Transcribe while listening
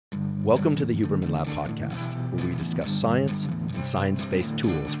Welcome to the Huberman Lab podcast, where we discuss science and science-based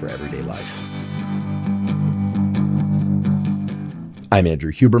tools for everyday life. I'm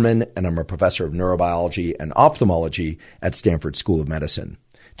Andrew Huberman, and I'm a professor of neurobiology and ophthalmology at Stanford School of Medicine.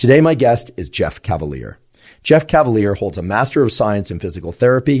 Today, my guest is Jeff Cavaliere. Jeff Cavaliere holds a Master of Science in Physical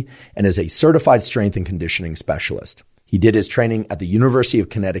Therapy and is a certified strength and conditioning specialist. He did his training at the University of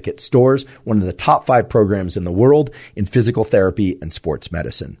Connecticut Storrs, one of the top 5 programs in the world in physical therapy and sports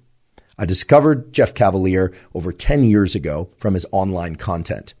medicine. I discovered Jeff Cavaliere over 10 years ago from his online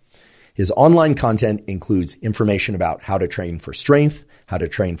content. His online content includes information about how to train for strength, how to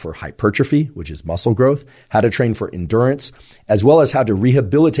train for hypertrophy, which is muscle growth, how to train for endurance, as well as how to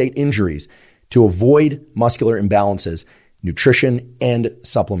rehabilitate injuries to avoid muscular imbalances, nutrition, and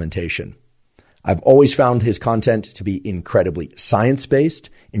supplementation. I've always found his content to be incredibly science-based,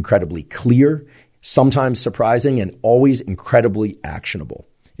 incredibly clear, sometimes surprising, and always incredibly actionable.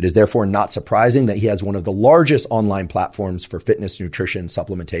 It is therefore not surprising that he has one of the largest online platforms for fitness, nutrition,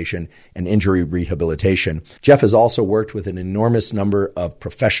 supplementation, and injury rehabilitation. Jeff has also worked with an enormous number of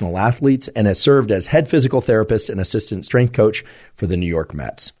professional athletes and has served as head physical therapist and assistant strength coach for the New York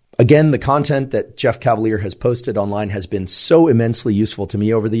Mets. Again, the content that Jeff Cavaliere has posted online has been so immensely useful to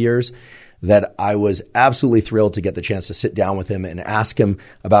me over the years that I was absolutely thrilled to get the chance to sit down with him and ask him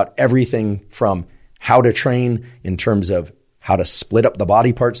about everything from how to train in terms of how to split up the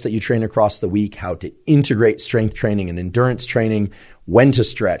body parts that you train across the week, how to integrate strength training and endurance training, when to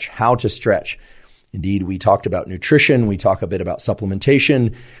stretch, how to stretch. Indeed, we talked about nutrition. We talk a bit about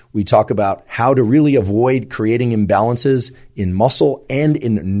supplementation. We talk about how to really avoid creating imbalances in muscle and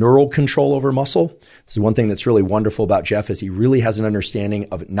in neural control over muscle. This is one thing that's really wonderful about Jeff is he really has an understanding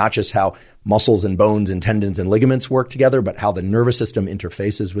of not just how muscles and bones and tendons and ligaments work together, but how the nervous system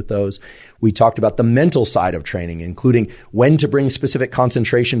interfaces with those. We talked about the mental side of training, including when to bring specific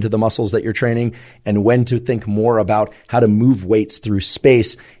concentration to the muscles that you're training and when to think more about how to move weights through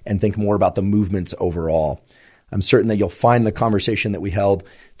space and think more about the movements overall. I'm certain that you'll find the conversation that we held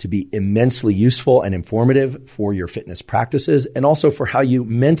to be immensely useful and informative for your fitness practices and also for how you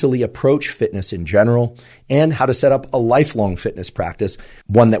mentally approach fitness in general and how to set up a lifelong fitness practice,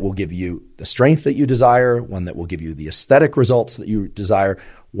 one that will give you the strength that you desire, one that will give you the aesthetic results that you desire,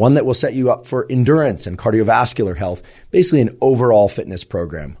 one that will set you up for endurance and cardiovascular health, basically an overall fitness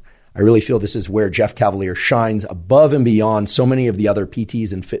program. I really feel this is where Jeff Cavaliere shines above and beyond so many of the other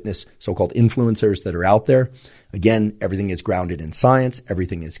PTs and fitness so-called influencers that are out there. Again, everything is grounded in science,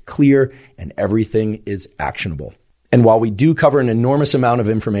 everything is clear, and everything is actionable. And while we do cover an enormous amount of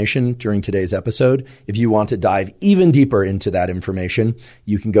information during today's episode, if you want to dive even deeper into that information,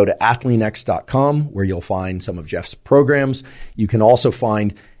 you can go to athleanx.com where you'll find some of Jeff's programs. You can also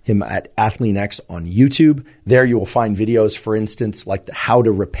find him at AthleanX on YouTube. There you will find videos, for instance, like the how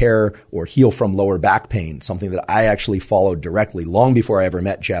to repair or heal from lower back pain, something that I actually followed directly long before I ever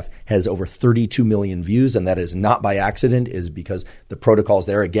met Jeff, has over 32 million views. And that is not by accident, is because the protocols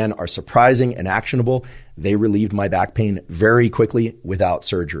there, again, are surprising and actionable. They relieved my back pain very quickly without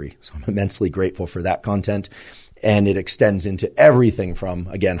surgery. So I'm immensely grateful for that content. And it extends into everything from,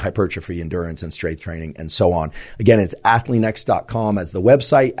 again, hypertrophy, endurance, and strength training, and so on. Again, it's athleanx.com as the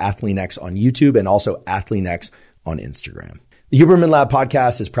website, AthleanX on YouTube, and also AthleanX on Instagram. The Huberman Lab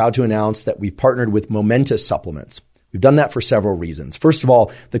podcast is proud to announce that we've partnered with Momentous Supplements. We've done that for several reasons. First of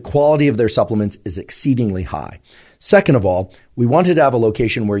all, the quality of their supplements is exceedingly high. Second of all, we wanted to have a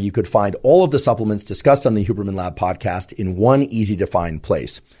location where you could find all of the supplements discussed on the Huberman Lab podcast in one easy-to-find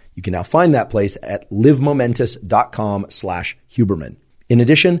place. You can now find that place at livemomentous.com/Huberman. In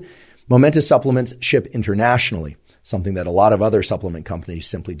addition, Momentous supplements ship internationally, something that a lot of other supplement companies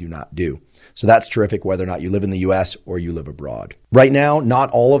simply do not do. So that's terrific whether or not you live in the US or you live abroad. Right now,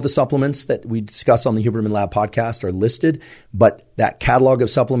 not all of the supplements that we discuss on the Huberman Lab podcast are listed, but that catalog of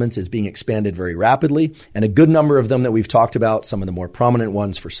supplements is being expanded very rapidly. And a good number of them that we've talked about, some of the more prominent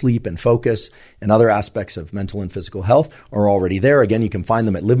ones for sleep and focus and other aspects of mental and physical health are already there. Again, you can find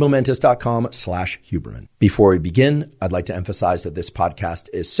them at livemomentous.com/Huberman. Before we begin, I'd like to emphasize that this podcast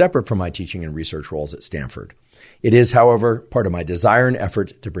is separate from my teaching and research roles at Stanford. It is, however, part of my desire and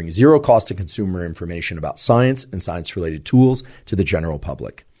effort to bring zero cost to consumer information about science and science-related tools to the general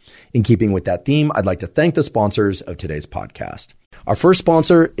public. In keeping with that theme, I'd like to thank the sponsors of today's podcast. Our first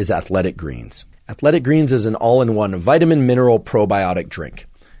sponsor is Athletic Greens. Athletic Greens is an all-in-one vitamin mineral probiotic drink.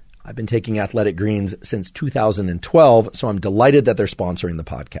 I've been taking Athletic Greens since 2012, so I'm delighted that they're sponsoring the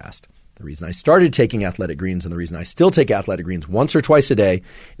podcast. The reason I started taking Athletic Greens and the reason I still take Athletic Greens once or twice a day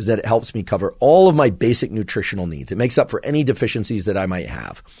is that it helps me cover all of my basic nutritional needs. It makes up for any deficiencies that I might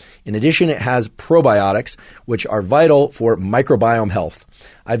have. In addition, it has probiotics, which are vital for microbiome health.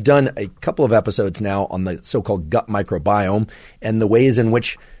 I've done a couple of episodes now on the so-called gut microbiome and the ways in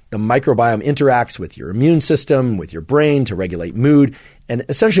which the microbiome interacts with your immune system, with your brain to regulate mood, and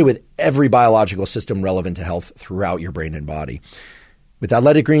essentially with every biological system relevant to health throughout your brain and body. With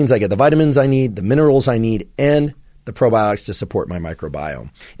Athletic Greens, I get the vitamins I need, the minerals I need, and the probiotics to support my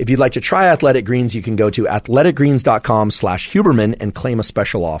microbiome. If you'd like to try Athletic Greens, you can go to athleticgreens.com/Huberman and claim a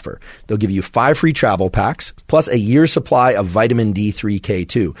special offer. They'll give you 5 free travel packs, plus a year's supply of vitamin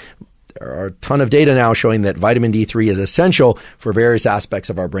D3K2. There are a ton of data now showing that vitamin D3 is essential for various aspects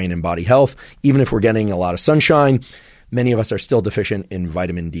of our brain and body health. Even if we're getting a lot of sunshine, many of us are still deficient in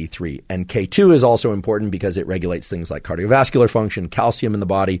vitamin D3. And K2 is also important because it regulates things like cardiovascular function, calcium in the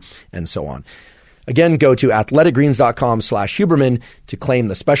body, and so on. Again, go to athleticgreens.com/Huberman to claim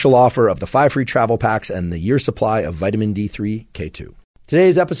the special offer of the 5 free travel packs and the year supply of vitamin D3 K2.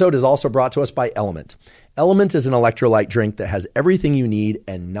 Today's episode is also brought to us by Element. Element is an electrolyte drink that has everything you need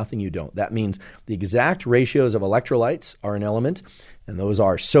and nothing you don't. That means the exact ratios of electrolytes are in Element, and those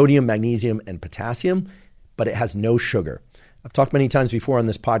are sodium, magnesium, and potassium, but it has no sugar. I've talked many times before on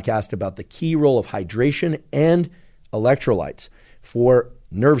this podcast about the key role of hydration and electrolytes for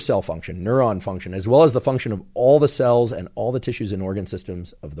nerve cell function, neuron function, as well as the function of all the cells and all the tissues and organ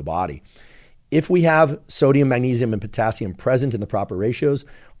systems of the body. If we have sodium, magnesium, and potassium present in the proper ratios,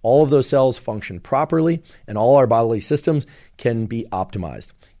 all of those cells function properly and all our bodily systems can be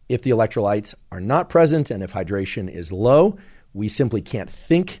optimized. If the electrolytes are not present and if hydration is low, we simply can't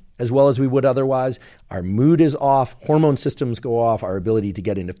think as well as we would otherwise. Our mood is off, hormone systems go off, our ability to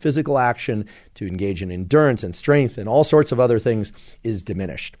get into physical action, to engage in endurance and strength and all sorts of other things is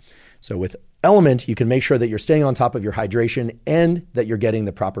diminished. So with Element, you can make sure that you're staying on top of your hydration and that you're getting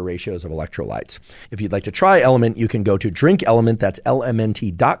the proper ratios of electrolytes. If you'd like to try Element, you can go to drinkelement, that's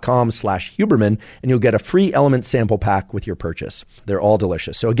lmnt.com/Huberman, and you'll get a free Element sample pack with your purchase. They're all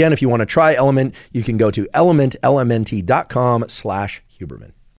delicious. So again, if you want to try Element, you can go to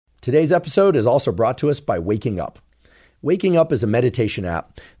lmnt.com/Huberman. Today's episode is also brought to us by Waking Up. Waking Up is a meditation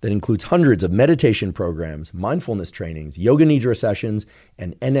app that includes hundreds of meditation programs, mindfulness trainings, yoga nidra sessions,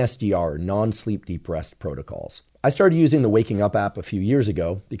 and NSDR, non-sleep deep rest protocols. I started using the Waking Up app a few years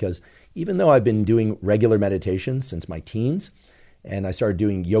ago because even though I've been doing regular meditation since my teens, and I started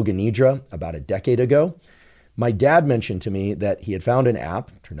doing yoga nidra about a decade ago, my dad mentioned to me that he had found an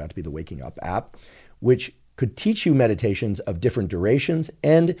app, turned out to be the Waking Up app, which could teach you meditations of different durations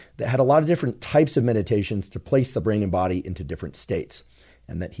and that had a lot of different types of meditations to place the brain and body into different states,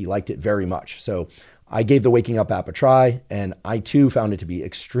 and that he liked it very much. So I gave the Waking Up app a try, and I too found it to be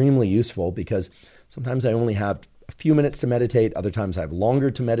extremely useful because sometimes I only have a few minutes to meditate, other times I have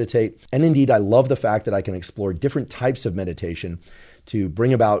longer to meditate. And indeed, I love the fact that I can explore different types of meditation to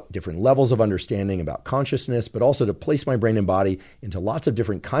bring about different levels of understanding about consciousness, but also to place my brain and body into lots of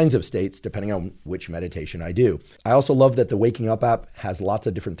different kinds of states depending on which meditation I do. I also love that the Waking Up app has lots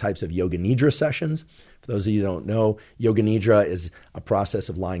of different types of yoga nidra sessions. For those of you who don't know, yoga nidra is a process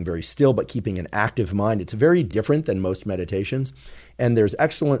of lying very still but keeping an active mind. It's very different than most meditations. And there's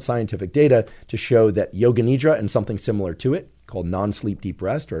excellent scientific data to show that yoga nidra and something similar to it, called non-sleep deep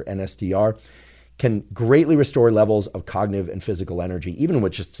rest or NSDR, can greatly restore levels of cognitive and physical energy, even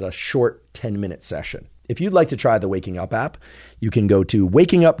with just a short 10-minute session. If you'd like to try the Waking Up app, you can go to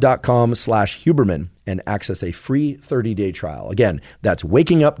wakingup.com/Huberman and access a free 30-day trial. Again, that's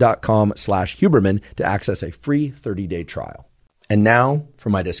wakingup.com/Huberman to access a free 30-day trial. And now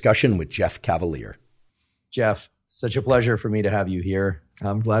for my discussion with Jeff Cavaliere. Jeff, such a pleasure for me to have you here.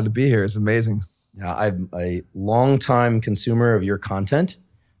 I'm glad to be here. It's amazing. I'm a longtime consumer of your content.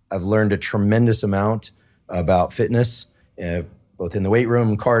 I've learned a tremendous amount about fitness, both in the weight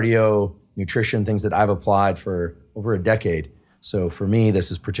room, cardio, nutrition, things that I've applied for over a decade. So for me,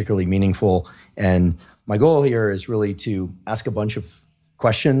 this is particularly meaningful. And my goal here is really to ask a bunch of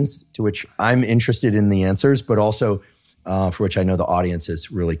questions to which I'm interested in the answers, but also for which I know the audience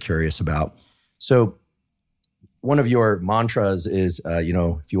is really curious about. So one of your mantras is,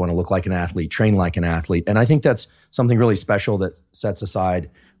 if you want to look like an athlete, train like an athlete. And I think that's something really special that sets aside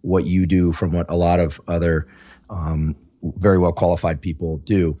what you do from what a lot of other very well qualified people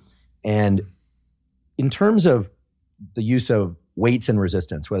do. And in terms of the use of weights and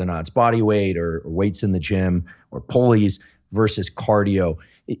resistance, whether or not it's body weight or weights in the gym or pulleys versus cardio,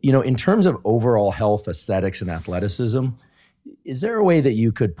 in terms of overall health, aesthetics, and athleticism, is there a way that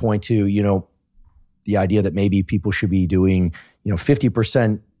you could point to, the idea that maybe people should be doing,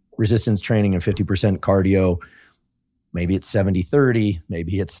 50% resistance training and 50% cardio? Maybe it's 70-30,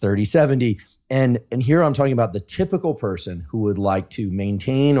 maybe it's 30-70. And here I'm talking about the typical person who would like to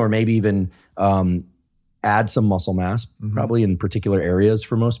maintain or maybe even add some muscle mass, probably in particular areas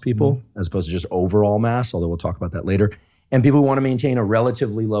for most people, as opposed to just overall mass, although we'll talk about that later. And people who want to maintain a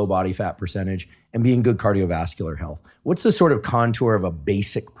relatively low body fat percentage and be in good cardiovascular health. What's the sort of contour of a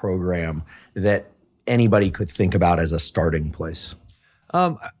basic program that anybody could think about as a starting place?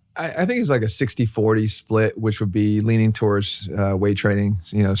 I think it's like a 60-40 split, which would be leaning towards weight training,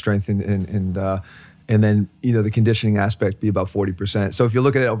 strength and then the conditioning aspect be about 40%. So if you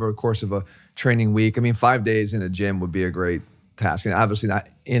look at it over the course of a training week, 5 days in a gym would be a great task. And obviously not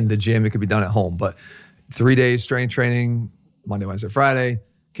in the gym, it could be done at home, but 3 days strength training, Monday, Wednesday, Friday,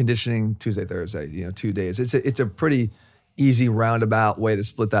 conditioning Tuesday, Thursday, 2 days. It's a pretty easy roundabout way to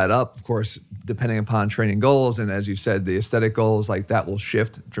split that up. Of course, depending upon training goals, and as you said, the aesthetic goals, like that will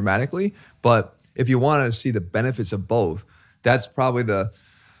shift dramatically. But if you want to see the benefits of both, that's probably the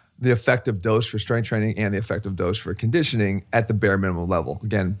effective dose for strength training and the effective dose for conditioning at the bare minimum level.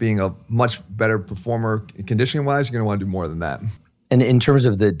 Again, being a much better performer conditioning-wise, you're going to want to do more than that. And in terms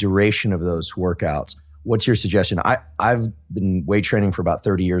of the duration of those workouts, what's your suggestion? I've been weight training for about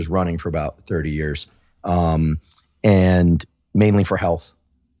 30 years, running for about 30 years, and mainly for health,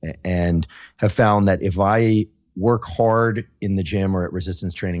 and have found that if I work hard in the gym or at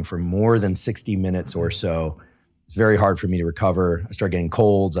resistance training for more than 60 minutes or so, it's very hard for me to recover. I start getting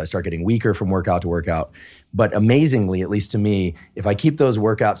colds. I start getting weaker from workout to workout. But amazingly, at least to me, if I keep those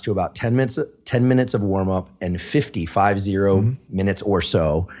workouts to about 10 minutes of warm up and 50 minutes or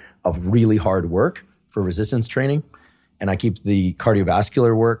so of really hard work for resistance training, and I keep the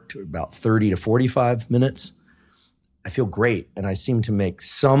cardiovascular work to about 30 to 45 minutes, I feel great. And I seem to make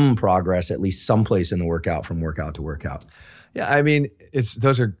some progress, at least someplace in the workout from workout to workout. Yeah,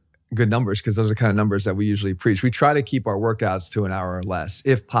 those are good numbers because those are kind of numbers that we usually preach. We try to keep our workouts to an hour or less,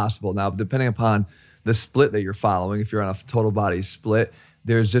 if possible. Now, depending upon the split that you're following, if you're on a total body split,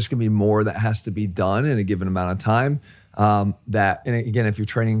 there's just going to be more that has to be done in a given amount of time. And again, if you're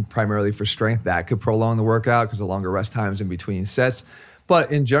training primarily for strength, that could prolong the workout because the longer rest times in between sets. But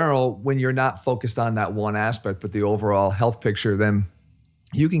in general, when you're not focused on that one aspect, but the overall health picture, then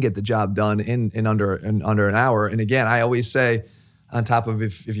you can get the job done in under an hour. And again, I always say, on top of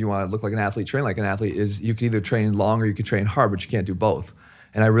if you want to look like an athlete, train like an athlete, is you can either train long or you can train hard, but you can't do both.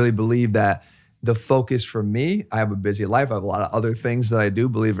 And I really believe that the focus for me, I have a busy life. I have a lot of other things that I do,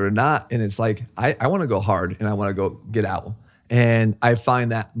 believe it or not. And it's like, I want to go hard and I want to go get out. And I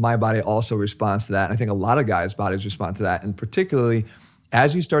find that my body also responds to that. And I think a lot of guys' bodies respond to that. And particularly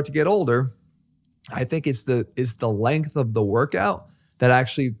as you start to get older, I think it's the length of the workout that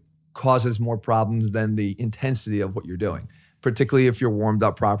actually causes more problems than the intensity of what you're doing. Particularly if you're warmed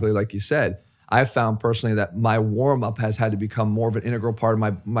up properly, like you said. I've found personally that my warm-up has had to become more of an integral part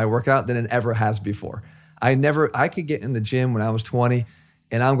of my workout than it ever has before. I could get in the gym when I was 20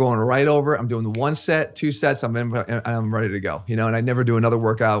 and I'm going right over, I'm doing the 1 set, 2 sets, I'm ready to go. And I never do another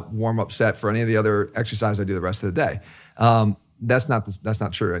workout warm-up set for any of the other exercise I do the rest of the day. That's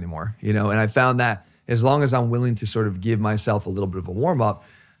not true anymore. And I found that as long as I'm willing to sort of give myself a little bit of a warm-up,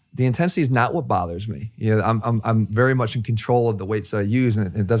 the intensity is not what bothers me. I'm very much in control of the weights that I use,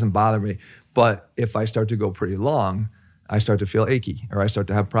 and it doesn't bother me. But if I start to go pretty long, I start to feel achy, or I start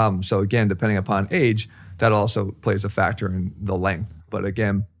to have problems. So again, depending upon age, that also plays a factor in the length. But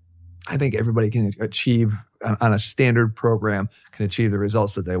again, I think everybody can achieve, on a standard program, can achieve the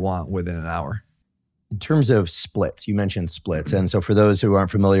results that they want within an hour. In terms of splits, you mentioned splits. And so for those who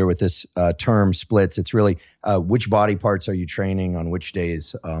aren't familiar with this term splits, it's really which body parts are you training on which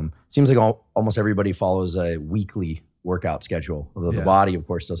days? Seems like almost everybody follows a weekly workout schedule, although the body, of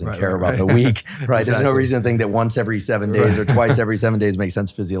course, doesn't care about the week, right? Exactly. There's no reason to think that once every 7 days or twice every 7 days makes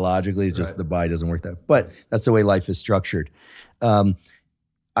sense physiologically. It's just the body doesn't work that. But that's the way life is structured.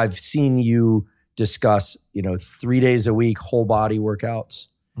 I've seen you discuss, 3 days a week, whole body workouts.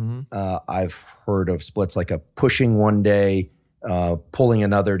 Mm-hmm. I've heard of splits like a pushing one day, pulling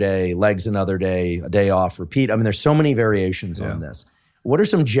another day, legs another day, a day off, repeat. There's so many variations on this. What are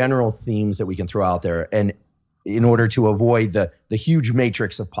some general themes that we can throw out there? And in order to avoid the huge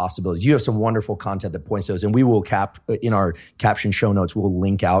matrix of possibilities, you have some wonderful content that points to those, and we will in our caption show notes, we'll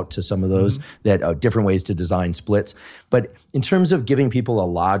link out to some of those that different ways to design splits. But in terms of giving people a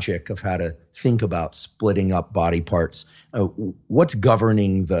logic of how to think about splitting up body parts, what's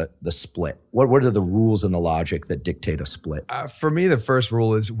governing the split? What are the rules and the logic that dictate a split? For me, the first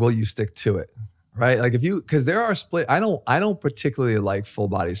rule is, will you stick to it? Right? Like because there are split, I don't particularly like full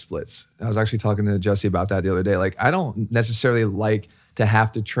body splits. I was actually talking to Jesse about that the other day. Like, I don't necessarily like to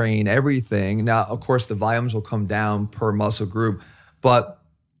have to train everything. Now, of course, the volumes will come down per muscle group, but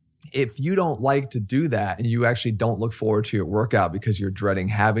if you don't like to do that and you actually don't look forward to your workout because you're dreading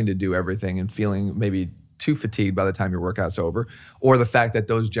having to do everything and feeling maybe too fatigued by the time your workout's over, or the fact that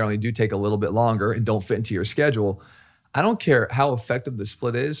those generally do take a little bit longer and don't fit into your schedule. I don't care how effective the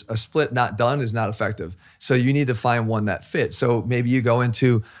split is. A split not done is not effective. So you need to find one that fits. So maybe you go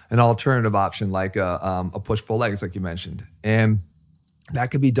into an alternative option like a push-pull legs, like you mentioned. And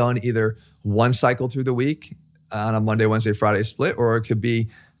that could be done either one cycle through the week on a Monday, Wednesday, Friday split, or it could be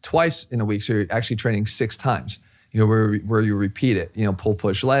twice in a week. So you're actually training 6 times, where you repeat it, pull,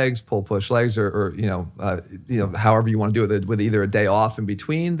 push legs, or however you want to do it with either a day off in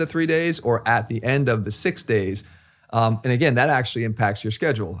between the 3 days or at the end of the 6 days. And again, that actually impacts your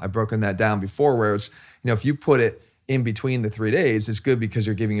schedule. I've broken that down before where it's, if you put it in between the 3 days, it's good because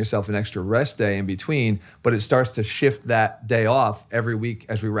you're giving yourself an extra rest day in between, but it starts to shift that day off every week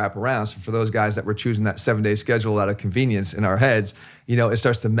as we wrap around. So for those guys that were choosing that 7-day schedule out of convenience in our heads, it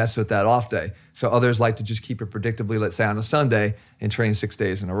starts to mess with that off day. So others like to just keep it predictably, let's say on a Sunday, and train 6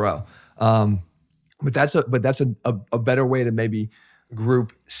 days in a row. But that's a better way to maybe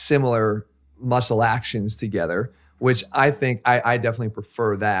group similar muscle actions together, which I think I definitely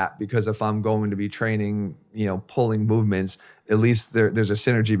prefer that, because if I'm going to be training, pulling movements, at least there's a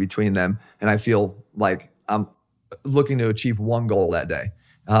synergy between them. And I feel like I'm looking to achieve one goal that day.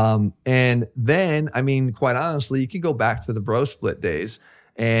 And then, quite honestly, you can go back to the bro split days,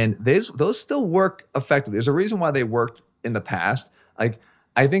 and those still work effectively. There's a reason why they worked in the past. Like,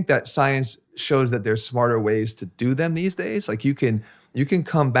 I think that science shows that there's smarter ways to do them these days. Like you can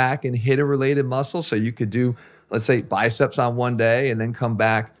come back and hit a related muscle. So you could do, let's say, biceps on one day and then come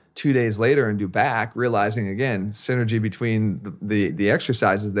back 2 days later and do back, realizing again, synergy between the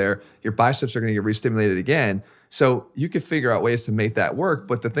exercises there, your biceps are going to get re-stimulated again. So you could figure out ways to make that work.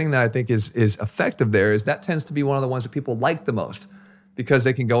 But the thing that I think is effective there is that tends to be one of the ones that people like the most, because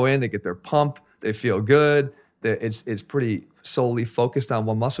they can go in, they get their pump, they feel good. It's pretty solely focused on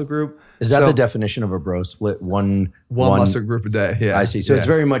one muscle group. Is that the definition of a bro split? One muscle group a day. Yeah. I see. So it's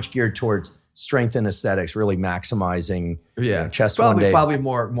very much geared towards strength and aesthetics, really maximizing chest one day. Probably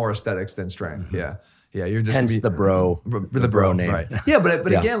more aesthetics than strength. Mm-hmm. Yeah. Yeah. You're just hence the bro name. Right. Yeah. But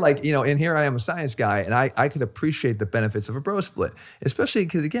again, and here I am a science guy, and I could appreciate the benefits of a bro split, especially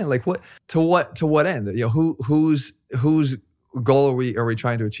because again, to what end? Whose goal are we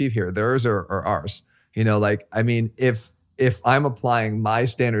trying to achieve here? Theirs or ours? If I'm applying my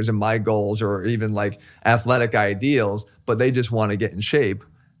standards and my goals, or even athletic ideals, but they just want to get in shape,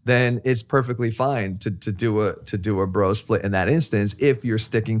 then it's perfectly fine to do a bro split in that instance, if you're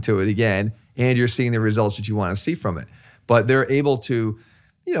sticking to it again and you're seeing the results that you want to see from it. But they're able to,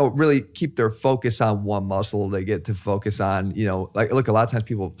 really keep their focus on one muscle. They get to focus on, look, a lot of times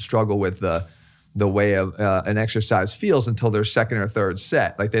people struggle with the way of an exercise feels until their second or third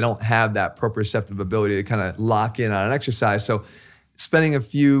set. Like they don't have that proprioceptive ability to kind of lock in on an exercise. So spending a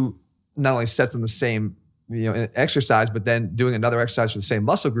few, not only sets on the same exercise, but then doing another exercise for the same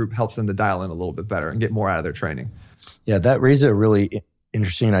muscle group helps them to dial in a little bit better and get more out of their training. Yeah, that raises a really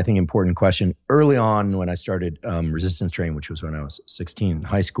interesting and I think important question. Early on when I started resistance training, which was when I was 16 in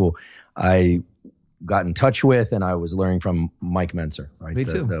high school, I got in touch with and I was learning from Mike Mentzer. Right? Me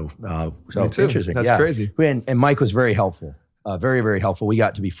too. Me too. Interesting. That's crazy. And Mike was very helpful. Very, very helpful. We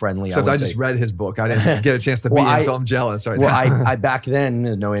got to be friendly. Except I just read his book. I didn't get a chance to meet him, so I'm jealous right now. I back then,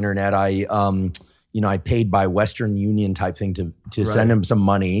 no internet, I paid by Western Union type thing to send him some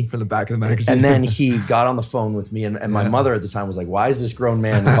money. From the back of the magazine. And then he got on the phone with me, and my mother at the time was like, why is this grown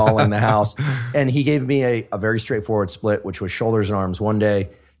man calling the house? And he gave me a very straightforward split, which was shoulders and arms one day.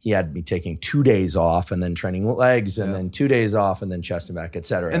 He had me taking 2 days off and then training legs and then 2 days off and then chest and back, et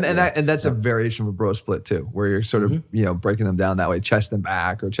cetera. And that's a variation of a bro split too, where you're sort of, breaking them down that way, chest and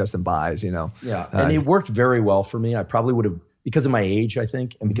back or chest and buys, Yeah. And it worked very well for me. I probably would have, because of my age, I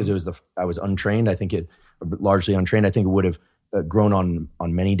think, and because I was untrained, I think largely untrained, I think it would have grown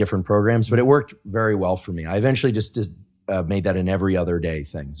on many different programs, but it worked very well for me. I eventually just made that an every other day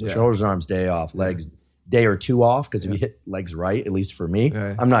thing. So shoulders and arms, day off, legs, day or two off, because if you hit legs right, at least for me,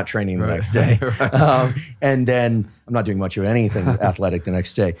 I'm not training the next day. And then I'm not doing much of anything athletic the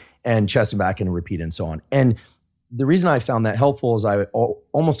next day, and chest and back and repeat and so on. And the reason I found that helpful is I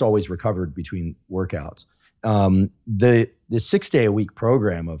almost always recovered between workouts. The 6 day a week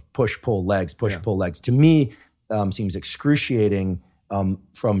program of push, pull legs, pull legs, to me seems excruciating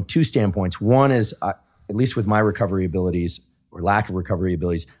from two standpoints. One is, at least with my recovery abilities, or lack of recovery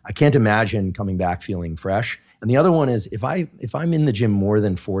abilities, I can't imagine coming back feeling fresh. And the other one is if I'm in the gym more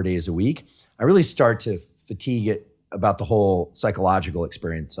than 4 days a week, I really start to fatigue it about the whole psychological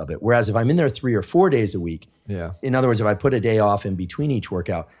experience of it. Whereas if I'm in there 3 or 4 days a week, in other words, if I put a day off in between each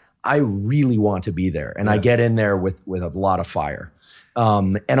workout, I really want to be there. And I get in there with a lot of fire.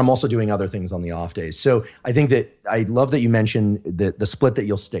 And I'm also doing other things on the off days. So I think that I love that you mentioned the split that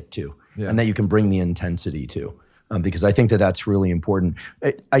you'll stick to and that you can bring the intensity to, because I think that that's really important.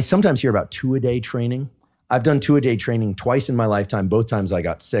 I sometimes hear about 2-a-day training. I've done 2-a-day training twice in my lifetime. Both times I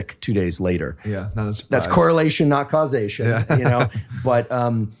got sick 2 days later. Yeah, not a surprise. That's correlation, not causation, you know. But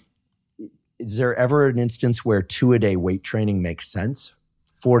is there ever an instance where 2-a-day weight training makes sense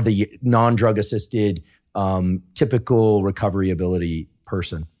for the non-drug assisted, typical recovery ability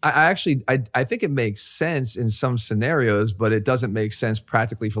person? I think it makes sense in some scenarios, but it doesn't make sense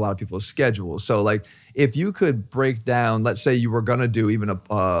practically for a lot of people's schedules. So like if you could break down, let's say you were going to do even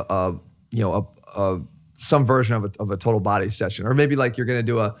some version of a total body session, or maybe like you're going to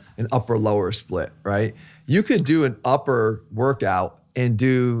do an upper lower split, right? You could do an upper workout and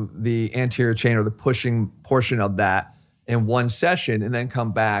do the anterior chain or the pushing portion of that in one session, and then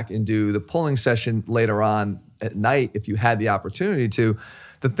come back and do the pulling session later on at night if you had the opportunity to.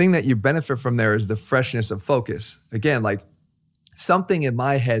 The thing that you benefit from there is the freshness of focus. Again, like something in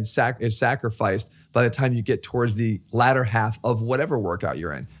my head is sacrificed by the time you get towards the latter half of whatever workout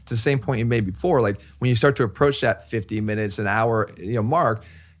you're in. To the same point you made before, like when you start to approach that 50 minutes, an hour mark,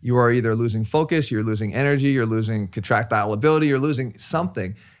 you are either losing focus, you're losing energy, you're losing contractile ability, you're losing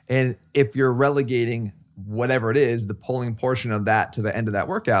something. And if you're relegating whatever it is, the pulling portion of that to the end of that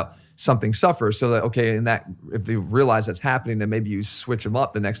workout, something suffers. So that, okay, in that, if you realize that's happening, then maybe you switch them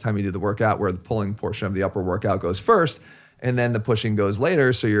up the next time you do the workout where the pulling portion of the upper workout goes first and then the pushing goes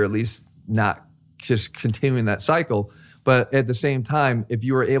later. So you're at least not just continuing that cycle. But at the same time, if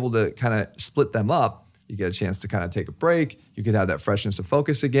you were able to kind of split them up, you get a chance to kind of take a break. You could have that freshness of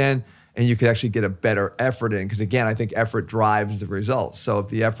focus again, and you could actually get a better effort in. Because again, I think effort drives the results. So if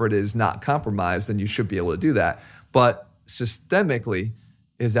the effort is not compromised, then you should be able to do that. But systemically,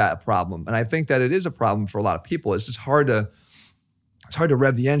 is that a problem? And I think that it is a problem for a lot of people. It's just hard to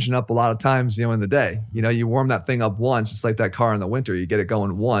rev the engine up a lot of times, in the day. You warm that thing up once. It's like that car in the winter. You get it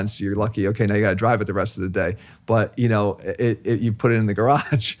going once. You're lucky. Okay, now you got to drive it the rest of the day. But you put it in the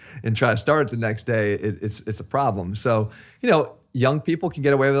garage and try to start it the next day. It's a problem. So young people can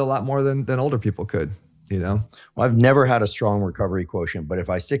get away with a lot more than older people could. Well, I've never had a strong recovery quotient, but if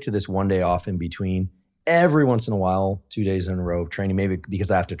I stick to this 1 day off in between, every once in a while, 2 days in a row of training, maybe because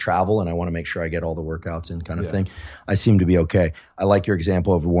I have to travel and I want to make sure I get all the workouts in kind of thing, I seem to be okay. I like your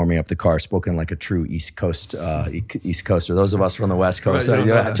example of warming up the car, spoken like a true East Coaster. Those of us from the West Coast,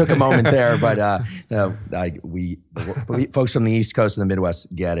 I took a moment there, but we folks from the East Coast and the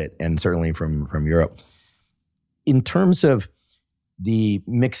Midwest get it, and certainly from Europe. In terms of the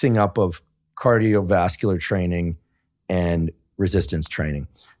mixing up of cardiovascular training and resistance training,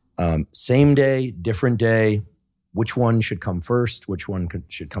 same day, different day, which one should come first, which one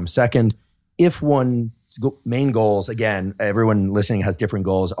should come second? If one's main goals, again, everyone listening has different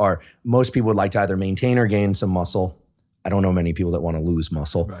goals, are most people would like to either maintain or gain some muscle. I don't know many people that want to lose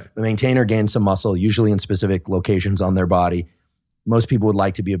muscle. Right. But maintain or gain some muscle, usually in specific locations on their body. Most people would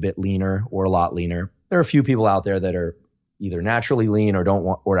like to be a bit leaner or a lot leaner. There are a few people out there that are either naturally lean or don't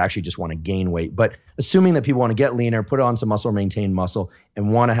want, or actually just want to gain weight. But assuming that people want to get leaner, put on some muscle, or maintain muscle,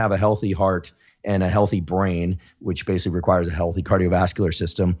 and want to have a healthy heart and a healthy brain, which basically requires a healthy cardiovascular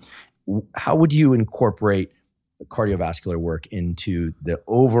system, how would you incorporate cardiovascular work into the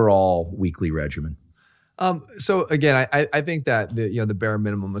overall weekly regimen? So again, I think that the bare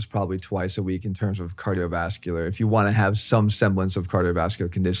minimum is probably twice a week in terms of cardiovascular, if you want to have some semblance of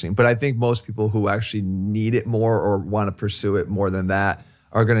cardiovascular conditioning. But I think most people who actually need it more or want to pursue it more than that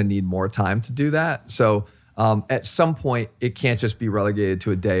are going to need more time to do that. So at some point, it can't just be relegated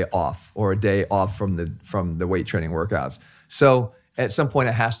to a day off or a day off from the weight training workouts. So at some point,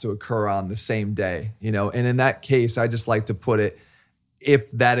 it has to occur on the same day, and in that case, I just like to put it,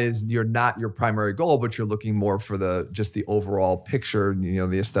 if that is not your primary goal, but you're looking more for the overall picture,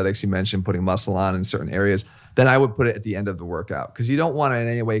 the aesthetics you mentioned, putting muscle on in certain areas, then I would put it at the end of the workout, because you don't want to in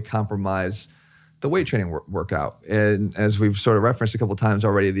any way compromise the weight training workout. And as we've sort of referenced a couple of times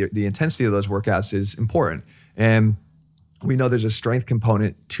already, the intensity of those workouts is important. And we know there's a strength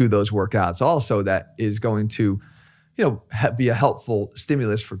component to those workouts also that is going to, be a helpful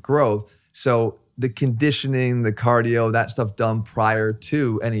stimulus for growth. So the conditioning, the cardio, that stuff done prior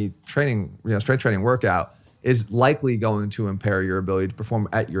to any training, strength training workout is likely going to impair your ability to perform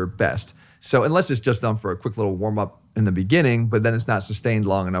at your best. So unless it's just done for a quick little warm up in the beginning, but then it's not sustained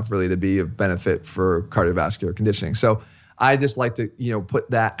long enough really to be of benefit for cardiovascular conditioning. So I just like to, put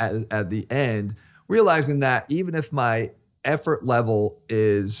that at the end, realizing that even if my effort level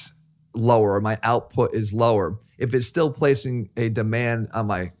is lower, or my output is lower, if it's still placing a demand on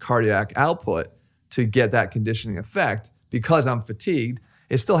my cardiac output to get that conditioning effect, because I'm fatigued,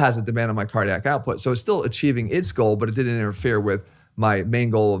 it still has a demand on my cardiac output. So it's still achieving its goal, but it didn't interfere with my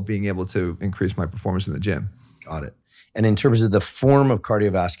main goal of being able to increase my performance in the gym. Got it. And in terms of the form of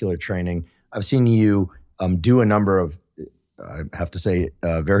cardiovascular training, I've seen you do a number of, I have to say,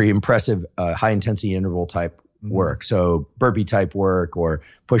 very impressive high intensity interval type work. So burpee type work or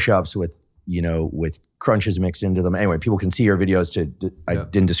push-ups with crunches mixed into them. Anyway, people can see your videos. I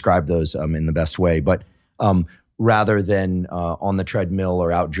didn't describe those in the best way, but rather than on the treadmill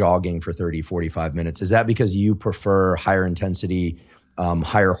or out jogging for 30, 45 minutes, is that because you prefer higher intensity,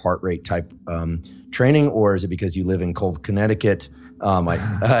 higher heart rate type training, or is it because you live in cold Connecticut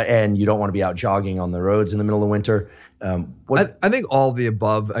and you don't want to be out jogging on the roads in the middle of winter? I think all of the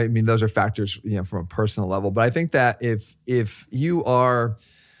above. I mean, those are factors, from a personal level. But I think that if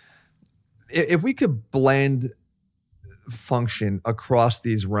we could blend function across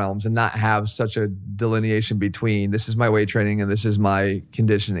these realms and not have such a delineation between this is my weight training and this is my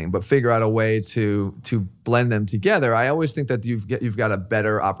conditioning, but figure out a way to blend them together, I always think that you've got a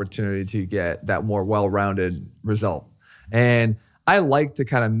better opportunity to get that more well-rounded result. And I like to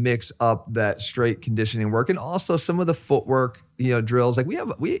kind of mix up that straight conditioning work and also some of the footwork, drills. Like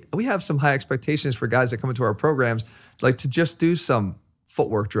we have some high expectations for guys that come into our programs, like to just do some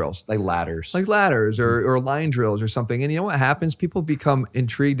footwork drills. Like ladders or line drills or something. And you know what happens? People become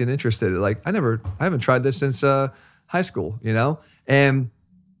intrigued and interested. Like, I haven't tried this since high school, and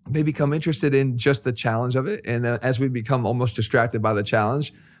they become interested in just the challenge of it. And then as we become almost distracted by the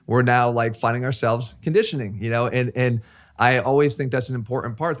challenge, we're now like finding ourselves conditioning, and I always think that's an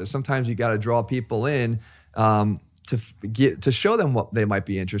important part, that sometimes you got to draw people in to show them what they might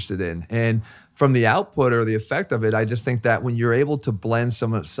be interested in. And from the output or the effect of it, I just think that when you're able to blend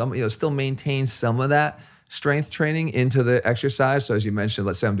some still maintain some of that strength training into the exercise. So as you mentioned,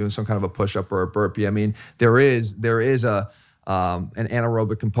 let's say I'm doing some kind of a push-up or a burpee. I mean, there is an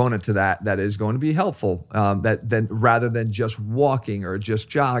anaerobic component to that is going to be helpful. That then rather than just walking or just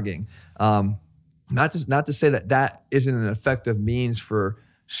jogging. Not to say that isn't an effective means for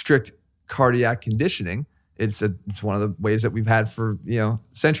strict cardiac conditioning. It's one of the ways that we've had for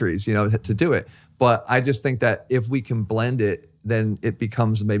centuries to do it. But I just think that if we can blend it, then it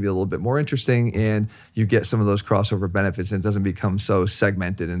becomes maybe a little bit more interesting, and you get some of those crossover benefits, and it doesn't become so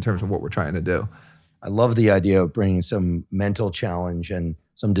segmented in terms of what we're trying to do. I love the idea of bringing some mental challenge and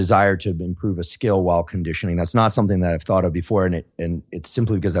some desire to improve a skill while conditioning. That's not something that I've thought of before, and it's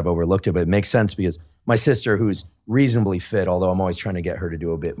simply because I've overlooked it, but it makes sense because my sister, who's reasonably fit, although I'm always trying to get her to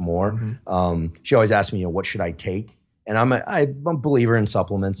do a bit more, she always asks me, what should I take? And I'm a believer in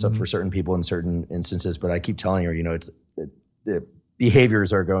supplements for certain people in certain instances, but I keep telling her, it's the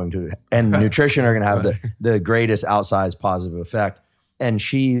behaviors are going to, and nutrition are going to have the greatest outsized positive effect. And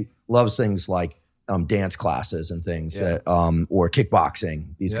she loves things like dance classes and things that, or kickboxing,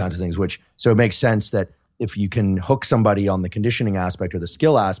 these kinds of things, so it makes sense that if you can hook somebody on the conditioning aspect or the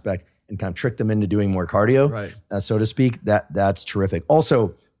skill aspect and kind of trick them into doing more cardio, so to speak, that's terrific.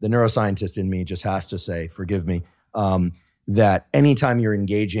 Also, the neuroscientist in me just has to say, forgive me, that anytime you're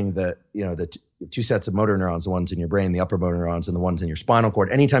engaging the two sets of motor neurons, the ones in your brain, the upper motor neurons, and the ones in your spinal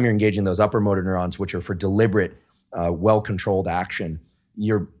cord, anytime you're engaging those upper motor neurons, which are for deliberate, well-controlled action,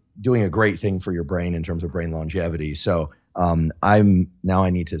 you're doing a great thing for your brain in terms of brain longevity. So I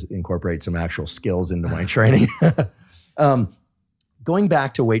need to incorporate some actual skills into my training. Going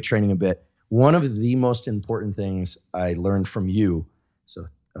back to weight training a bit, one of the most important things I learned from you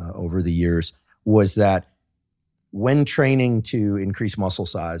over the years was that when training to increase muscle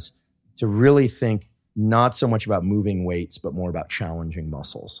size, to really think not so much about moving weights, but more about challenging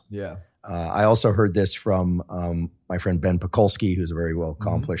muscles. Yeah. I also heard this from my friend Ben Pakulski, who's a very well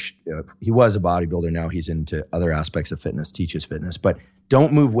accomplished, he was a bodybuilder, now he's into other aspects of fitness, teaches fitness, but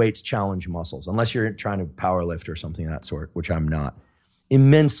don't move weights, challenge muscles, unless you're trying to power lift or something of that sort, which I'm not.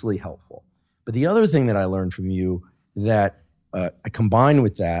 Immensely helpful. But the other thing that I learned from you that I combined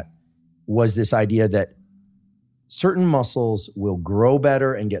with that was this idea that certain muscles will grow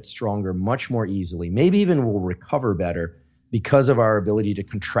better and get stronger much more easily, maybe even will recover better because of our ability to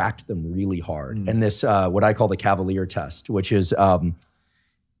contract them really hard. And this, what I call the Cavalier test, which is, at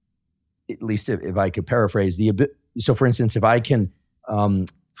least if I could paraphrase, so for instance, if I can,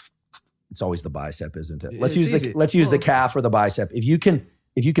 it's always the bicep, isn't it? Let's use the calf or the bicep. If you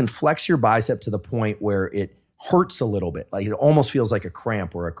can flex your bicep to the point where it hurts a little bit, like it almost feels like a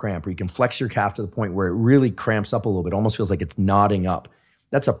cramp, or you can flex your calf to the point where it really cramps up a little bit, almost feels like it's knotting up.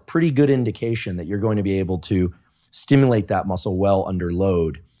 That's a pretty good indication that you're going to be able to stimulate that muscle well under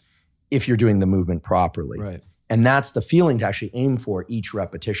load if you're doing the movement properly. Right. And that's the feeling to actually aim for each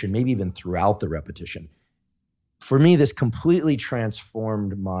repetition, maybe even throughout the repetition. for me, this completely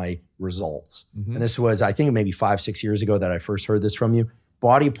transformed my results. And this was, I think, maybe 5-6 years ago that I first heard this from you.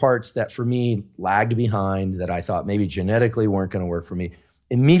 Body parts that for me lagged behind, that I thought maybe genetically weren't going to work for me,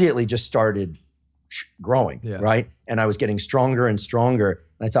 immediately just started growing, right? And I was getting stronger and stronger.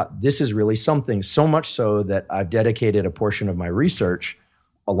 And I thought, this is really something, so much so that I've dedicated a portion of my research,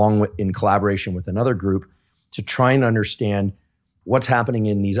 along with in collaboration with another group, to try and understand what's happening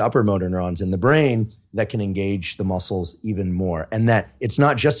in these upper motor neurons in the brain that can engage the muscles even more. And that it's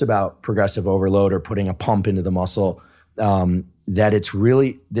not just about progressive overload or putting a pump into the muscle, that it's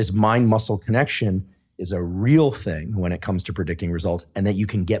really, this mind-muscle connection is a real thing when it comes to predicting results, and that you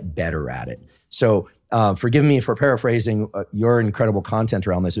can get better at it. So forgive me for paraphrasing your incredible content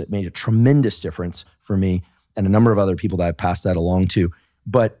around this. It made a tremendous difference for me and a number of other people that I've passed that along to.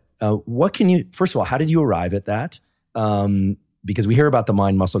 But what can you, first of all, how did you arrive at that? Because we hear about the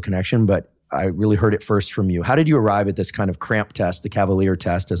mind-muscle connection, but I really heard it first from you. How did you arrive at this kind of cramp test, the Cavalier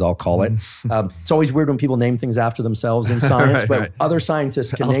test, as I'll call it? It's always weird when people name things after themselves in science, but other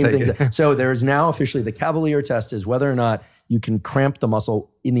scientists can name things. So there is now officially the Cavalier test is whether or not you can cramp the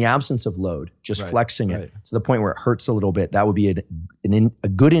muscle in the absence of load, just flexing it to the point where it hurts a little bit. That would be a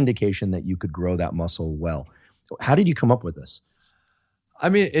good indication that you could grow that muscle well. So how did you come up with this? I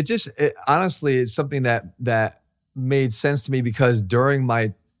mean, honestly, it's something that made sense to me because during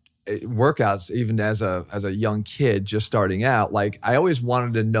my workouts, even as a young kid just starting out, like I always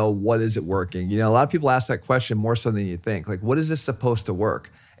wanted to know, what is it working? You know, a lot of people ask that question more so than you think. Like, what is this supposed to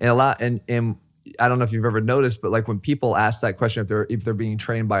work? And and I don't know if you've ever noticed, but like when people ask that question, if they're being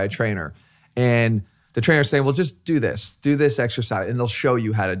trained by a trainer, and the trainer's saying, well, just do this exercise, and they'll show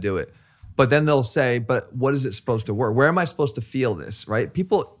you how to do it. But then they'll say, but what is it supposed to work? Where am I supposed to feel this, right?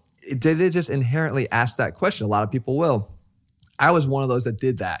 People, they just inherently ask that question. A lot of people will. I was one of those that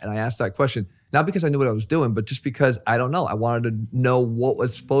did that. And I asked that question, not because I knew what I was doing, but just because, I don't know, I wanted to know what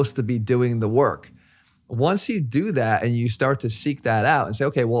was supposed to be doing the work. Once you do that and you start to seek that out and say,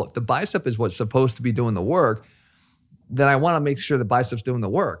 okay, well, if the bicep is what's supposed to be doing the work, then I want to make sure the bicep's doing the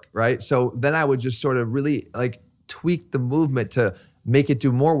work, right? So then I would just sort of really like tweak the movement to make it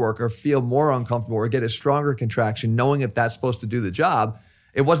do more work or feel more uncomfortable or get a stronger contraction, knowing if that's supposed to do the job.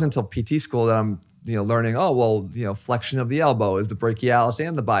 It wasn't until PT school that I'm learning, flexion of the elbow is the brachialis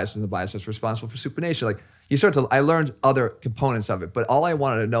and the biceps responsible for supination. Like I learned other components of it, but all I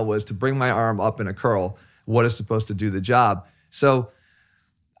wanted to know was to bring my arm up in a curl, what is supposed to do the job. So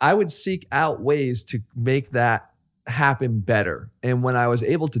I would seek out ways to make that happen better. And when I was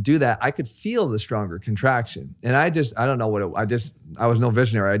able to do that, I could feel the stronger contraction. And I don't know what I was no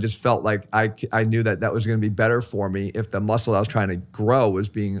visionary. I just felt like I knew that was going to be better for me if the muscle I was trying to grow was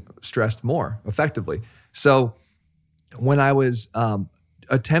being stressed more effectively. So when I was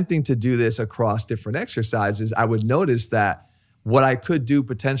attempting to do this across different exercises, I would notice that what I could do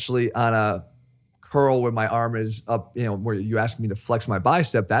potentially on a curl where my arm is up, where you asked me to flex my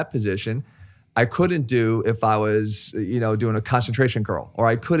bicep, that position, I couldn't do if I was, doing a concentration curl, or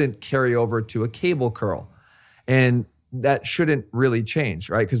I couldn't carry over to a cable curl. And that shouldn't really change,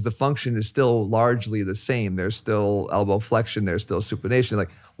 right? Because the function is still largely the same. There's still elbow flexion, there's still supination.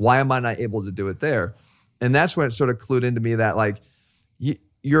 Like, why am I not able to do it there? And that's when it sort of clued into me that like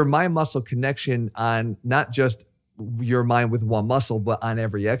your mind-muscle connection on not just your mind with one muscle, but on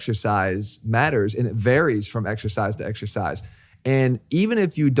every exercise matters. And it varies from exercise to exercise. And even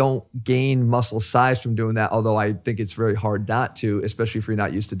if you don't gain muscle size from doing that, although I think it's very hard not to, especially if you're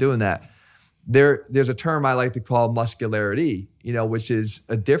not used to doing that, there's a term I like to call muscularity, which is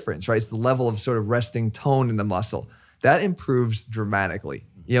a difference, right? It's the level of sort of resting tone in the muscle. That improves dramatically.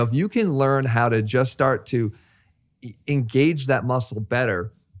 If you can learn how to just start to engage that muscle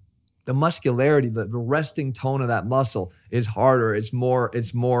better, the muscularity, the resting tone of that muscle is harder. It's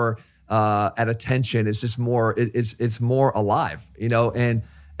more at attention. It's just more, it's more alive, and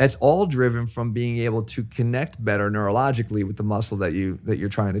it's all driven from being able to connect better neurologically with the muscle that you're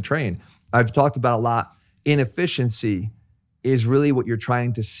trying to train. I've talked about a lot. Inefficiency is really what you're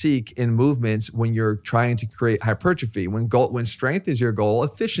trying to seek in movements when you're trying to create hypertrophy. When strength is your goal,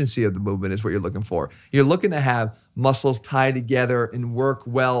 efficiency of the movement is what you're looking for. You're looking to have muscles tie together and work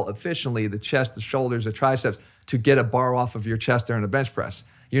well efficiently, the chest, the shoulders, the triceps, to get a bar off of your chest during a bench press.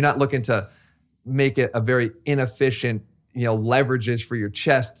 You're not looking to make it a very inefficient, leverages for your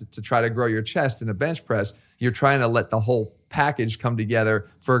chest to try to grow your chest in a bench press. You're trying to let the whole package come together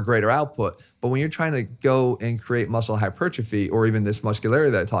for a greater output. But when you're trying to go and create muscle hypertrophy, or even this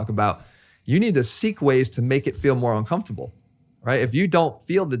muscularity that I talk about, you need to seek ways to make it feel more uncomfortable, right? If you don't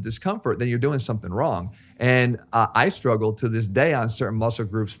feel the discomfort, then you're doing something wrong. And I struggle to this day on certain muscle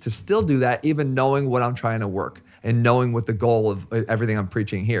groups to still do that, even knowing what I'm trying to work. and knowing what the goal of everything I'm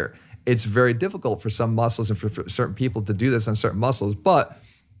preaching here. It's very difficult for some muscles and for certain people to do this on certain muscles. But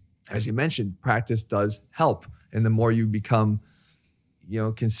as you mentioned, practice does help. And the more you become,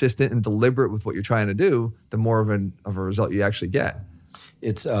 consistent and deliberate with what you're trying to do, the more of a result you actually get.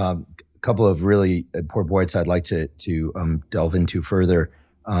 It's a couple of really important points I'd like to delve into further.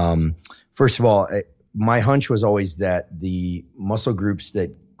 First of all, my hunch was always that the muscle groups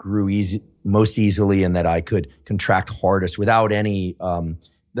that grew most easily and that I could contract hardest without any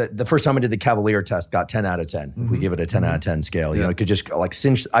the first time I did the Cavalier test got 10 out of 10. If we give it a 10 out of 10 scale, it could just like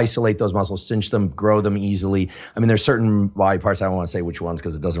isolate those muscles, cinch them, grow them easily. I mean, there's certain body parts, I don't want to say which ones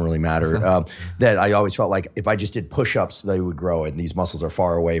because it doesn't really matter, that I always felt like if I just did push-ups, they would grow. And these muscles are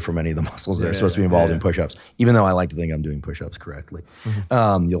far away from any of the muscles that are supposed to be involved in push-ups, even though I like to think I'm doing push-ups correctly.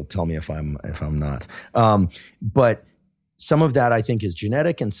 You'll tell me if I'm not. But some of that I think is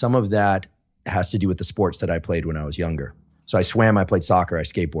genetic and some of that has to do with the sports that I played when I was younger. So I swam, I played soccer, I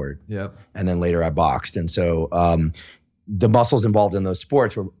skateboarded. Yep. And then later I boxed. And so the muscles involved in those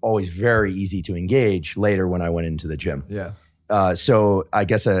sports were always very easy to engage later when I went into the gym. Yeah. So I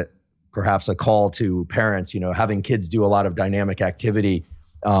guess perhaps a call to parents, having kids do a lot of dynamic activity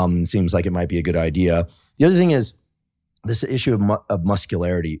seems like it might be a good idea. The other thing is this issue of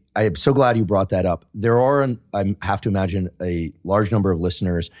muscularity. I am so glad you brought that up. There are, I have to imagine, a large number of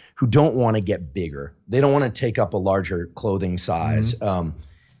listeners who don't want to get bigger. They don't want to take up a larger clothing size.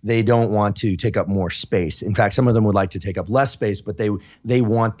 They don't want to take up more space. In fact, some of them would like to take up less space, but they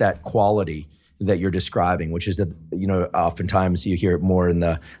want that quality that you're describing, which is that, oftentimes you hear it more in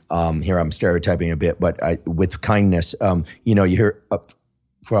the, here I'm stereotyping a bit, but with kindness, you hear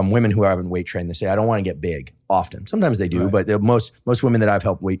from women who haven't weight trained, they say, I don't want to get big often. Sometimes they do, right. But most women that I've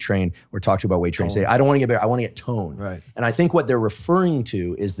helped weight train or talk to about weight training say, I don't want to get big, I want to get toned. Right. And I think what they're referring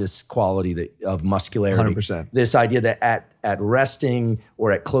to is this quality of muscularity. 100%. This idea that at resting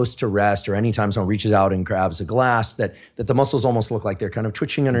or at close to rest or anytime someone reaches out and grabs a glass, that the muscles almost look like they're kind of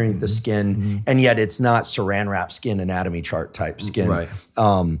twitching underneath the skin, and yet it's not saran wrap skin, anatomy chart type skin. Right.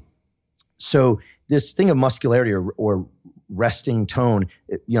 So this thing of muscularity or resting tone,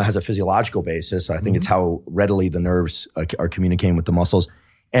 has a physiological basis. I think it's how readily the nerves are communicating with the muscles.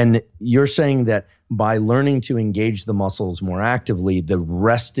 And you're saying that by learning to engage the muscles more actively, the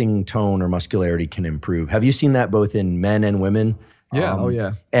resting tone or muscularity can improve. Have you seen that both in men and women? Yeah.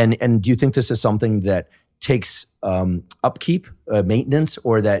 Yeah. And do you think this is something that takes upkeep, maintenance,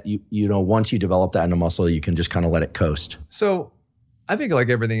 or that once you develop that in a muscle, you can just kind of let it coast? So I think like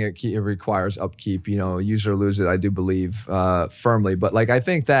everything, it requires upkeep, use it or lose it, I do believe firmly. But I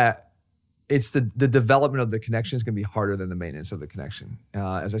think that it's the development of the connection is going to be harder than the maintenance of the connection.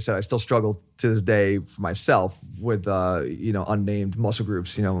 As I said, I still struggle to this day for myself with, unnamed muscle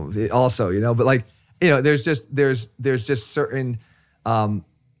groups, also, but there's just certain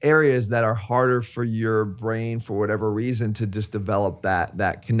areas that are harder for your brain for whatever reason to just develop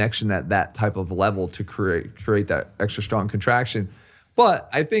that connection at that type of level to create that extra strong contraction. But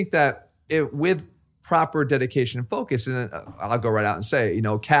I think that with proper dedication and focus, and I'll go right out and say,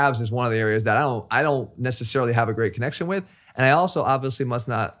 calves is one of the areas that I don't necessarily have a great connection with. And I also obviously must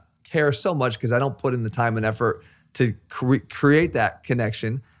not care so much because I don't put in the time and effort to create that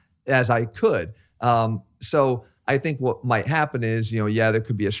connection as I could. So I think what might happen is, there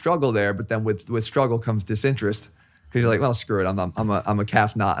could be a struggle there, but then with struggle comes disinterest because you're like, well, screw it. I'm a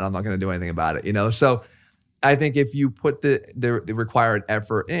calf knot and I'm not going to do anything about it, So I think if you put the required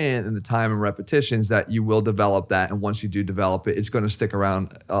effort in and the time and repetitions, that you will develop that. And once you do develop it, it's going to stick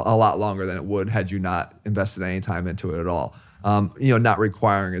around a lot longer than it would had you not invested any time into it at all. Not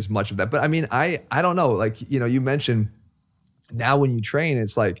requiring as much of that. But I mean, I don't know. You mentioned now when you train,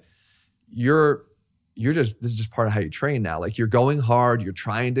 it's like this is just part of how you train now. You're going hard, you're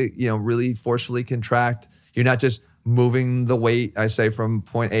trying to, really forcefully contract. You're not just moving the weight, I say, from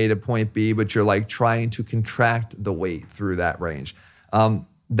point A to point B, but you're trying to contract the weight through that range.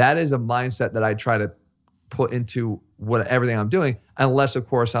 That is a mindset that I try to put into everything I'm doing, unless, of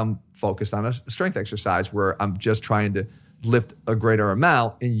course, I'm focused on a strength exercise where I'm just trying to lift a greater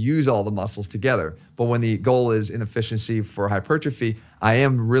amount and use all the muscles together. But when the goal is inefficiency for hypertrophy, I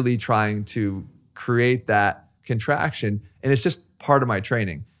am really trying to create that contraction, and it's just part of my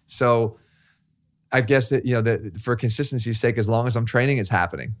training. So I guess that, that for consistency's sake, as long as I'm training, it's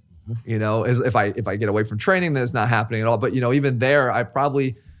happening. If I get away from training, then it's not happening at all. But, even there, I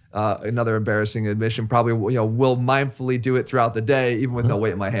probably, another embarrassing admission, probably, will mindfully do it throughout the day, even with no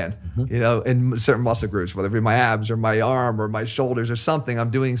weight in my hand, in certain muscle groups, whether it be my abs or my arm or my shoulders or something,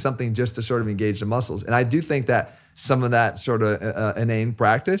 I'm doing something just to sort of engage the muscles. And I do think that some of that sort of inane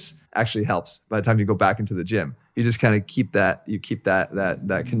practice actually helps by the time you go back into the gym. You just kind of keep that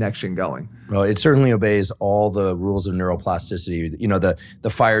connection going. Well, it certainly obeys all the rules of neuroplasticity. You know, the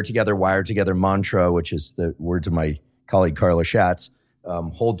fire together, wire together mantra, which is the words of my colleague Carla Schatz,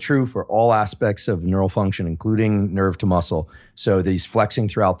 hold true for all aspects of neural function, including nerve to muscle. So these flexing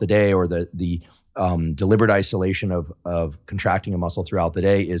throughout the day, or the deliberate isolation of contracting a muscle throughout the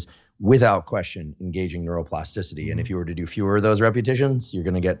day, is without question engaging neuroplasticity. And if you were to do fewer of those repetitions, you're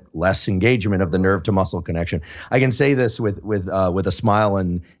going to get less engagement of the nerve to muscle connection. I can say this with a smile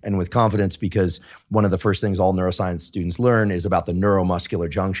and with confidence, because one of the first things all neuroscience students learn is about the neuromuscular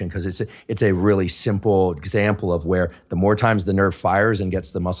junction, because it's a really simple example of where the more times the nerve fires and gets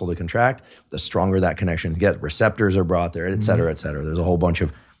the muscle to contract, the stronger that connection gets. Receptors are brought there, et cetera, et cetera. There's a whole bunch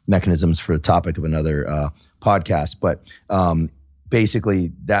of mechanisms for the topic of another podcast, but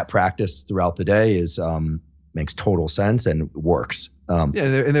basically, that practice throughout the day makes total sense and works. Believe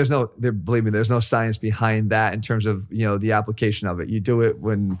me, there's no science behind that in terms of, the application of it. You do it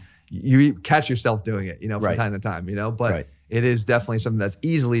when you catch yourself doing it, from time to time, but it is definitely something that's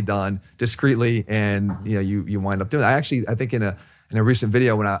easily done discreetly, and, you wind up doing it. I think in a recent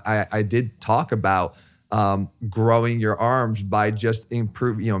video when I did talk about growing your arms by just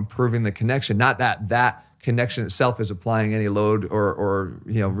improving the connection, not that connection itself is applying any load or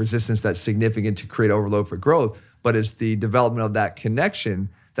resistance that's significant to create overload for growth, but it's the development of that connection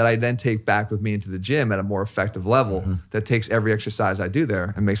that I then take back with me into the gym at a more effective level that takes every exercise I do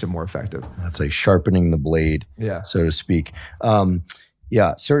there and makes it more effective. That's like sharpening the blade, so to speak.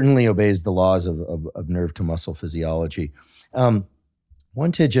 Certainly obeys the laws of nerve to muscle physiology.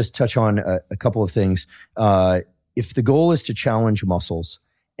 Want to just touch on a couple of things. If the goal is to challenge muscles,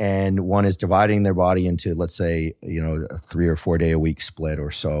 and one is dividing their body into, let's say, a 3 or 4 day a week split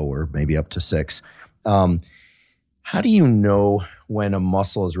or so, or maybe up to 6. How do you know when a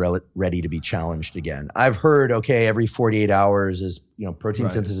muscle is ready to be challenged again? I've heard, every 48 hours is,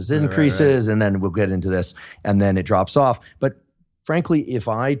 protein synthesis increases, and then we'll get into this, and then it drops off. But frankly, if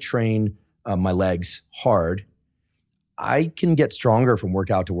I train my legs hard, I can get stronger from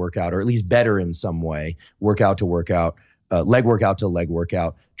workout to workout, or at least better in some way, workout to workout, leg workout to leg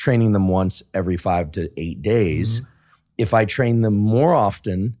workout, training them once every 5 to 8 days. If I train them more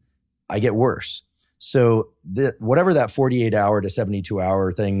often, I get worse. So whatever that 48 hour to 72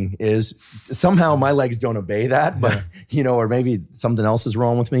 hour thing is, somehow my legs don't obey that, but or maybe something else is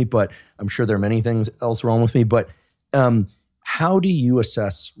wrong with me, but I'm sure there are many things else wrong with me. But how do you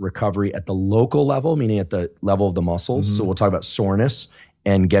assess recovery at the local level, meaning at the level of the muscles? So we'll talk about soreness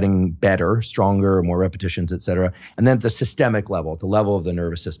and getting better, stronger, more repetitions, et cetera. And then at the systemic level, the level of the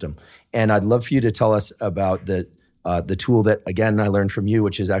nervous system. And I'd love for you to tell us about the tool that, again, I learned from you,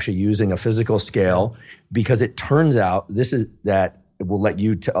 which is actually using a physical scale, because it turns out that will let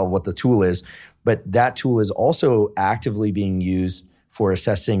you tell what the tool is, but that tool is also actively being used for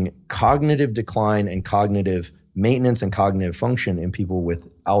assessing cognitive decline and cognitive maintenance and cognitive function in people with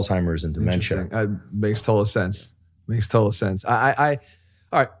Alzheimer's and dementia. Makes total sense. All right.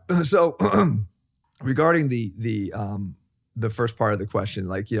 So regarding the first part of the question,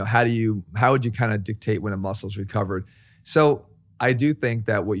 how would you kind of dictate when a muscle's recovered? So I do think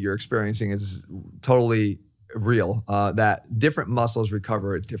that what you're experiencing is totally real, that different muscles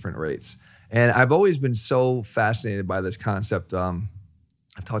recover at different rates. And I've always been so fascinated by this concept. I've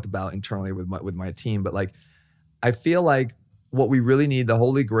talked about internally with my team, but I feel like what we really need, the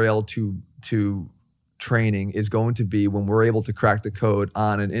holy grail to training, is going to be when we're able to crack the code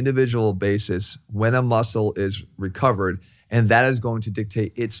on an individual basis when a muscle is recovered, and that is going to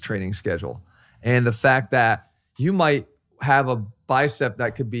dictate its training schedule. And the fact that you might have a bicep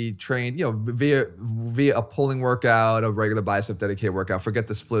that could be trained, via a pulling workout, a regular bicep dedicated workout, forget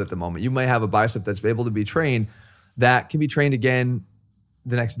the split at the moment. You might have a bicep that's able to be trained that can be trained again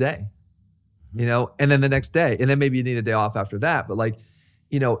the next day, and then the next day, and then maybe you need a day off after that. But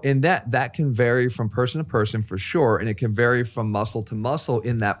and that can vary from person to person for sure, and it can vary from muscle to muscle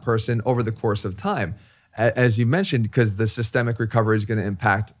in that person over the course of time, as you mentioned, because the systemic recovery is going to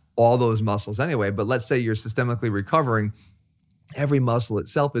impact all those muscles anyway. But let's say you're systemically recovering, every muscle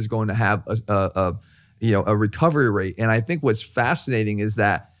itself is going to have a recovery rate. And I think what's fascinating is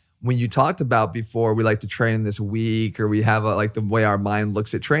that when you talked about before, we like to train in this week, or we have the way our mind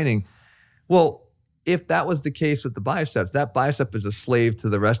looks at training. Well, if that was the case with the biceps, that bicep is a slave to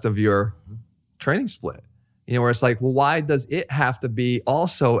the rest of your training split. Where it's why does it have to be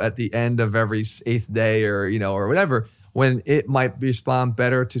also at the end of every 8th day or whatever, when it might respond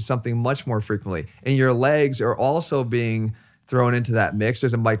better to something much more frequently? And your legs are also being thrown into that mix.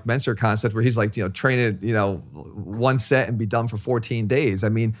 There's a Mike Mentzer concept where he's train it, one set and be done for 14 days. I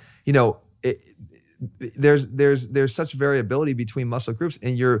mean, there's such variability between muscle groups,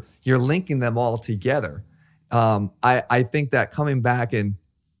 and you're linking them all together. I think that coming back and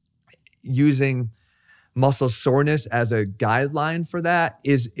using muscle soreness as a guideline for that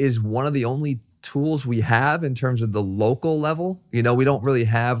is one of the only tools we have in terms of the local level. We don't really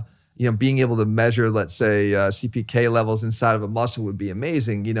have, being able to measure, let's say, CPK levels inside of a muscle would be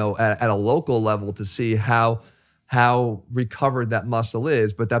amazing, at a local level to see how recovered that muscle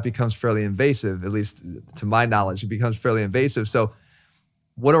is, but that becomes fairly invasive, at least to my knowledge, it becomes fairly invasive. So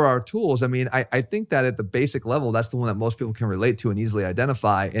what are our tools? I mean, I think that at the basic level, that's the one that most people can relate to and easily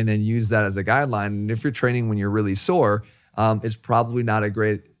identify, and then use that as a guideline. And if you're training when you're really sore, it's probably not a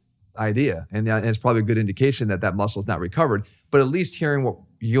great idea. And it's probably a good indication that muscle is not recovered. But at least hearing what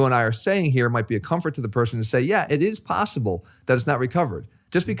you and I are saying here might be a comfort to the person to say, yeah, it is possible that it's not recovered.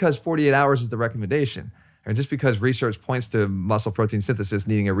 Just because 48 hours is the recommendation, or just because research points to muscle protein synthesis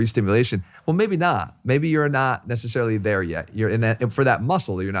needing a restimulation, well, maybe not. Maybe you're not necessarily there yet. You're in that, for that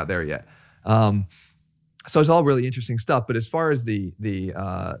muscle, you're not there yet. So it's all really interesting stuff. But as far as the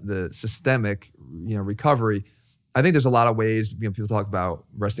systemic, recovery, I think there's a lot of ways. People talk about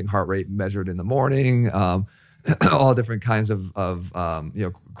resting heart rate measured in the morning, all different kinds of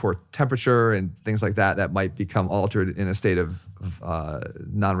core temperature and things like that might become altered in a state of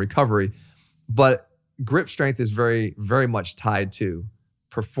non-recovery. But grip strength is very, very much tied to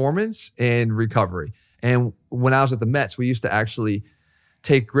performance and recovery. And when I was at the Mets, we used to actually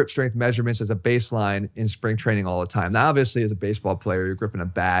take grip strength measurements as a baseline in spring training all the time. Now, obviously, as a baseball player, you're gripping a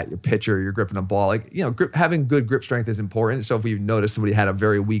bat, you're a pitcher, you're gripping a ball. Having good grip strength is important. So if we notice somebody had a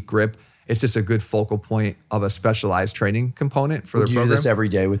very weak grip, it's just a good focal point of a specialized training component for their program. Would you do this every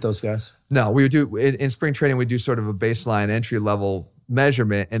day with those guys? No, we would do in spring training. We do sort of a baseline entry level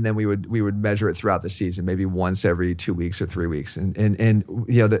measurement, and then we would measure it throughout the season, maybe once every 2 weeks or 3 weeks. And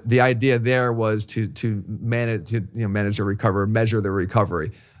the idea there was to manage or recover, measure the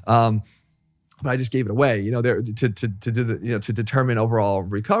recovery. But I just gave it away. To determine overall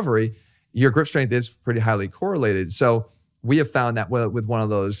recovery, your grip strength is pretty highly correlated. So we have found that with one of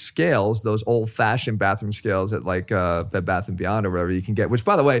those scales, those old-fashioned bathroom scales at Bed Bath & Beyond or whatever you can get, which,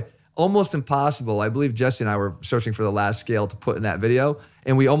 by the way, almost impossible. I believe Jesse and I were searching for the last scale to put in that video,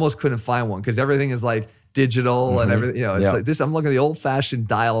 and we almost couldn't find one because everything is like digital and everything. It's like this. I'm looking at the old-fashioned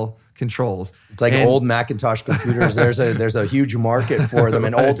dial controls. It's like old Macintosh computers. There's a huge market for them,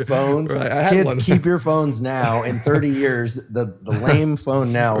 and old phones. Right. Kids, keep your phones now. In 30 years, the lame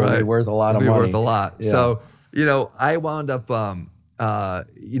phone now will be worth a lot of money. Worth a lot. Yeah. So I wound up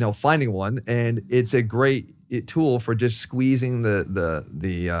finding one, and it's a great tool for just squeezing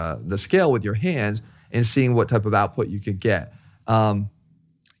the scale with your hands and seeing what type of output you could get. And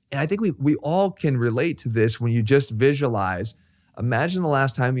I think we all can relate to this when you just visualize. Imagine the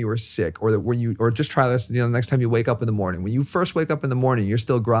last time you were sick, or just try this. The next time you wake up in the morning. When you first wake up in the morning, you're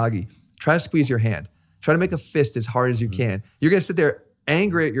still groggy. Try to squeeze your hand. Try to make a fist as hard as you can. You're gonna sit there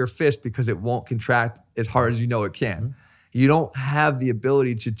angry at your fist because it won't contract as hard as you know it can. You don't have the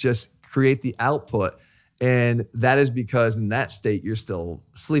ability to just create the output. And that is because in that state, you're still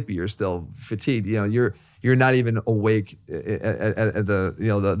sleepy, you're still fatigued. You're not even awake at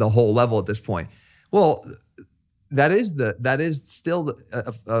the whole level at this point. Well, that is still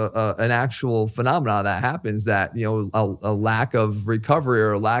an actual phenomenon that happens, that a lack of recovery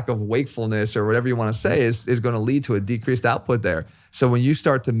or a lack of wakefulness or whatever you want to say is going to lead to a decreased output there. So when you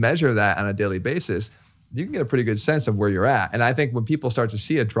start to measure that on a daily basis, you can get a pretty good sense of where you're at. And I think when people start to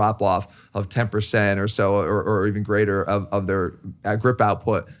see a drop off of 10% or so, or even greater of their grip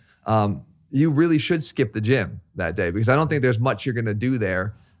output, you really should skip the gym that day, because I don't think there's much you're going to do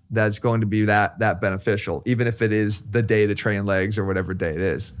there that's going to be that beneficial, even if it is the day to train legs or whatever day it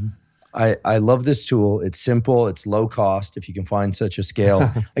is. I love this tool. It's simple. It's low cost if you can find such a scale.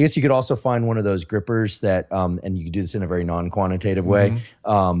 I guess you could also find one of those grippers that, and you could do this in a very non-quantitative way,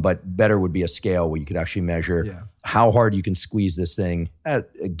 but better would be a scale where you could actually measure how hard you can squeeze this thing at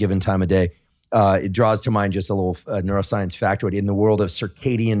a given time of day. It draws to mind just a little neuroscience factoid. In the world of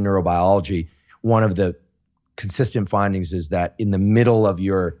circadian neurobiology, one of the consistent findings is that in the middle of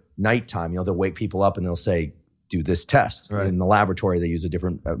your nighttime, they'll wake people up and they'll say, do this test. Right. In the laboratory, they use a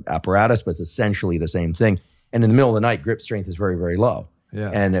different apparatus, but it's essentially the same thing. And in the middle of the night, grip strength is very, very low.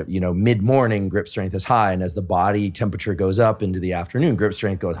 Yeah. And mid-morning, grip strength is high. And as the body temperature goes up into the afternoon, grip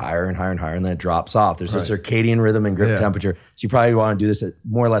strength goes higher and higher and higher, and then it drops off. There's a circadian rhythm in grip temperature. So you probably want to do this at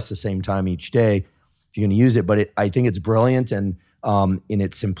more or less the same time each day if you're going to use it. But I think it's brilliant. And in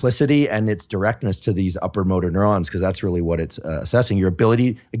its simplicity and its directness to these upper motor neurons, because that's really what it's assessing. Your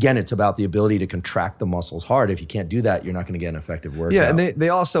ability, again, it's about the ability to contract the muscles hard. If you can't do that, you're not going to get an effective workout. Yeah, and they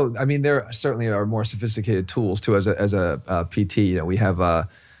also, I mean, there certainly are more sophisticated tools too. As a PT, you know, we have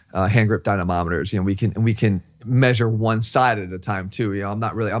hand grip dynamometers. You know, we can measure one side at a time too. You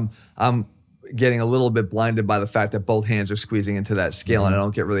know, I'm getting a little bit blinded by the fact that both hands are squeezing into that scale, and I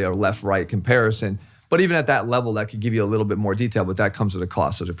don't get really a left-right comparison. But even at that level, that could give you a little bit more detail, but that comes at a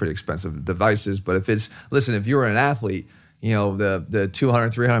cost. Those are pretty expensive devices. But if you were an athlete, you know, the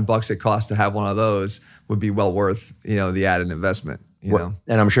 $200, $300 it costs to have one of those would be well worth, you know, the added investment. You know?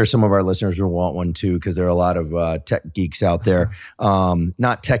 And I'm sure some of our listeners will want one too, because there are a lot of tech geeks out there.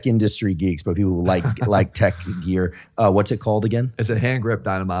 Not tech industry geeks, but people who like tech gear. What's it called again? It's a hand grip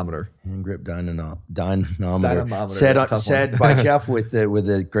dynamometer. Hand grip dynamometer. Said by Jeff with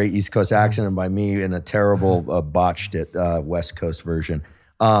the great East Coast accent, and by me in a terrible botched West Coast version.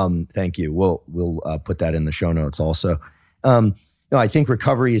 Thank you. We'll put that in the show notes also. I think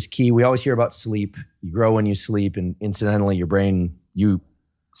recovery is key. We always hear about sleep. You grow when you sleep, and incidentally, your brain, you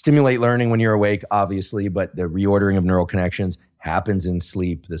stimulate learning when you're awake, obviously, but the reordering of neural connections happens in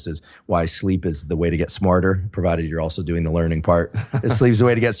sleep. This is why sleep is the way to get smarter, provided you're also doing the learning part. Sleep's the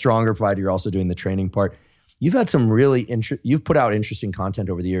way to get stronger, provided you're also doing the training part. You've had some you've put out interesting content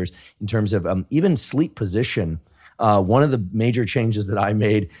over the years in terms of even sleep position. One of the major changes that I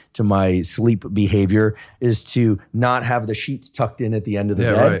made to my sleep behavior is to not have the sheets tucked in at the end of the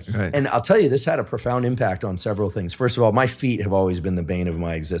bed. Right. And I'll tell you, this had a profound impact on several things. First of all, my feet have always been the bane of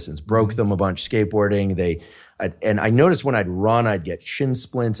my existence. Broke them a bunch skateboarding. And I noticed when I'd run, I'd get shin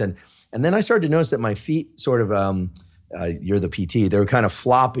splints. And then I started to notice that my feet sort of, you're the PT, they were kind of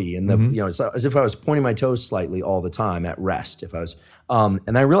floppy. And it's as if I was pointing my toes slightly all the time at rest.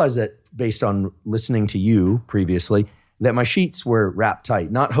 And I realized that based on listening to you previously, that my sheets were wrapped tight,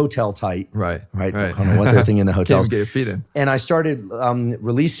 not hotel tight. Right. I don't know what they're thinking in the hotels. Get your feet in. And I started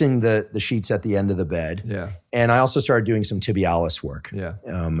releasing the sheets at the end of the bed. Yeah. And I also started doing some tibialis work. Yeah.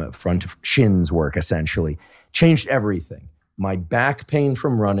 Front shins work, essentially. Changed everything. My back pain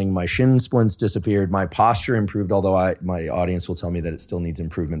from running, my shin splints disappeared, my posture improved, although my audience will tell me that it still needs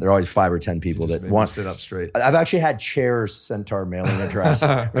improvement. There are always 5 or 10 people that want to sit up straight. I've actually had chairs sent to our mailing address,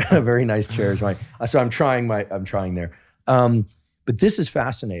 very nice chairs. So I'm trying there. But this is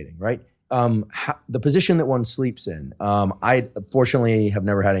fascinating, right? The position that one sleeps in. I fortunately have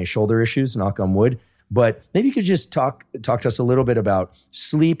never had any shoulder issues, knock on wood, but maybe you could just talk to us a little bit about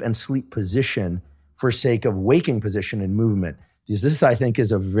sleep and sleep position for sake of waking position and movement. Because this, I think,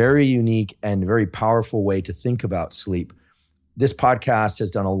 is a very unique and very powerful way to think about sleep. This podcast has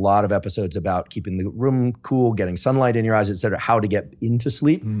done a lot of episodes about keeping the room cool, getting sunlight in your eyes, et cetera, how to get into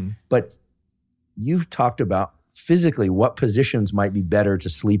sleep. But you've talked about physically what positions might be better to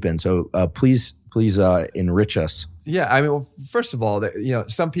sleep in. So please enrich us. Yeah, I mean, well, first of all,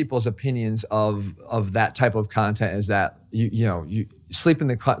 some people's opinions of that type of content is that you sleep in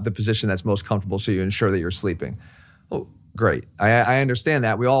the position that's most comfortable, so you ensure that you're sleeping. Oh, great. I understand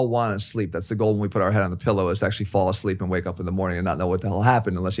that. We all want to sleep. That's the goal when we put our head on the pillow, is to actually fall asleep and wake up in the morning and not know what the hell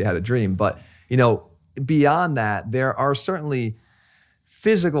happened unless you had a dream. But beyond that, there are certainly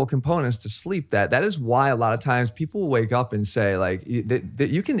physical components to sleep that is why a lot of times people will wake up and say that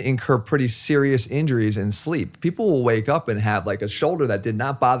you can incur pretty serious injuries in sleep. People will wake up and have like a shoulder that did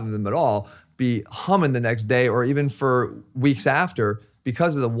not bother them at all be humming the next day or even for weeks after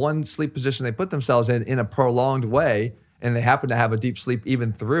because of the one sleep position they put themselves in a prolonged way, and they happen to have a deep sleep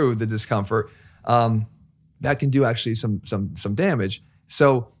even through the discomfort. That can do actually some damage.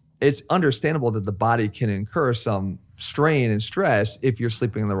 So it's understandable that the body can incur some strain and stress if you're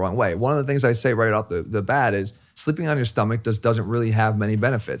sleeping in the wrong way. One of the things I say right off the bat is sleeping on your stomach doesn't really have many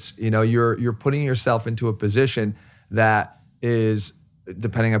benefits. You're putting yourself into a position that is,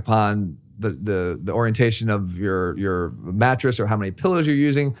 depending upon the orientation of your mattress or how many pillows you're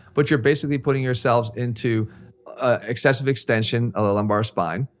using, but you're basically putting yourselves into excessive extension of the lumbar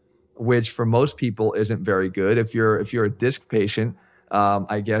spine, which for most people isn't very good. If you're a disc patient,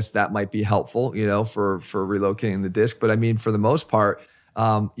 I guess that might be helpful, for relocating the disc. But I mean, for the most part,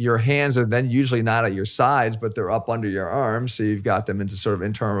 your hands are then usually not at your sides, but they're up under your arms. So you've got them into sort of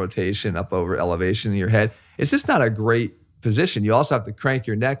internal rotation, up over elevation in your head. It's just not a great position. You also have to crank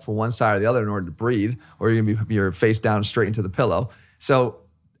your neck from one side or the other in order to breathe, or you're going to be your face down straight into the pillow. So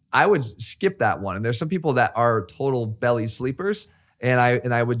I would skip that one. And there's some people that are total belly sleepers. And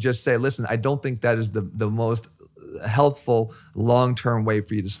I would just say, listen, I don't think that is the most healthful long-term way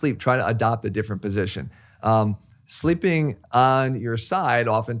for you to sleep. Try to adopt a different position. Sleeping on your side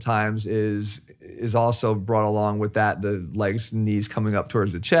oftentimes is also brought along with that, the legs and knees coming up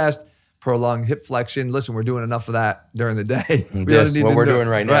towards the chest, prolonged hip flexion. Listen, we're doing enough of that during the day. That's what we're doing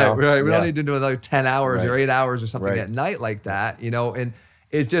right now. Right. We don't need to do another 10 hours or 8 hours or something Right. at night like that, and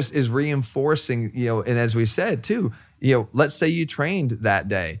it just is reinforcing, and as we said too, let's say you trained that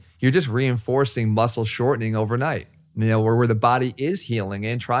day, you're just reinforcing muscle shortening overnight, where the body is healing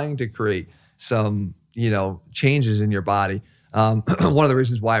and trying to create some, changes in your body. One of the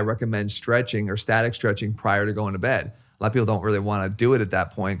reasons why I recommend stretching or static stretching prior to going to bed. A lot of people don't really want to do it at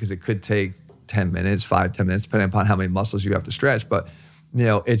that point because it could take 10 minutes, 5-10 minutes, depending upon how many muscles you have to stretch. But,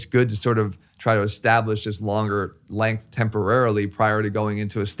 it's good to sort of try to establish this longer length temporarily prior to going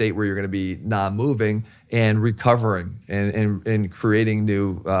into a state where you're going to be non-moving and recovering and creating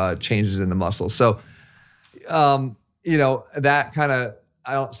new changes in the muscles. So, that kind of,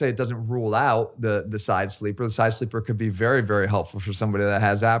 I don't say it doesn't rule out the side sleeper. The side sleeper could be very, very helpful for somebody that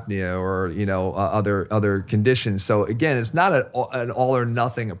has apnea or other conditions. So again, it's not an all or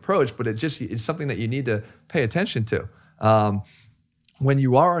nothing approach, but it's something that you need to pay attention to. When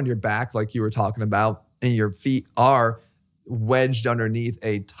you are on your back, like you were talking about, and your feet are wedged underneath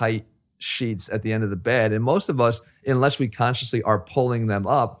a tight sheets at the end of the bed, and most of us, unless we consciously are pulling them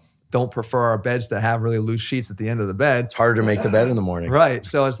up, don't prefer our beds to have really loose sheets at the end of the bed. It's harder to make the bed in the morning. Right.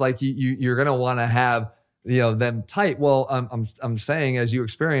 So it's like you're going to want to have, them tight. Well, I'm saying, as you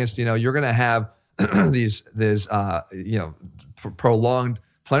experienced, you're going to have these prolonged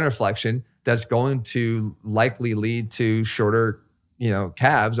plantar flexion that's going to likely lead to shorter,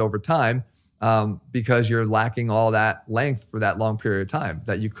 calves over time, because you're lacking all that length for that long period of time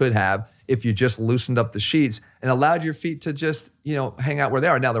that you could have if you just loosened up the sheets and allowed your feet to just, hang out where they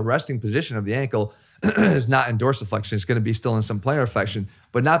are. Now, the resting position of the ankle is not in dorsiflexion. It's going to be still in some plantar flexion,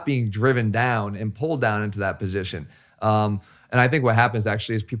 but not being driven down and pulled down into that position. And I think what happens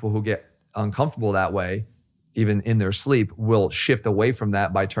actually is people who get uncomfortable that way, even in their sleep, will shift away from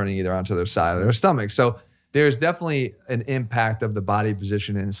that by turning either onto their side or their stomach. So there's definitely an impact of the body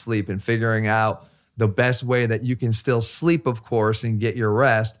position in sleep and figuring out the best way that you can still sleep, of course, and get your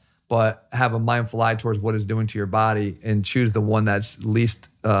rest, but have a mindful eye towards what it's doing to your body and choose the one that's least,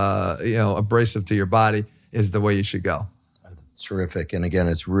 abrasive to your body is the way you should go. That's terrific. And again,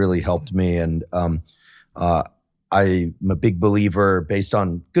 it's really helped me. And I'm a big believer, based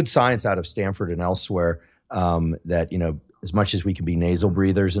on good science out of Stanford and elsewhere, that, as much as we can be nasal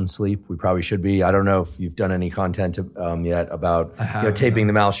breathers in sleep, we probably should be. I don't know if you've done any content yet about taping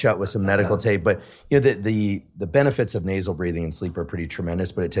the mouth shut with some medical tape, but the benefits of nasal breathing in sleep are pretty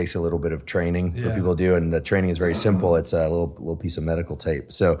tremendous. But it takes a little bit of training for people to do, and the training is very simple. It's a little piece of medical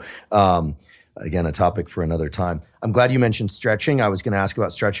tape. So again, a topic for another time. I'm glad you mentioned stretching. I was going to ask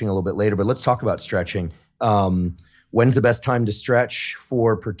about stretching a little bit later, but let's talk about stretching. When's the best time to stretch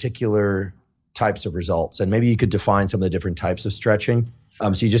for particular types of results? And maybe you could define some of the different types of stretching.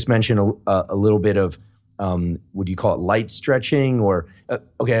 So you just mentioned a little bit of, would you call it light stretching? Or,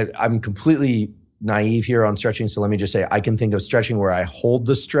 okay, I'm completely naive here on stretching. So let me just say, I can think of stretching where I hold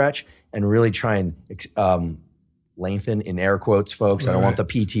the stretch and really try and lengthen, in air quotes, folks. I don't want the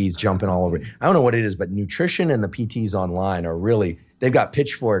PTs jumping all over. I don't know what it is, but nutrition and the PTs online are really, they've got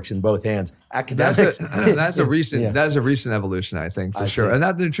pitchforks in both hands. Academics. That's a recent evolution, I think, for sure. See. And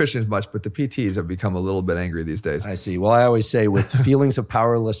not the nutrition as much, but the PTs have become a little bit angry these days. I see. Well, I always say, with feelings of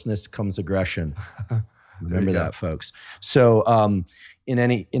powerlessness comes aggression. Remember that, folks. So in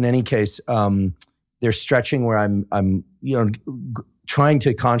any case, there's stretching where I'm trying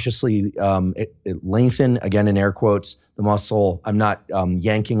to consciously lengthen, again in air quotes, the muscle. I'm not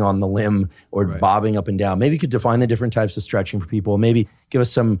yanking on the limb or bobbing up and down. Maybe you could define the different types of stretching for people. Maybe give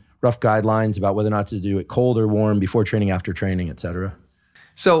us some rough guidelines about whether or not to do it cold or warm, before training, after training, et cetera.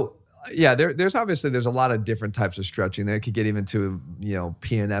 So yeah, there's a lot of different types of stretching. They could get even to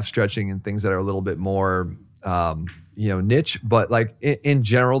PNF stretching and things that are a little bit more niche. But like in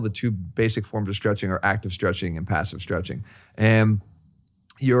general, the two basic forms of stretching are active stretching and passive stretching. And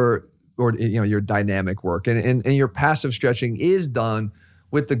your dynamic work and your passive stretching is done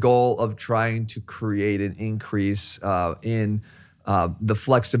with the goal of trying to create an increase in the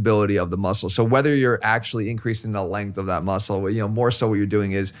flexibility of the muscle. So whether you're actually increasing the length of that muscle, more so what you're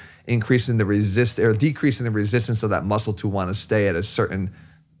doing is increasing the decreasing the resistance of that muscle to want to stay at a certain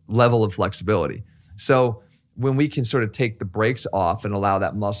level of flexibility. So when we can sort of take the brakes off and allow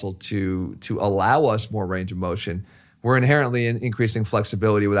that muscle to allow us more range of motion, we're inherently increasing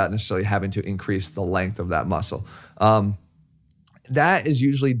flexibility without necessarily having to increase the length of that muscle. That is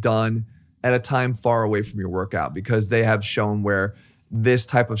usually done at a time far away from your workout, because they have shown where this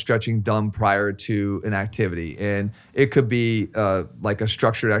type of stretching done prior to an activity. And it could be like a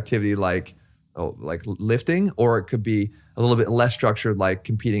structured activity like lifting, or it could be a little bit less structured like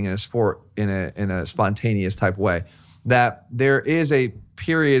competing in a sport in a spontaneous type way. That there is a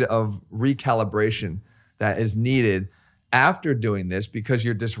period of recalibration that is needed after doing this, because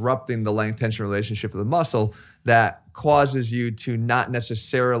you're disrupting the length tension relationship of the muscle, that causes you to not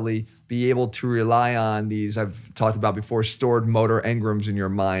necessarily be able to rely on these, I've talked about before, stored motor engrams in your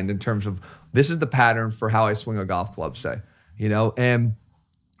mind in terms of this is the pattern for how I swing a golf club, say, and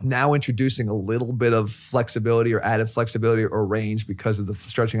now introducing a little bit of flexibility or added flexibility or range because of the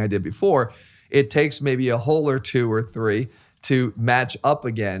stretching I did before. It takes maybe a hole or two or three to match up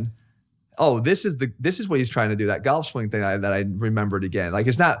again. Oh, this is what he's trying to do. That golf swing thing that I remembered again. Like,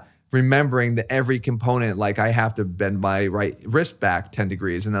 it's not remembering that every component, like I have to bend my right wrist back 10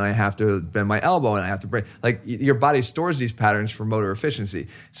 degrees and then I have to bend my elbow and I have to break. Like, your body stores these patterns for motor efficiency.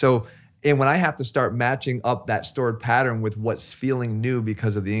 So, and when I have to start matching up that stored pattern with what's feeling new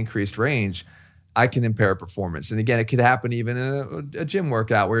because of the increased range, I can impair performance. And again, it could happen even in a gym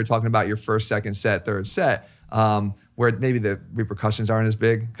workout where you're talking about your first, second set, third set, where maybe the repercussions aren't as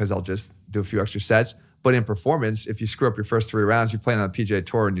big because I'll just do a few extra sets. But in performance, if you screw up your first 3 rounds, you're playing on the PGA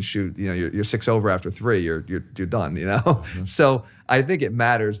Tour and you shoot, you're 6 over after 3, you're done, Mm-hmm. So I think it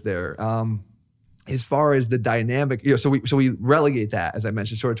matters there. As far as the dynamic, so we relegate that, as I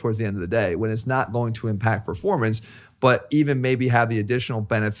mentioned, sort of towards the end of the day when it's not going to impact performance, but even maybe have the additional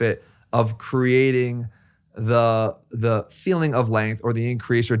benefit of creating the feeling of length or the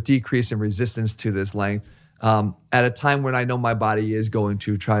increase or decrease in resistance to this length at a time when I know my body is going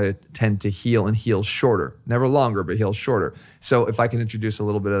to try to tend to heal and heal shorter, never longer, but heal shorter. So if I can introduce a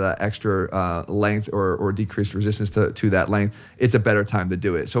little bit of that extra length or decreased resistance to that length, it's a better time to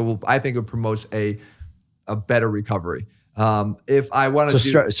do it. So I think it promotes a better recovery. If I want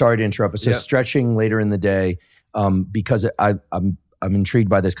to sorry to interrupt, but stretching later in the day, because I'm intrigued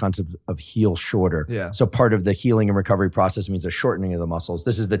by this concept of heal shorter. Yeah. So part of the healing and recovery process means a shortening of the muscles.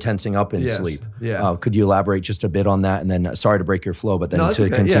 This is the tensing up in sleep. Yeah. Could you elaborate just a bit on that? And then, sorry to break your flow, but then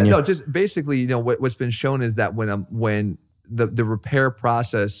continue. Yeah, no, just basically, what's been shown is that when the repair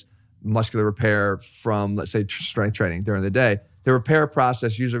process, muscular repair from, let's say, strength training during the day, the repair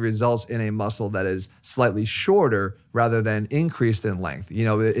process usually results in a muscle that is slightly shorter rather than increased in length.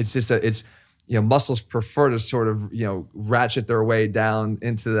 It's just muscles prefer to sort of, ratchet their way down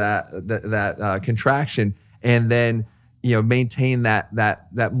into that contraction and then, maintain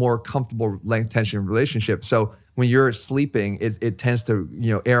that more comfortable length tension relationship. So when you're sleeping, it tends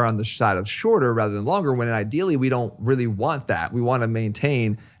to, err on the side of shorter rather than longer, when ideally we don't really want that. We want to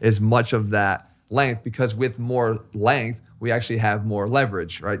maintain as much of that length, because with more length, we actually have more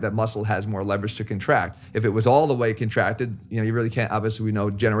leverage, right? That muscle has more leverage to contract. If it was all the way contracted, you really can't, obviously, we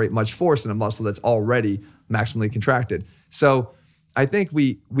know, generate much force in a muscle that's already maximally contracted. So I think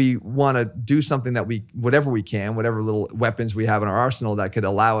we want to do something that whatever we can, whatever little weapons we have in our arsenal that could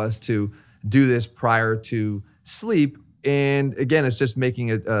allow us to do this prior to sleep. And again, it's just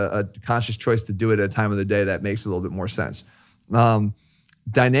making a conscious choice to do it at a time of the day that makes a little bit more sense.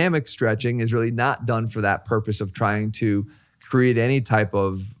 Dynamic stretching is really not done for that purpose of trying to create any type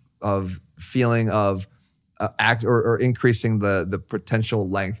of feeling of act or increasing the potential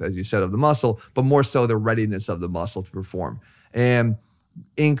length, as you said, of the muscle, but more so the readiness of the muscle to perform, and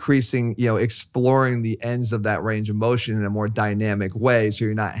increasing, exploring the ends of that range of motion in a more dynamic way. So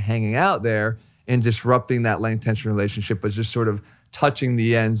you're not hanging out there and disrupting that length tension relationship, but just sort of touching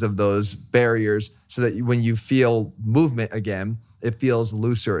the ends of those barriers so that when you feel movement again, it feels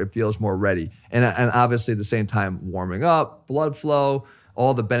looser, it feels more ready. And obviously at the same time, warming up, blood flow,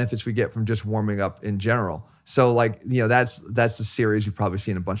 all the benefits we get from just warming up in general. So that's the series you've probably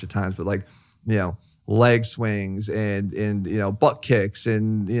seen a bunch of times, but leg swings and butt kicks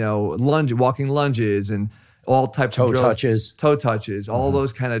and, walking lunges and all types of drills. Toe touches, all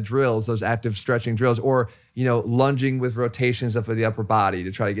those kind of drills, those active stretching drills, or, lunging with rotations of the upper body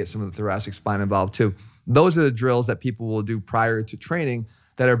to try to get some of the thoracic spine involved too. Those are the drills that people will do prior to training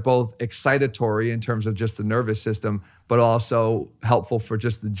that are both excitatory in terms of just the nervous system, but also helpful for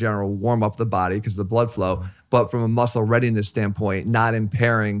just the general warm up of the body because of the blood flow. But from a muscle readiness standpoint, not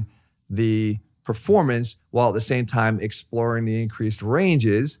impairing the performance while at the same time exploring the increased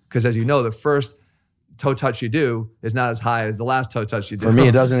ranges. Because as you know, the first toe touch you do is not as high as the last toe touch you do. For me,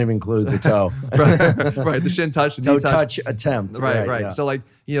 it doesn't even include the toe. right. The shin touch, the toe knee touch attempt. Right. Yeah. So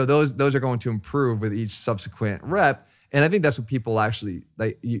those are going to improve with each subsequent rep. And I think that's what people actually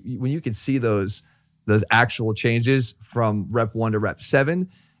like. When you can see those actual changes from rep 1 to rep 7,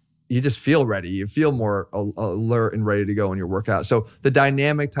 you just feel ready. You feel more alert and ready to go in your workout. So the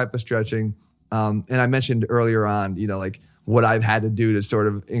dynamic type of stretching, and I mentioned earlier on, like what I've had to do to sort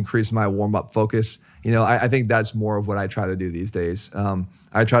of increase my warm-up focus. I think that's more of what I try to do these days.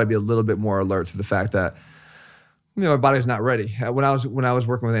 I try to be a little bit more alert to the fact that my body's not ready. When I was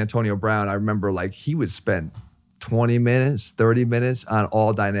working with Antonio Brown, I remember like he would spend 20 minutes, 30 minutes on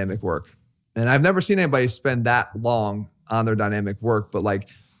all dynamic work. And I've never seen anybody spend that long on their dynamic work, but like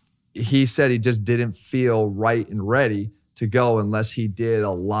he said, he just didn't feel right and ready to go unless he did a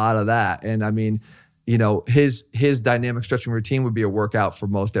lot of that. And I mean, his dynamic stretching routine would be a workout for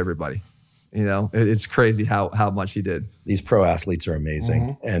most everybody. It's crazy how much he did. These pro athletes are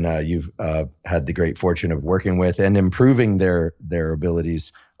amazing. And you've had the great fortune of working with and improving their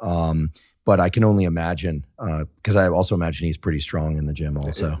abilities. But I can only imagine, because I also imagine he's pretty strong in the gym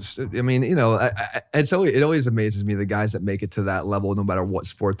also. I mean, it always amazes me, the guys that make it to that level, no matter what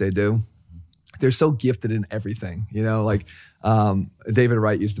sport they do. They're so gifted in everything, like David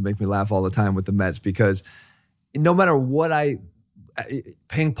Wright used to make me laugh all the time with the Mets, because no matter what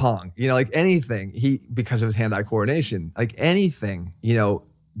ping pong, like anything, because of his hand-eye coordination, like anything,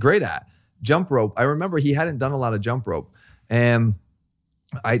 great at. Jump rope, I remember he hadn't done a lot of jump rope, and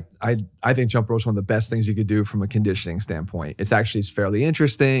I think jump rope is one of the best things you could do from a conditioning standpoint. It's fairly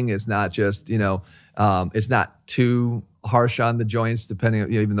interesting. It's not just, it's not too harsh on the joints, depending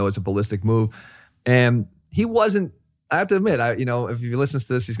on, even though it's a ballistic move. And he wasn't, I have to admit, if he listens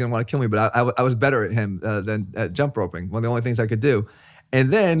to this, he's going to want to kill me, but I was better at him than at jump roping. One of the only things I could do. And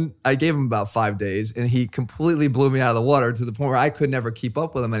then I gave him about 5 days, and he completely blew me out of the water to the point where I could never keep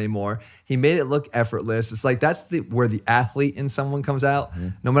up with him anymore. He made it look effortless. It's like that's where the athlete in someone comes out.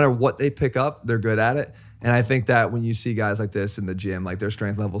 No matter what they pick up, they're good at it. And I think that when you see guys like this in the gym, like their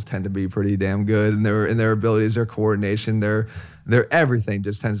strength levels tend to be pretty damn good, and their abilities, their coordination, their everything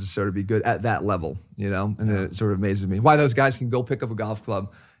just tends to sort of be good at that level, And it sort of amazes me why those guys can go pick up a golf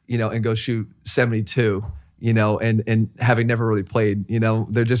club, and go shoot 72. And having never really played,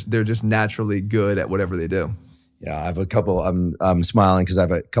 they're just naturally good at whatever they do. Yeah, I have a couple. I'm smiling because I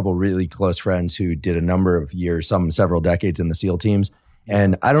have a couple really close friends who did a number of years, several decades in the SEAL teams,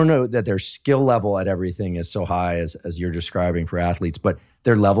 and I don't know that their skill level at everything is so high as you're describing for athletes, but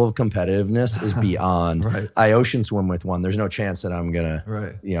their level of competitiveness is beyond. Right. I ocean swim with one. There's no chance that I'm gonna,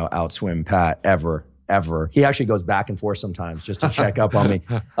 outswim Pat ever. He actually goes back and forth sometimes just to check up on me,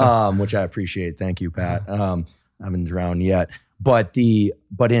 which I appreciate. Thank you, Pat. I haven't drowned yet. But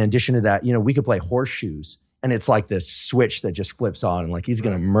in addition to that, we could play horseshoes, and it's like this switch that just flips on, and like he's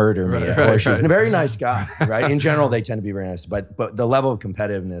going to murder me at horseshoes. And a very nice guy, right? In general, they tend to be very nice, but the level of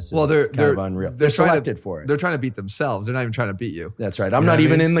competitiveness is kind of unreal. They're selected for it. They're trying to beat themselves. They're not even trying to beat you. That's right. I'm not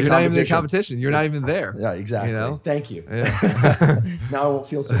even in the competition. You're not even in the competition. You're not even there. Yeah, exactly. Thank you. Yeah. Now I won't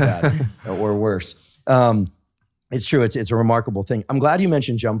feel so bad or worse. It's true. It's a remarkable thing. I'm glad you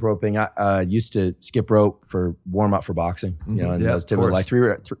mentioned jump roping. I used to skip rope for warm up for boxing, and those typically like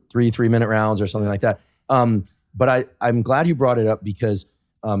 3-minute rounds or something like that. But I'm glad you brought it up because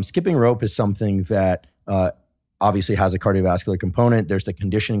skipping rope is something that obviously has a cardiovascular component. There's the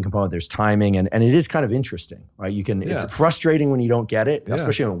conditioning component. There's timing, and it is kind of interesting, right? It's frustrating when you don't get it,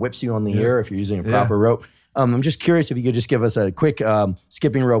 especially when it whips you on the ear if you're using a proper rope. I'm just curious if you could just give us a quick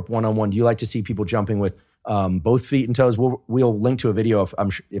skipping rope one-on-one. Do you like to see people jumping with both feet and toes? We'll link to a video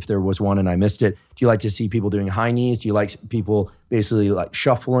if there was one and I missed it. Do you like to see people doing high knees? Do you like people basically like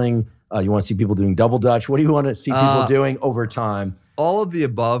shuffling? You want to see people doing double Dutch? What do you want to see people doing over time? All of the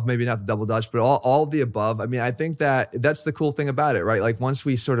above, maybe not the double Dutch, but all of the above. I mean, I think that's the cool thing about it, right? Like once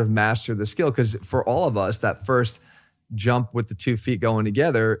we sort of master the skill, because for all of us, that first jump with the 2 feet going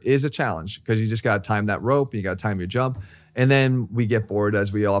together is a challenge because you just got to time that rope, you got to time your jump. And then we get bored,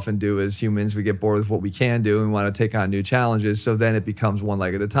 as we often do as humans. We get bored with what we can do and we want to take on new challenges. So then it becomes one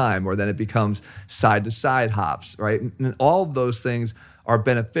leg at a time, or then it becomes side-to-side hops, right? And all of those things are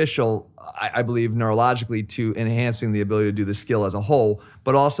beneficial, I believe, neurologically to enhancing the ability to do the skill as a whole,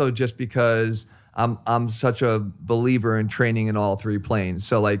 but also just because I'm such a believer in training in all three planes.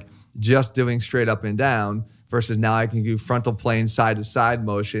 So like just doing straight up and down versus now I can do frontal plane side-to-side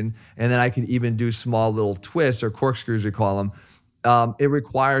motion, and then I can even do small little twists or corkscrews, we call them. It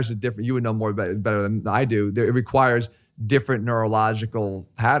requires a different, you would know more better than I do, it requires different neurological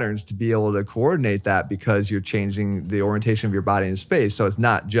patterns to be able to coordinate that because you're changing the orientation of your body in space. So it's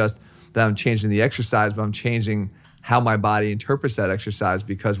not just that I'm changing the exercise, but I'm changing how my body interprets that exercise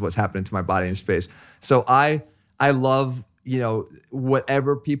because of what's happening to my body in space. So I love,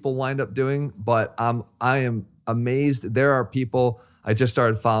 whatever people wind up doing, but I am amazed. There are people I just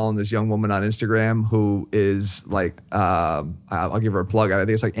started following this young woman on Instagram who is like, I'll give her a plug. I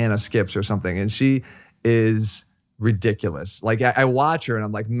think it's like Anna Skips or something. And she is ridiculous. Like I watch her and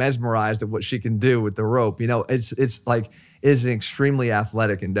I'm like mesmerized at what she can do with the rope. You know, it's an extremely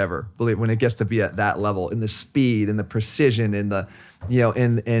athletic endeavor. Believe when it gets to be at that level, in the speed and the precision and the, you know,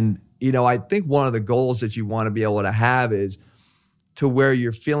 and you know, I think one of the goals that you want to be able to have is to where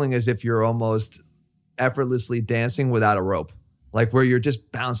you're feeling as if you're almost effortlessly dancing without a rope, like where you're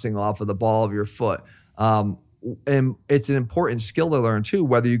just bouncing off of the ball of your foot. And it's an important skill to learn too,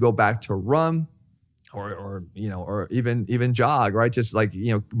 whether you go back to run or you know, or even jog, right? Just like,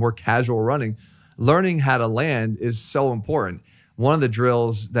 you know, more casual running. Learning how to land is so important. One of the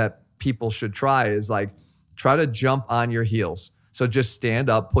drills that people should try is like, try to jump on your heels. So just stand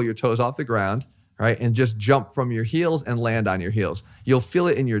up, pull your toes off the ground, right? And just jump from your heels and land on your heels. You'll feel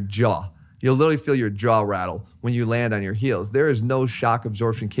it in your jaw. You'll literally feel your jaw rattle when you land on your heels. There is no shock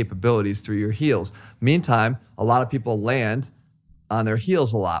absorption capabilities through your heels. Meantime, a lot of people land on their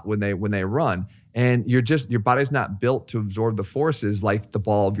heels a lot when they run. And your body's not built to absorb the forces like the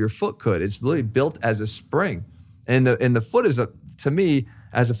ball of your foot could. It's really built as a spring. And the foot is, to me,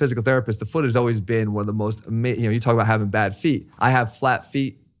 as a physical therapist, the foot has always been one of the most amazing. You know, you talk about having bad feet. I have flat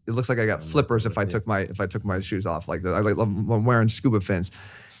feet. It looks like I got flippers if I took my shoes off. Like I'm wearing scuba fins.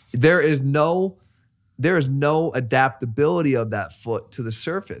 There is no adaptability of that foot to the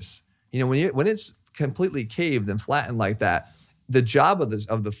surface. You know, when it's completely caved and flattened like that, the job of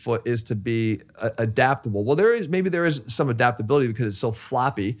the foot is to be adaptable. Well, there is some adaptability because it's so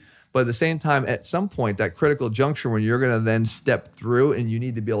floppy, but at the same time, at some point, that critical juncture when you're going to then step through and you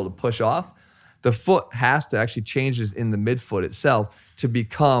need to be able to push off, the foot has to actually changes in the midfoot itself to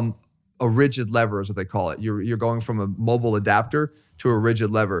become a rigid lever, is what they call it. You're going from a mobile adapter to a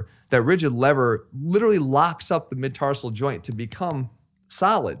rigid lever. That rigid lever literally locks up the mid-tarsal joint to become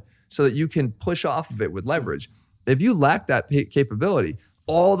solid so that you can push off of it with leverage. If you lack that capability,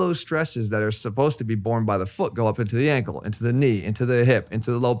 all those stresses that are supposed to be borne by the foot go up into the ankle, into the knee, into the hip,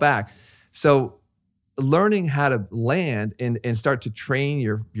 into the low back. So learning how to land and start to train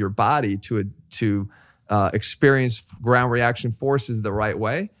your body to experience ground reaction forces the right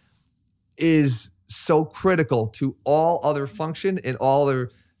way is so critical to all other function and all other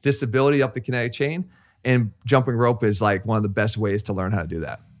disability up the kinetic chain. And jumping rope is like one of the best ways to learn how to do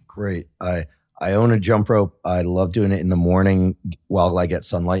that. Great. I own a jump rope. I love doing it in the morning while I get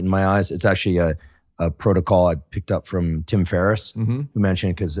sunlight in my eyes. It's actually a protocol I picked up from Tim Ferriss, who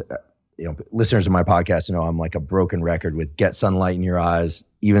mentioned, because you know, listeners of my podcast know I'm like a broken record with get sunlight in your eyes,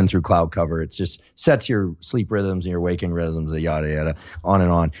 even through cloud cover. It just sets your sleep rhythms and your waking rhythms, yada, yada, on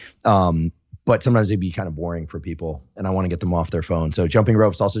and on. But sometimes it'd be kind of boring for people and I want to get them off their phone. So jumping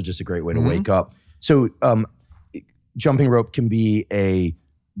rope is also just a great way to wake up. So jumping rope can be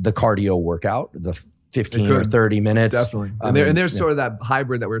the cardio workout, the 15 or 30 minutes. Definitely. And there's sort of that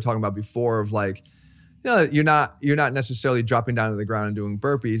hybrid that we were talking about before of like, you know, you're not necessarily dropping down to the ground and doing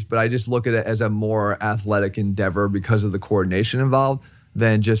burpees, but I just look at it as a more athletic endeavor because of the coordination involved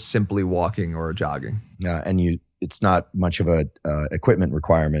than just simply walking or jogging. Yeah, and it's not much of a equipment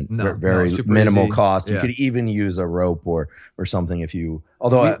requirement. Very minimal easy. Cost. You could even use a rope or something if you.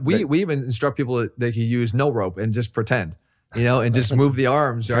 Although we even instruct people that they can use no rope and just pretend. You know, and just move the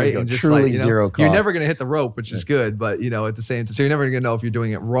arms, right? And just truly zero cost. You're never going to hit the rope, which is good, but you know, at the same time, so you're never going to know if you're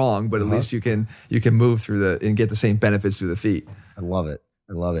doing it wrong, but at least you can move through and get the same benefits through the feet. I love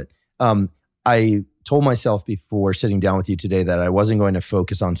it. I told myself before sitting down with you today that I wasn't going to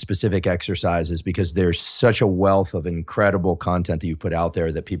focus on specific exercises because there's such a wealth of incredible content that you put out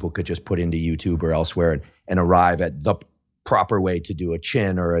there that people could just put into YouTube or elsewhere and arrive at the proper way to do a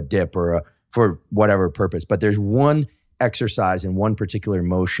chin or a dip or for whatever purpose. But there's one exercise in one particular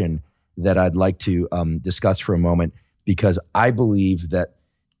motion that I'd like to discuss for a moment, because I believe that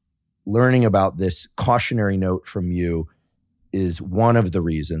learning about this cautionary note from you is one of the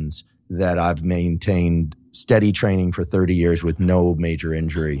reasons that I've maintained steady training for 30 years with no major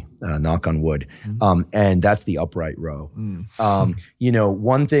injury, knock on wood. And that's the upright row. You know,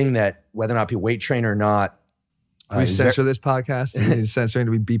 one thing that whether or not people weight train or not, we censor this podcast? Are you censoring?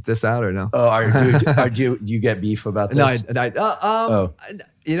 Do we beep this out or no? Do you get beef about this? No,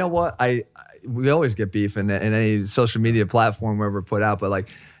 you know what? We always get beef in any social media platform we ever put out, but like,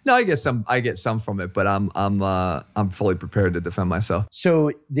 no, I get some from it, but I'm fully prepared to defend myself.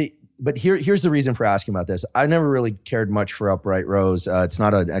 So but here's the reason for asking about this. I never really cared much for upright rows. It's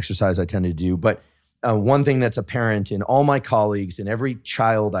not an exercise I tend to do, but one thing that's apparent in all my colleagues and every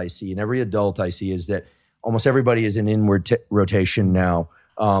child I see and every adult I see is that almost everybody is in inward rotation now.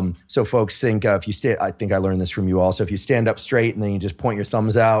 So folks think if you stand, I think I learned this from you also. If you stand up straight and then you just point your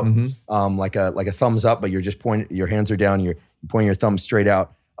thumbs out, like a thumbs up, but you're just pointing, your hands are down, you're pointing your thumbs straight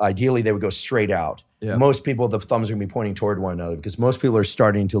out. Ideally, they would go straight out. Yeah. Most people, the thumbs are going to be pointing toward one another because most people are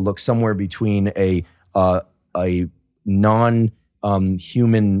starting to look somewhere between a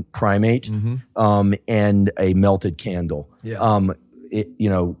non-human primate and a melted candle. Yeah.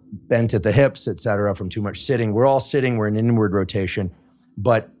 Bent at the hips, et cetera, from too much sitting. We're all sitting, we're in inward rotation.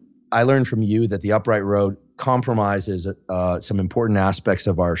 But I learned from you that the upright row compromises some important aspects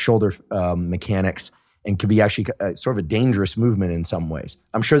of our shoulder mechanics and can be actually sort of a dangerous movement in some ways.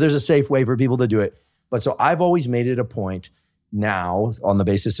 I'm sure there's a safe way for people to do it. But so I've always made it a point now, on the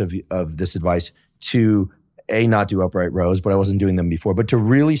basis of this advice, to not do upright rows, but I wasn't doing them before, but to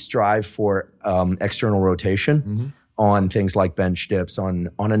really strive for external rotation on things like bench dips, on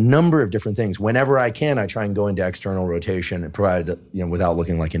a number of different things. Whenever I can, I try and go into external rotation, and provided, without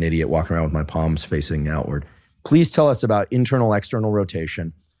looking like an idiot walking around with my palms facing outward. Please tell us about internal, external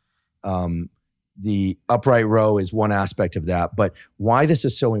rotation. The upright row is one aspect of that, but why this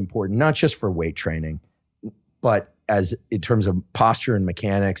is so important, not just for weight training, but as in terms of posture and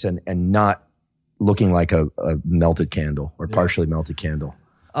mechanics and not looking like a melted candle or partially melted candle.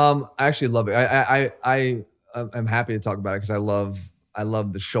 I actually love it. I'm happy to talk about it because I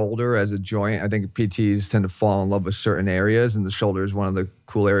love the shoulder as a joint. I think PTs tend to fall in love with certain areas, and the shoulder is one of the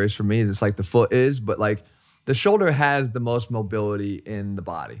cool areas for me. It's like the foot is, but like the shoulder has the most mobility in the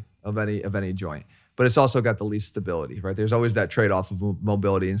body of any joint, but it's also got the least stability, right? There's always that trade-off of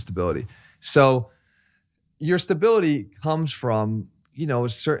mobility and stability. So your stability comes from,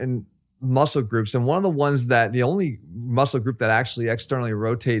 certain muscle groups. And one of the ones the only muscle group that actually externally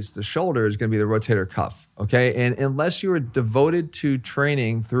rotates the shoulder is going to be the rotator cuff. Okay. And unless you are devoted to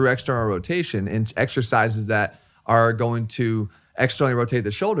training through external rotation and exercises that are going to externally rotate the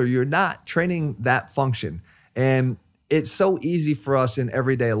shoulder, you're not training that function. And it's so easy for us in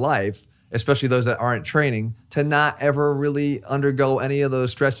everyday life, especially those that aren't training, to not ever really undergo any of those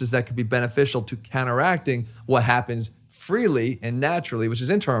stresses that could be beneficial to counteracting what happens freely and naturally, which is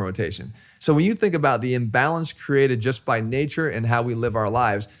internal rotation. So when you think about the imbalance created just by nature and how we live our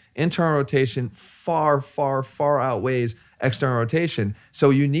lives, internal rotation far, far, far outweighs external rotation.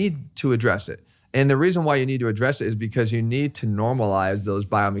 So you need to address it. And the reason why you need to address it is because you need to normalize those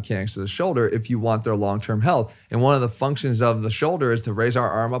biomechanics of the shoulder if you want their long-term health. And one of the functions of the shoulder is to raise our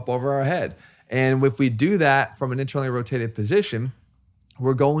arm up over our head. And if we do that from an internally rotated position,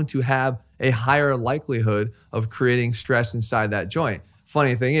 we're going to have a higher likelihood of creating stress inside that joint.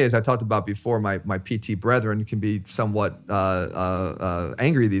 Funny thing is, I talked about before, my PT brethren can be somewhat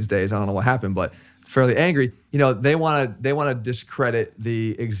angry these days. I don't know what happened, but fairly angry. They want to discredit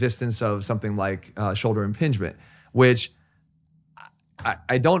the existence of something like shoulder impingement, which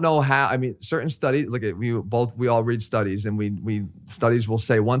I don't know how. I mean, certain studies. Look at we all read studies, and studies will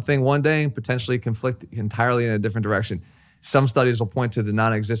say one thing one day and potentially conflict entirely in a different direction. Some studies will point to the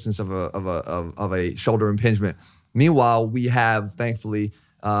non-existence of a shoulder impingement. Meanwhile, we have, thankfully,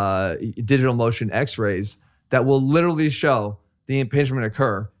 digital motion X-rays that will literally show the impingement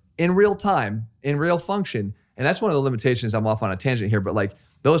occur in real time, in real function. And that's one of the limitations. I'm off on a tangent here, but like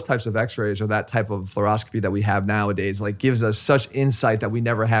those types of X-rays or that type of fluoroscopy that we have nowadays, like gives us such insight that we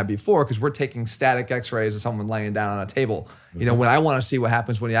never had before because we're taking static X-rays of someone laying down on a table. When I want to see what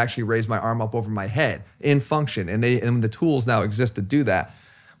happens when you actually raise my arm up over my head in function, and the tools now exist to do that.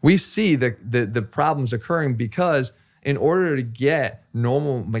 We see the problems occurring because in order to get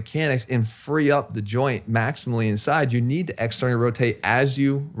normal mechanics and free up the joint maximally inside, you need to externally rotate as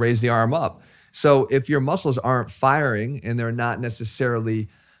you raise the arm up. So if your muscles aren't firing and they're not necessarily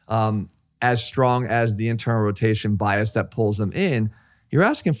as strong as the internal rotation bias that pulls them in, you're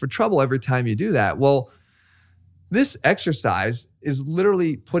asking for trouble every time you do that. Well, this exercise is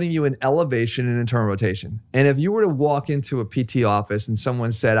literally putting you in elevation and internal rotation. And if you were to walk into a PT office and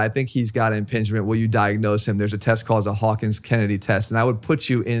someone said, I think he's got impingement, will you diagnose him? There's a test called the Hawkins-Kennedy test. And I would put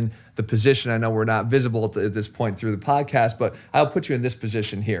you in the position, I know we're not visible at this point through the podcast, but I'll put you in this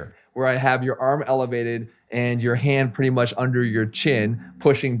position here, where I have your arm elevated and your hand pretty much under your chin,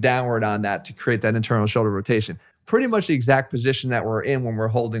 pushing downward on that to create that internal shoulder rotation. Pretty much the exact position that we're in when we're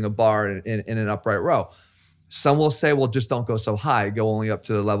holding a bar in an upright row. Some will say, well, just don't go so high, go only up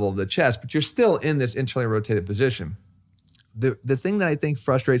to the level of the chest, but you're still in this internally rotated position. The thing that I think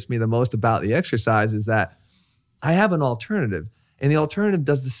frustrates me the most about the exercise is that I have an alternative, and the alternative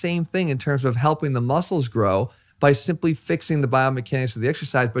does the same thing in terms of helping the muscles grow by simply fixing the biomechanics of the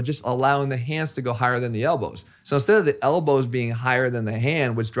exercise, but just allowing the hands to go higher than the elbows. So instead of the elbows being higher than the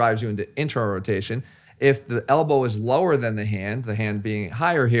hand, which drives you into internal rotation, If the elbow is lower than the hand being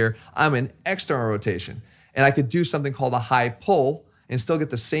higher here, I'm in external rotation. And I could do something called a high pull and still get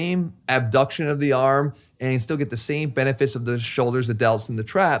the same abduction of the arm and still get the same benefits of the shoulders, the delts, and the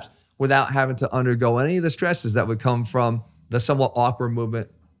traps without having to undergo any of the stresses that would come from the somewhat awkward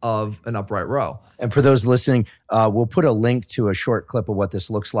movement of an upright row. And for those listening, we'll put a link to a short clip of what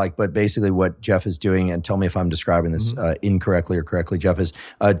this looks like. But basically what Jeff is doing, and tell me if I'm describing this incorrectly or correctly, Jeff, is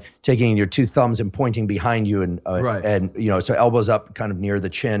taking your two thumbs and pointing behind you and so elbows up kind of near the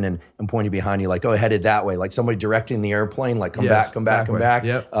chin and pointing behind you, like, oh, headed that way, like somebody directing the airplane, like come back.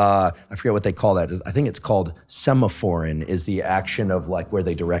 Yep. I forget what they call that. I think it's called semaphoring, is the action of like where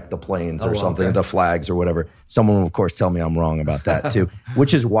they direct the planes or something, the flags or whatever. Someone will, of course, tell me I'm wrong about that too,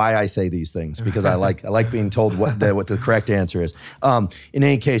 which is why I say these things, because I like being told what the correct answer is. In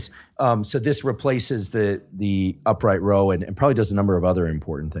any case, so this replaces the upright row and probably does a number of other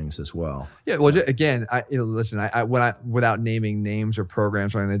important things as well. Yeah. Well, again, without naming names or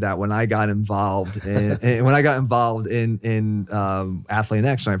programs or anything like that, when I got involved in Athlete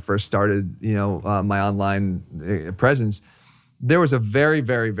Next, when I first started, my online presence, there was a very,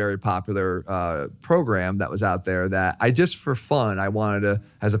 very, very popular program that was out there that I just for fun, I wanted to,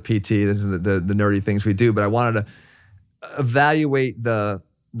 as a PT, this is the nerdy things we do, but I wanted to evaluate the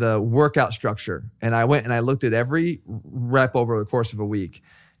workout structure. And I went and I looked at every rep over the course of a week.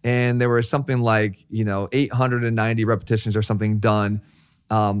 And there was something like, 890 repetitions or something done.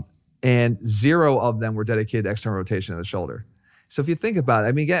 And 0 of them were dedicated to external rotation of the shoulder. So if you think about it,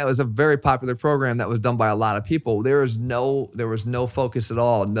 I mean, again, it was a very popular program that was done by a lot of people. There was no focus at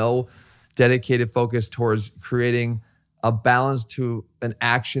all, no dedicated focus towards creating a balance to an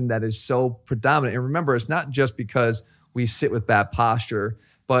action that is so predominant. And remember, it's not just because we sit with bad posture,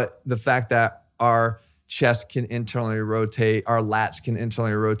 but the fact that our chest can internally rotate, our lats can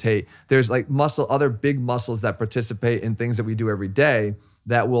internally rotate. There's like other big muscles that participate in things that we do every day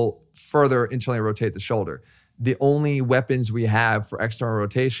that will further internally rotate the shoulder. The only weapons we have for external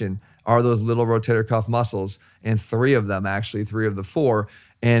rotation are those little rotator cuff muscles, and 3 of them, actually 3 of the 4.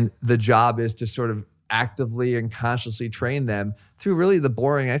 And the job is to sort of actively and consciously train them through really the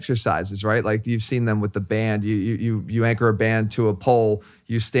boring exercises, right? Like you've seen them with the band. You anchor a band to a pole.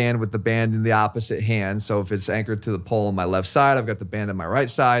 You stand with the band in the opposite hand. So if it's anchored to the pole on my left side, I've got the band on my right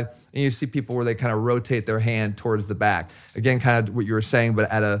side. And you see people where they kind of rotate their hand towards the back. Again, kind of what you were saying,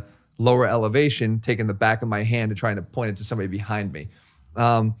 but at a lower elevation, taking the back of my hand and trying to point it to somebody behind me.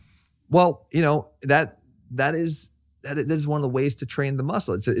 That is one of the ways to train the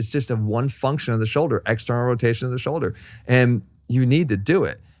muscle. It's just one function of the shoulder, external rotation of the shoulder, and you need to do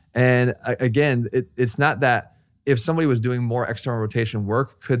it. And again, it's not that if somebody was doing more external rotation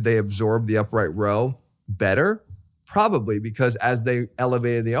work, could they absorb the upright row better? Probably, because as they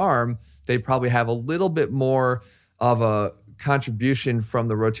elevated the arm, they probably have a little bit more of a contribution from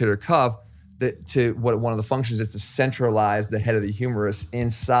the rotator cuff to what one of the functions is to centralize the head of the humerus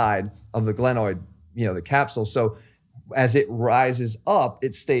inside of the glenoid, the capsule. So as it rises up,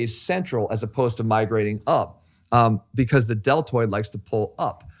 it stays central as opposed to migrating up because the deltoid likes to pull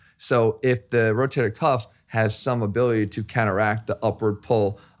up. So if the rotator cuff has some ability to counteract the upward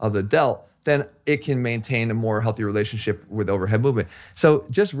pull of the delt, then it can maintain a more healthy relationship with overhead movement. So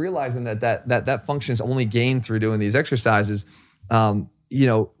just realizing that function is only gained through doing these exercises,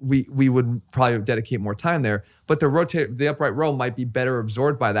 we would probably dedicate more time there. But the upright row might be better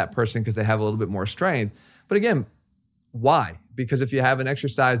absorbed by that person because they have a little bit more strength. But again, why? Because if you have an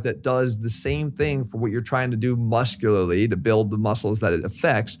exercise that does the same thing for what you're trying to do muscularly to build the muscles that it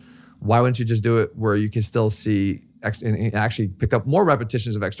affects, why wouldn't you just do it where you can still see and actually pick up more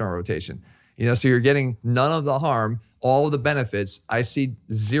repetitions of external rotation? So you're getting none of the harm, all of the benefits. I see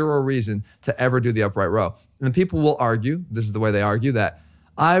 0 reason to ever do the upright row. And people will argue, this is the way they argue, that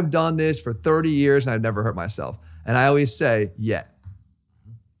I've done this for 30 years and I've never hurt myself. And I always say, yet.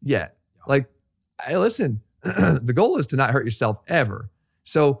 Like, hey, listen, the goal is to not hurt yourself ever.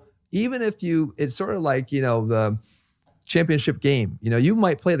 So even if it's sort of like, the championship game, you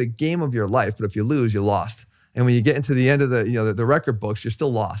might play the game of your life, but if you lose, you lost. And when you get into the end of the record books, you're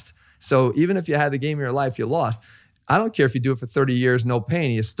still lost. So even if you had the game of your life, you lost. I don't care if you do it for 30 years, no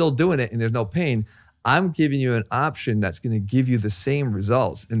pain, you're still doing it and there's no pain. I'm giving you an option that's going to give you the same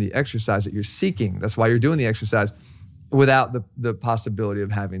results in the exercise that you're seeking. That's why you're doing the exercise without the possibility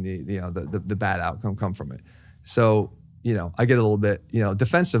of having the bad outcome come from it. So, I get a little bit,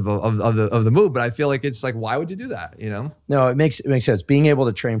 defensive of the move, but I feel like it's like, why would you do that? No, it makes sense. Being able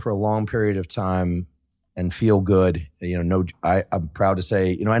to train for a long period of time and feel good, I'm proud to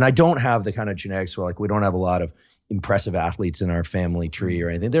say, and I don't have the kind of genetics where like we don't have a lot of impressive athletes in our family tree or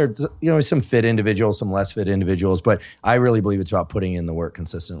anything. There are, some fit individuals, some less fit individuals, but I really believe it's about putting in the work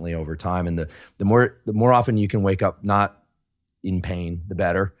consistently over time. And the more often you can wake up not in pain, the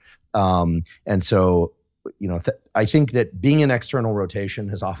better. And so, I think that being in external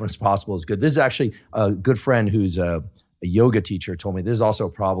rotation as often as possible is good. This is actually a good friend who's a yoga teacher told me this is also a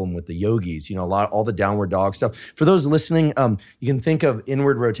problem with the yogis. All the downward dog stuff. For those listening, you can think of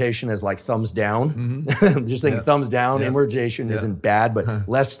inward rotation as like thumbs down. Mm-hmm. Just think thumbs down. Inward rotation isn't bad, but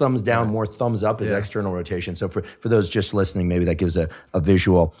less thumbs down, more thumbs up is external rotation. So for those just listening, maybe that gives a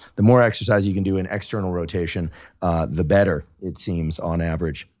visual. The more exercise you can do in external rotation, the better it seems on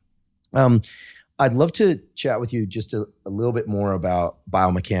average. I'd love to chat with you just a little bit more about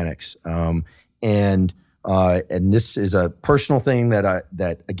biomechanics. And this is a personal thing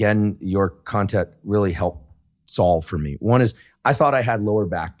that again, your content really helped solve for me. One is I thought I had lower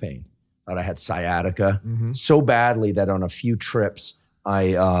back pain, thought I had sciatica so badly that on a few trips,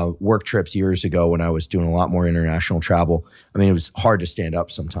 work trips years ago when I was doing a lot more international travel, it was hard to stand up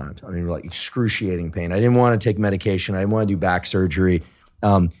sometimes. Like excruciating pain. I didn't want to take medication. I didn't want to do back surgery.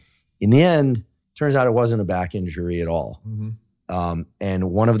 In the end, turns out it wasn't a back injury at all.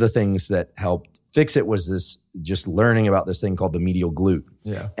 And one of the things that helped fix it was this, just learning about this thing called the medial glute.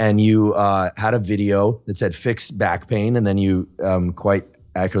 Yeah. And you had a video that said fix back pain. And then you quite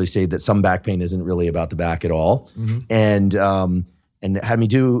accurately stated that some back pain isn't really about the back at all. And had me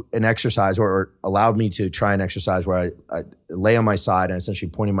do an exercise or allowed me to try an exercise where I lay on my side and essentially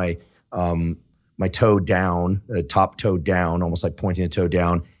pointing my toe down, top toe down, almost like pointing the toe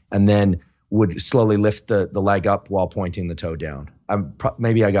down, and then would slowly lift the leg up while pointing the toe down.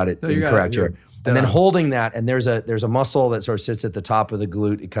 Maybe I got it incorrect here. And then holding that, and there's a muscle that sort of sits at the top of the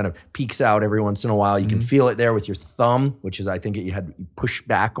glute. It kind of peeks out every once in a while. You can feel it there with your thumb, which is, I think you push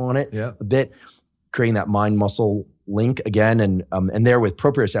back on it a bit, creating that mind muscle link again. And there with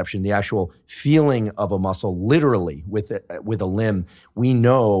proprioception, the actual feeling of a muscle, literally with a limb, we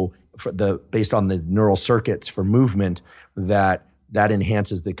know based on the neural circuits for movement that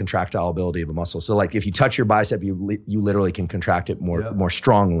enhances the contractile ability of a muscle. So like if you touch your bicep, you literally can contract it more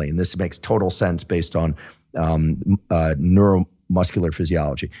strongly. And this makes total sense based on neuromuscular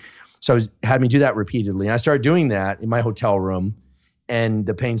physiology. So had me do that repeatedly. And I started doing that in my hotel room and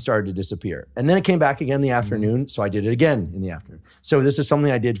the pain started to disappear. And then it came back again in the afternoon. So I did it again in the afternoon. So this is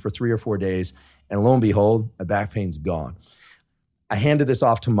something I did for 3 or 4 days. And lo and behold, my back pain's gone. I handed this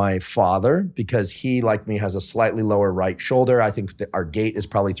off to my father because he, like me, has a slightly lower right shoulder. I think that our gait is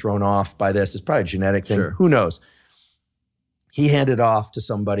probably thrown off by this. It's probably a genetic thing. Sure. Who knows? He handed off to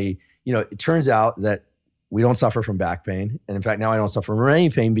somebody. It turns out that we don't suffer from back pain. And in fact, now I don't suffer from any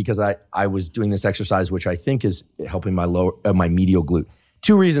pain because I was doing this exercise, which I think is helping my medial glute.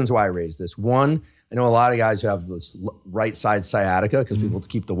 2 reasons why I raised this. One, I know a lot of guys who have this right side sciatica because people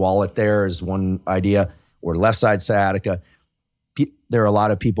keep the wallet there is one idea, or left side sciatica. There are a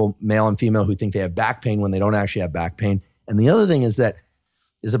lot of people, male and female, who think they have back pain when they don't actually have back pain. And the other thing is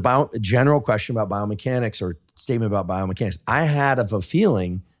about a general question about biomechanics or statement about biomechanics. I had a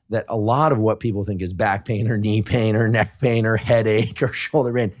feeling that a lot of what people think is back pain or knee pain or neck pain or headache or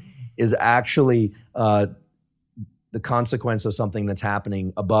shoulder pain is actually the consequence of something that's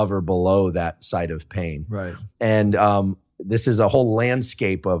happening above or below that site of pain. Right. And this is a whole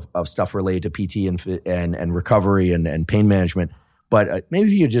landscape of stuff related to PT and recovery and pain management. But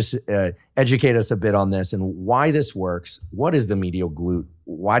maybe if you just educate us a bit on this and why this works. What is the medial glute?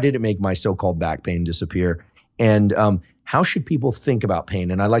 Why did it make my so-called back pain disappear? And how should people think about pain?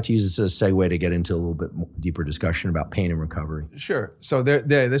 And I'd like to use this as a segue to get into a little bit more deeper discussion about pain and recovery. Sure. So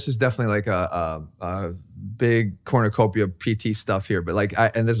this is definitely like a big cornucopia of PT stuff here. But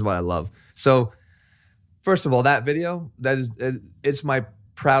and this is what I love. So first of all, that video, it's my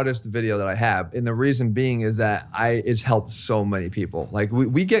proudest video that I have. And the reason being is that it's helped so many people. Like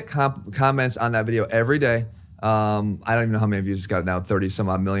we get comments on that video every day. I don't even know how many views it's got now, 30 some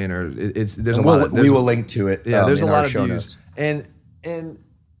odd million, or there's a lot. We will link to it. Yeah, there's a lot of views. Notes. And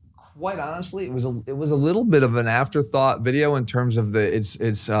quite honestly, it was a little bit of an afterthought video in terms of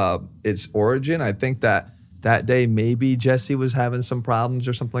its origin. I think that day maybe Jesse was having some problems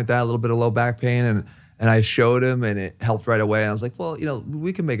or something like that, a little bit of low back pain, and I showed him, and it helped right away. And I was like, well,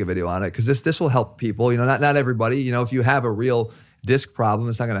 we can make a video on it because this will help people. Not everybody. If you have a real disc problem,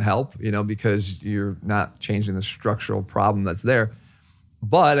 it's not going to help. Because you're not changing the structural problem that's there.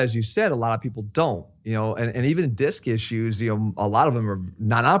 But as you said, a lot of people don't. And even disc issues, a lot of them are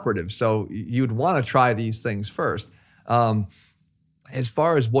non-operative. So you'd want to try these things first. As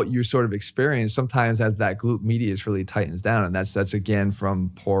far as what you sort of experience, sometimes as that glute medius really tightens down, and that's again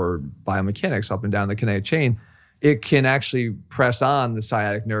from poor biomechanics up and down the kinetic chain, it can actually press on the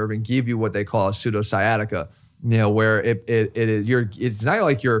sciatic nerve and give you what they call a pseudosciatica, where it's not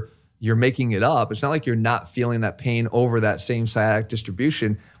like you're making it up. It's not like you're not feeling that pain over that same sciatic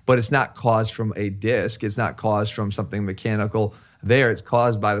distribution, but it's not caused from a disc. It's not caused from something mechanical there. It's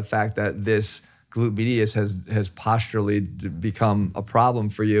caused by the fact that this glute medius has posturally become a problem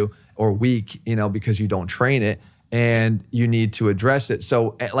for you, or weak, because you don't train it, and you need to address it.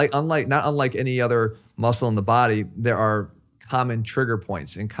 So not unlike any other muscle in the body, there are common trigger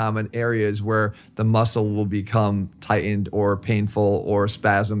points and common areas where the muscle will become tightened or painful or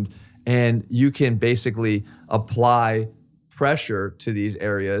spasmed. And you can basically apply pressure to these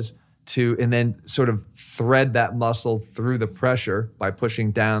areas and then sort of thread that muscle through the pressure by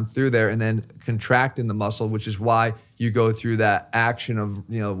pushing down through there and then contracting the muscle, which is why you go through that action of,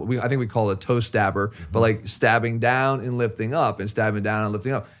 I think we call it a toe stabber, but like stabbing down and lifting up and stabbing down and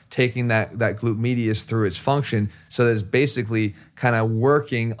lifting up, taking that glute medius through its function so that it's basically kind of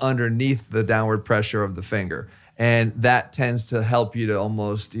working underneath the downward pressure of the finger. And that tends to help you to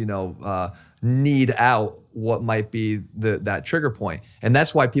almost, knead out what might be that trigger point. And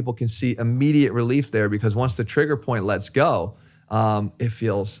that's why people can see immediate relief there, because once the trigger point lets go, it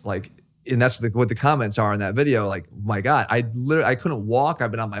feels like, and that's what the comments are in that video, like, my God, I couldn't walk. I've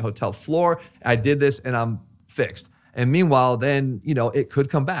been on my hotel floor. I did this and I'm fixed. And meanwhile, then, it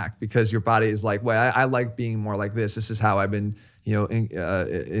could come back because your body is like, well, I like being more like this. This is how I've been,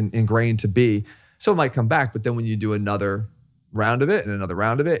 ingrained to be. So it might come back. But then when you do another round of it and another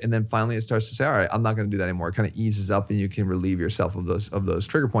round of it, and then finally it starts to say, all right, I'm not going to do that anymore. It kind of eases up and you can relieve yourself of those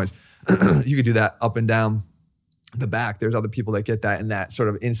trigger points. You could do that up and down the back. There's other people that get that in that sort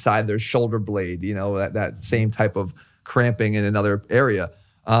of inside their shoulder blade, that same type of cramping in another area.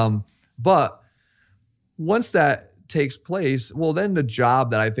 But once that takes place, well, then the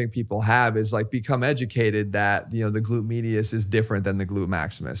job that I think people have is like become educated that, the glute medius is different than the glute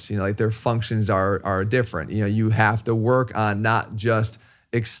maximus. Like their functions are different. You have to work on not just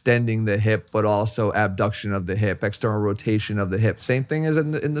extending the hip, but also abduction of the hip, external rotation of the hip. Same thing as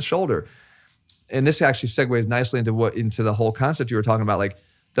in the shoulder. And this actually segues nicely into the whole concept you were talking about. Like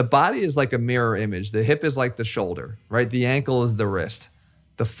the body is like a mirror image. The hip is like the shoulder, right? The ankle is the wrist.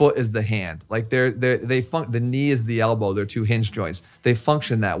 The foot is the hand. Like the knee is the elbow. They're two hinge joints. They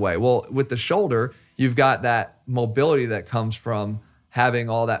function that way. Well, with the shoulder, you've got that mobility that comes from having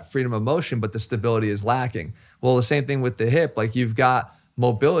all that freedom of motion, but the stability is lacking. Well, the same thing with the hip. Like you've got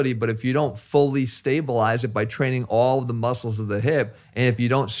mobility, but if you don't fully stabilize it by training all of the muscles of the hip, and if you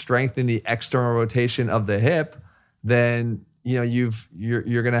don't strengthen the external rotation of the hip, then you're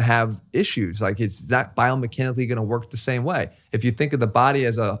going to have issues. Like it's not biomechanically going to work the same way. If you think of the body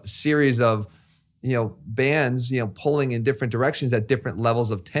as a series of, bands, pulling in different directions at different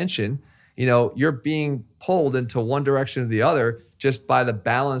levels of tension, you're being pulled into one direction or the other just by the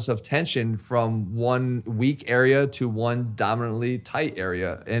balance of tension from one weak area to one dominantly tight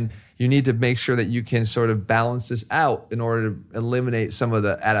area. And you need to make sure that you can sort of balance this out in order to eliminate some of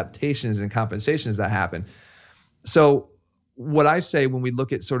the adaptations and compensations that happen. So what I say when we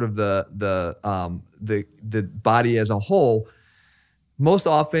look at sort of the body as a whole, most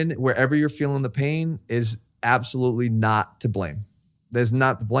often wherever you're feeling the pain is absolutely not to blame. There's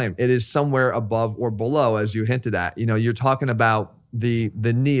not to blame. It is somewhere above or below, as you hinted at. You're talking about the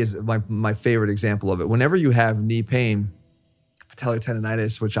knee is my favorite example of it. Whenever you have knee pain, patellar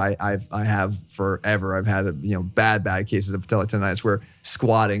tendonitis, which I have forever. I've had bad cases of patellar tendonitis where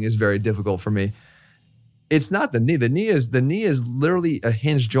squatting is very difficult for me. It's not the knee. The knee is literally a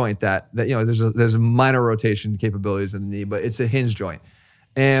hinge joint that there's minor rotation capabilities in the knee, but it's a hinge joint,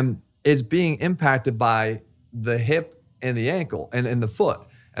 and it's being impacted by the hip and the ankle and the foot.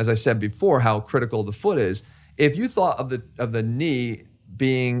 As I said before, how critical the foot is. If you thought of the knee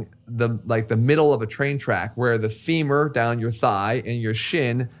being the middle of a train track, where the femur down your thigh and your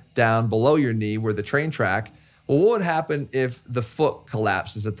shin down below your knee were the train track. Well, what would happen if the foot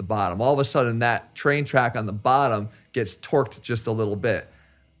collapses at the bottom? All of a sudden, that train track on the bottom gets torqued just a little bit.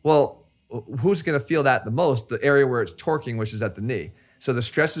 Well, who's going to feel that the most? The area where it's torquing, which is at the knee. So the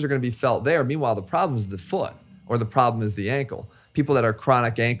stresses are going to be felt there. Meanwhile, the problem is the foot, or the problem is the ankle. People that are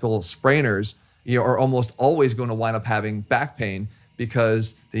chronic ankle sprainers, are almost always going to wind up having back pain,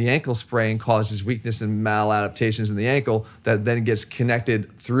 because the ankle sprain causes weakness and maladaptations in the ankle that then gets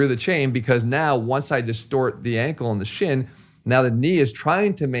connected through the chain, because now once I distort the ankle and the shin, now the knee is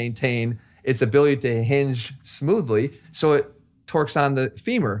trying to maintain its ability to hinge smoothly, so it torques on the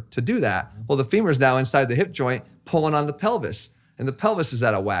femur to do that. Well, the femur is now inside the hip joint pulling on the pelvis, and the pelvis is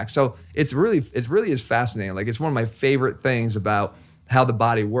out of whack. So it really is fascinating. Like, it's one of my favorite things about how the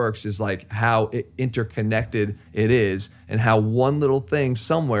body works is like how interconnected it is, and how one little thing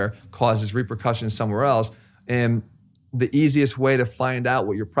somewhere causes repercussions somewhere else. And the easiest way to find out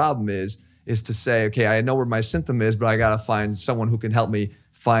what your problem is to say, okay, I know where my symptom is, but I got to find someone who can help me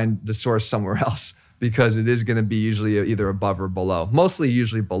find the source somewhere else, because it is going to be usually either above or below. Mostly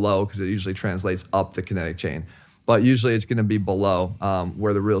usually below, because it usually translates up the kinetic chain. But usually it's going to be below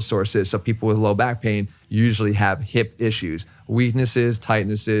where the real source is. So people with low back pain usually have hip issues, weaknesses,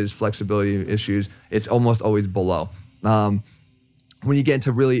 tightnesses, flexibility issues. It's almost always below. When you get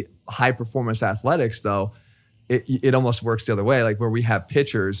into really high performance athletics, though, it almost works the other way. Like where we have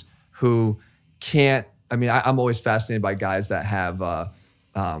pitchers who can't. I mean, I'm always fascinated by guys that have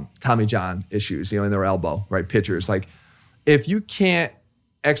Tommy John issues, in their elbow, right? Pitchers, like if you can't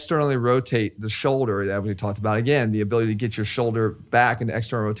externally rotate the shoulder that we talked about, again, the ability to get your shoulder back into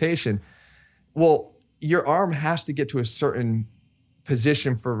external rotation, well, your arm has to get to a certain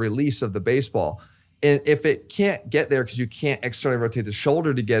position for release of the baseball. And if it can't get there because you can't externally rotate the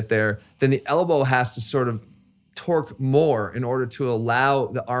shoulder to get there, then the elbow has to sort of torque more in order to allow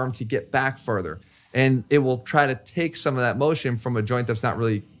the arm to get back further. And it will try to take some of that motion from a joint that's not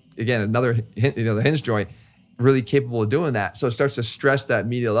really, again, another, the hinge joint, really capable of doing that. So it starts to stress that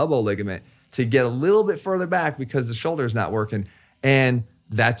medial elbow ligament to get a little bit further back because the shoulder is not working. And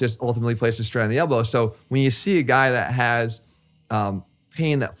that just ultimately places strain on the elbow. So when you see a guy that has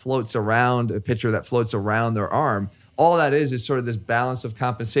pain that floats around, a pitcher that floats around their arm, all that is sort of this balance of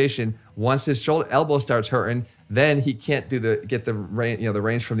compensation. Once his elbow starts hurting, then he can't get the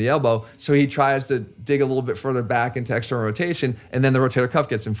range from the elbow. So he tries to dig a little bit further back into external rotation, and then the rotator cuff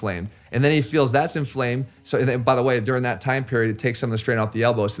gets inflamed. And then he feels that's inflamed. So, and then, by the way, during that time period, it takes some of the strain off the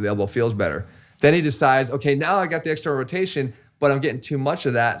elbow, so the elbow feels better. Then he decides, okay, now I got the external rotation, but I'm getting too much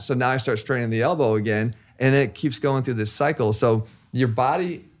of that. So now I start straining the elbow again, and then it keeps going through this cycle. So your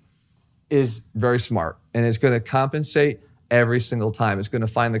body is very smart, and it's going to compensate every single time. It's going to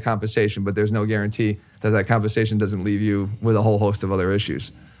find the compensation, but there's no guarantee that compensation doesn't leave you with a whole host of other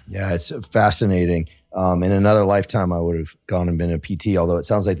issues. Yeah, it's fascinating. In another lifetime, I would have gone and been a PT, although it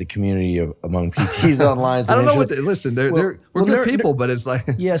sounds like the community among PTs online. I don't know listen, we're good people, but it's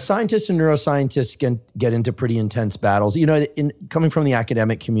like... Yeah, scientists and neuroscientists can get into pretty intense battles. Coming from the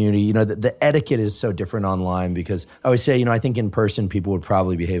academic community, the etiquette is so different online, because I always say, I think in person people would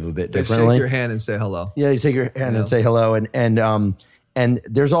probably behave a bit differently. They shake your hand and say hello. Yeah, they shake your hand and say hello. And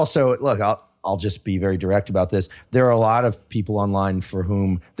there's also, look, I'll just be very direct about this. There are a lot of people online for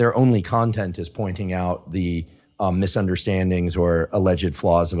whom their only content is pointing out the misunderstandings or alleged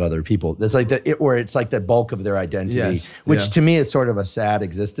flaws of other people. It's like it's like the bulk of their identity, which to me is sort of a sad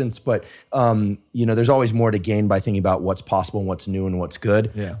existence. But there's always more to gain by thinking about what's possible and what's new and what's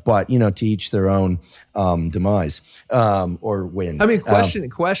good. Yeah. But to each their own demise or win. I mean,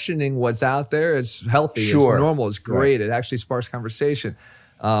 questioning what's out there is healthy. Sure. It's normal. It's great. Right. It actually sparks conversation.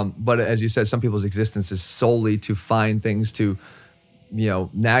 But as you said, some people's existence is solely to find things to,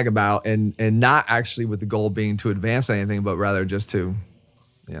 nag about, and not actually with the goal being to advance anything, but rather just to,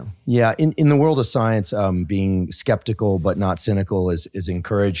 Yeah, in the world of science, being skeptical but not cynical is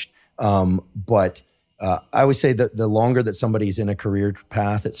encouraged. But I always say that the longer that somebody's in a career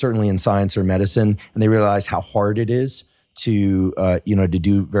path, it's certainly in science or medicine, and they realize how hard it is to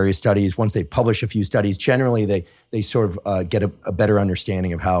do various studies. Once they publish a few studies, generally they sort of get a better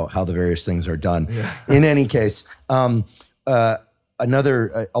understanding of how the various things are done. Yeah. In any case,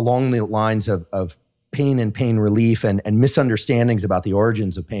 another along the lines of pain and pain relief and misunderstandings about the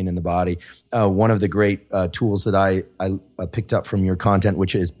origins of pain in the body. One of the great tools that I picked up from your content,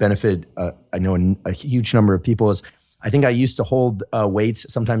 which has benefited I know a huge number of people, is I think I used to hold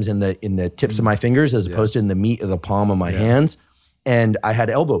weights sometimes in the tips of my fingers as opposed to in the meat of the palm of my hands. And I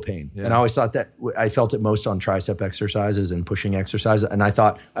had elbow pain. Yeah. And I always thought that I felt it most on tricep exercises and pushing exercises. And I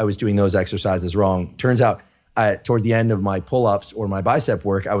thought I was doing those exercises wrong. Turns out toward the end of my pull-ups or my bicep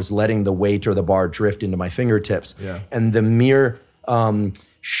work, I was letting the weight or the bar drift into my fingertips. Yeah. And the mere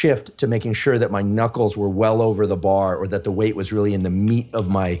shift to making sure that my knuckles were well over the bar or that the weight was really in the meat of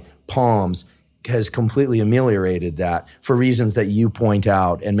my palms has completely ameliorated that for reasons that you point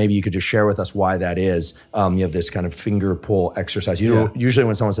out. And maybe you could just share with us why that is. You have this kind of finger pull exercise. Usually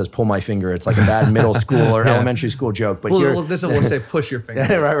when someone says pull my finger, it's like a bad middle school or elementary school joke. But this one will say push your finger.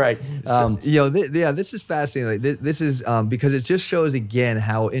 right. This is fascinating. This is because it just shows again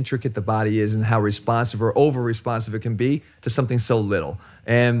how intricate the body is and how responsive or over responsive it can be to something so little.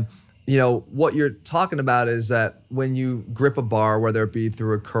 And what you're talking about is that when you grip a bar, whether it be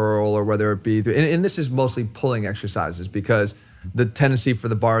through a curl or whether it be through, and this is mostly pulling exercises, because the tendency for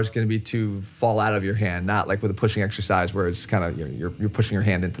the bar is going to be to fall out of your hand, not like with a pushing exercise where it's kind of you're pushing your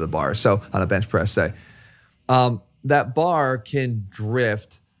hand into the bar. So on a bench press, say, that bar can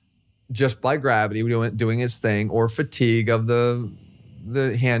drift just by gravity doing its thing, or fatigue of the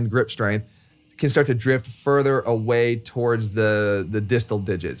hand grip strength, can start to drift further away towards the distal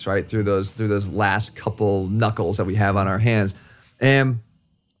digits, right? Through those last couple knuckles that we have on our hands. And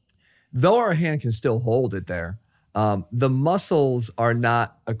though our hand can still hold it there, the muscles are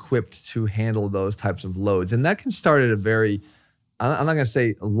not equipped to handle those types of loads. And that can start at a very, I'm not going to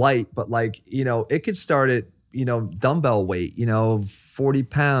say light, but like, it could start at, dumbbell weight, 40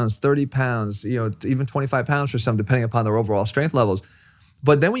 pounds, 30 pounds, even 25 pounds for some, depending upon their overall strength levels.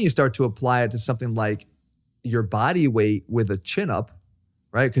 But then when you start to apply it to something like your body weight with a chin up,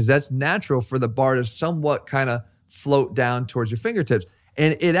 right? Because that's natural for the bar to somewhat kind of float down towards your fingertips.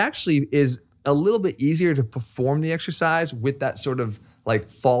 And it actually is a little bit easier to perform the exercise with that sort of like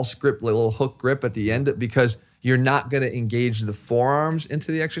false grip, little hook grip at the end, because you're not going to engage the forearms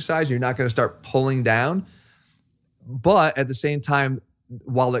into the exercise. You're not going to start pulling down. But at the same time,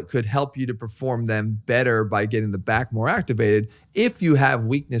 while it could help you to perform them better by getting the back more activated, if you have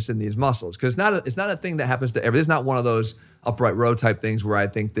weakness in these muscles, because it's not a thing that happens to everybody. It's not one of those upright row type things where I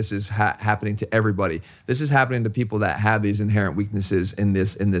think this is happening to everybody. This is happening to people that have these inherent weaknesses in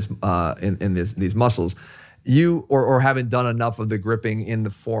these muscles. You or haven't done enough of the gripping in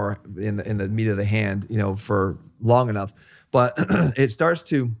the meat of the hand, for long enough, but it starts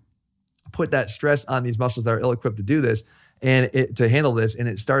to put that stress on these muscles that are ill-equipped to do this and to handle this, and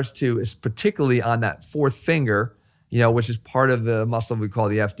it starts to, it's particularly on that fourth finger, which is part of the muscle we call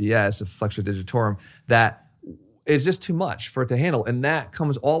the FDS, the flexor digitorum, that is just too much for it to handle. And that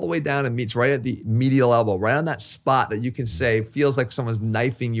comes all the way down and meets right at the medial elbow, right on that spot that you can say feels like someone's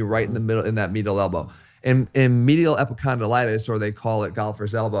knifing you right in the middle, in that medial elbow. And medial epicondylitis, or they call it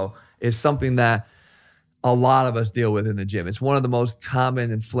golfer's elbow, is something that a lot of us deal with in the gym. It's one of the most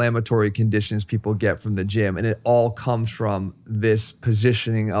common inflammatory conditions people get from the gym. And it all comes from this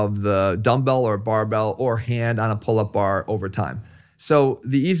positioning of the dumbbell or barbell or hand on a pull-up bar over time. So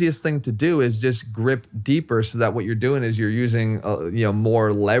the easiest thing to do is just grip deeper, so that what you're doing is you're using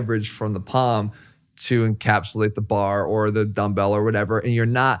more leverage from the palm to encapsulate the bar or the dumbbell or whatever, and you're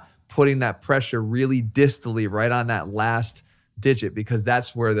not putting that pressure really distally right on that last digit, because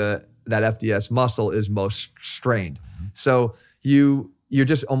that's where that FDS muscle is most strained. So you're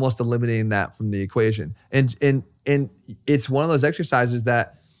just almost eliminating that from the equation. And it's one of those exercises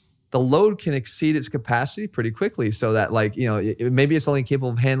that the load can exceed its capacity pretty quickly, so that maybe it's only capable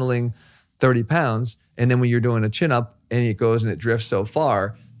of handling 30 pounds. And then when you're doing a chin up and it goes and it drifts so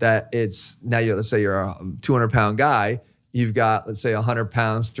far that it's now, let's say you're a 200 pound guy, you've got, let's say 100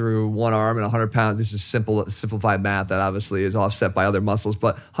 pounds through one arm and 100 pounds. This is simplified math that obviously is offset by other muscles,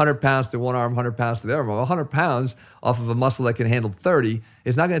 but 100 pounds through one arm, 100 pounds through the other arm. 100 pounds off of a muscle that can handle 30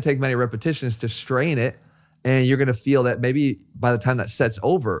 is not going to take many repetitions to strain it. And you're going to feel that maybe by the time that set's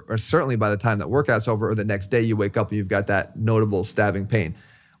over, or certainly by the time that workout's over, or the next day you wake up and you've got that notable stabbing pain.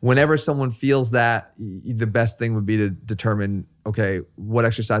 Whenever someone feels that, the best thing would be to determine, okay, what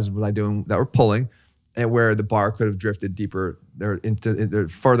exercises was I doing that were pulling, and where the bar could have drifted deeper into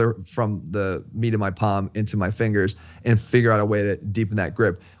further from the meat of my palm into my fingers, and figure out a way to deepen that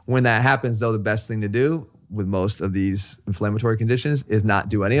grip. When that happens, though, the best thing to do with most of these inflammatory conditions is not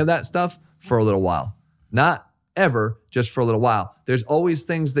do any of that stuff for a little while. Not ever, just for a little while. There's always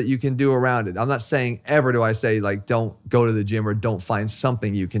things that you can do around it. I'm not saying ever do I say like don't go to the gym or don't find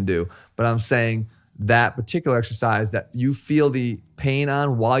something you can do, but I'm saying that particular exercise that you feel the pain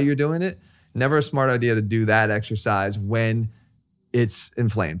on while you're doing it, never a smart idea to do that exercise when it's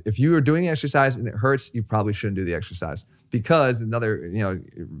inflamed. If you are doing exercise and it hurts, you probably shouldn't do the exercise, because another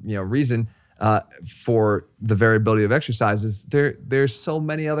reason for the variability of exercises, there's so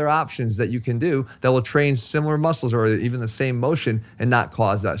many other options that you can do that will train similar muscles or even the same motion and not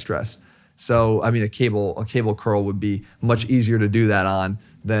cause that stress. So, I mean, a cable curl would be much easier to do that on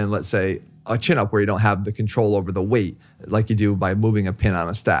than, let's say, a chin up, where you don't have the control over the weight like you do by moving a pin on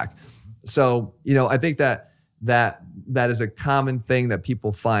a stack. So, I think that is a common thing that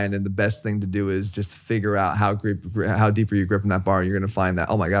people find, and the best thing to do is just figure out how deep are you gripping that bar. You're going to find that,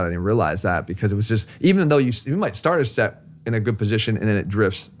 oh my God, I didn't realize that, because it was just, even though you might start a set in a good position and then it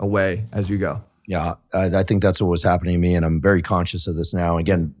drifts away as you go. Yeah, I think that's what was happening to me, and I'm very conscious of this now.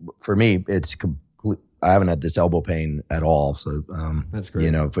 Again, for me, it's complete. I haven't had this elbow pain at all, so that's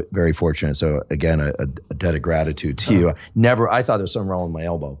great. Very fortunate. So again, a debt of gratitude to you. I thought there was something wrong with my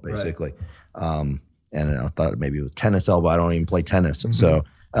elbow, basically. Right. And I thought maybe it was tennis elbow. I don't even play tennis. Mm-hmm. So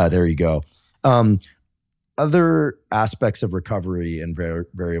there you go. other aspects of recovery and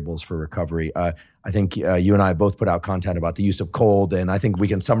variables for recovery. I think you and I both put out content about the use of cold, and I think we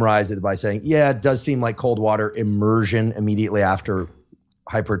can summarize it by saying, yeah, it does seem like cold water immersion immediately after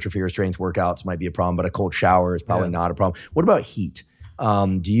hypertrophy or strength workouts might be a problem, but a cold shower is probably not a problem. What about heat?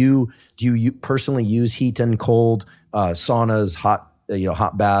 Do you personally use heat and cold, saunas,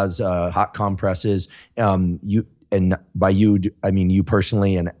 hot baths, hot compresses? And by you, I mean you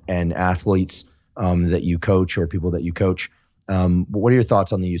personally and athletes that you coach or people that you coach. What are your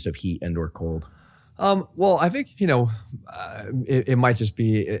thoughts on the use of heat and or cold? Well, I think, it might just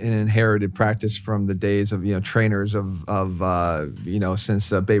be an inherited practice from the days of, trainers since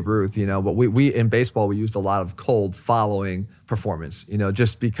Babe Ruth, but we in baseball, we used a lot of cold following performance,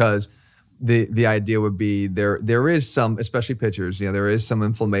 just because the idea would be there is some, especially pitchers, there is some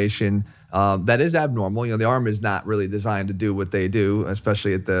inflammation that is abnormal. The arm is not really designed to do what they do,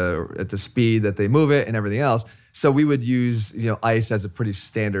 especially at the speed that they move it and everything else. So we would use, ice as a pretty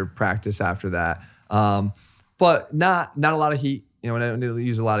standard practice after that. But not a lot of heat, and I don't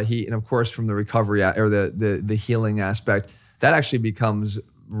use a lot of heat. And of course, from the recovery or the healing aspect, that actually becomes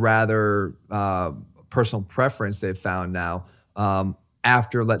rather personal preference they've found now.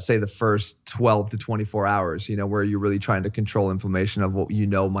 After, let's say, the first 12 to 24 hours, where you're really trying to control inflammation of what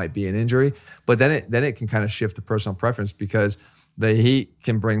might be an injury. But then it can kind of shift to personal preference because the heat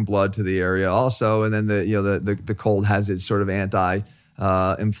can bring blood to the area also, and then the cold has its sort of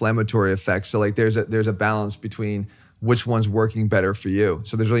inflammatory effects. So like there's a balance between which one's working better for you.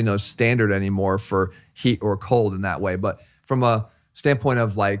 So there's really no standard anymore for heat or cold in that way. But from a standpoint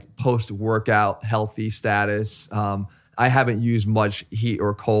of like post-workout healthy status, I haven't used much heat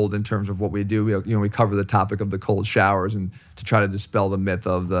or cold in terms of what we do. We cover the topic of the cold showers and to try to dispel the myth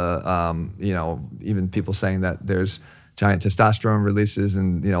of the, even people saying that there's giant testosterone releases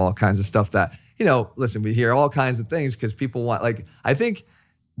and, all kinds of stuff that, listen, we hear all kinds of things because people want, I think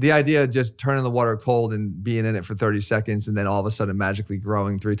the idea of just turning the water cold and being in it for 30 seconds and then all of a sudden magically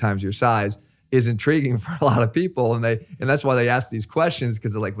growing 3 times your size is intriguing for a lot of people. And that's why they ask these questions,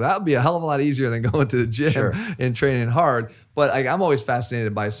 because they're like, well, that would be a hell of a lot easier than going to the gym and training hard. But I'm always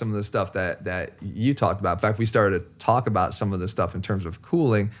fascinated by some of the stuff that you talked about. In fact, we started to talk about some of the stuff in terms of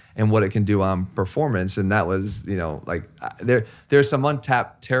cooling and what it can do on performance. And that was, there's some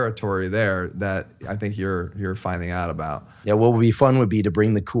untapped territory there that I think you're finding out about. Yeah, what would be fun would be to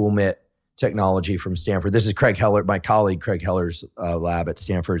bring the CoolMIT technology from Stanford. This is Craig Heller, my colleague Craig Heller's lab at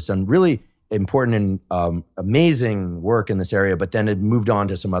Stanford. It's done really important and amazing work in this area, but then it moved on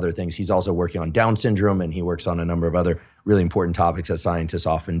to some other things. He's also working on Down syndrome, and he works on a number of other really important topics that scientists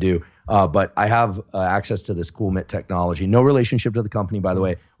often do. But I have access to this CoolMIT technology. No relationship to the company, by the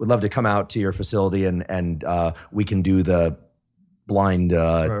way. Would love to come out to your facility and we can do the blind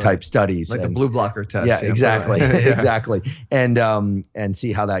type studies. Like the blue blocker test. Yeah, exactly. Exactly. And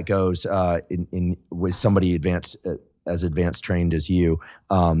see how that goes with somebody as advanced trained as you.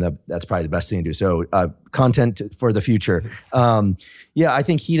 That's probably the best thing to do. So content for the future. I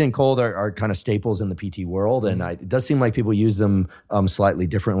think heat and cold are kind of staples in the PT world. And it does seem like people use them slightly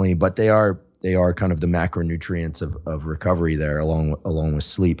differently, but they are kind of the macronutrients of recovery there along with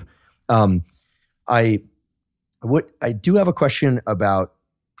sleep. I do have a question about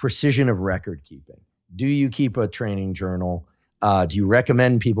precision of record keeping. Do you keep a training journal? Do you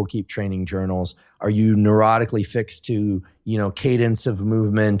recommend people keep training journals? Are you neurotically fixed to, cadence of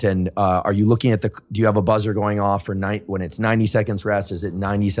movement? And are you looking at do you have a buzzer going off for when it's 90 seconds rest? Is it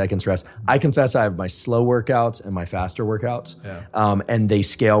 90 seconds rest? I confess I have my slow workouts and my faster workouts. Yeah. And they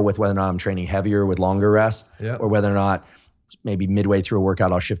scale with whether or not I'm training heavier with longer rest, or whether or not maybe midway through a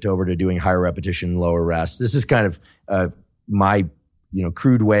workout, I'll shift over to doing higher repetition, lower rest. This is kind of my,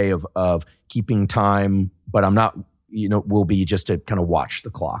 crude way of keeping time, but I'm not, will be just to kind of watch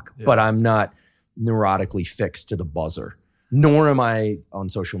the clock, but I'm not neurotically fixed to the buzzer, nor am I on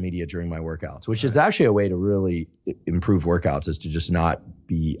social media during my workouts, which is actually a way to really improve workouts, is to just not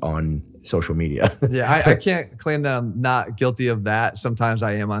be on social media. I can't claim that I'm not guilty of that. Sometimes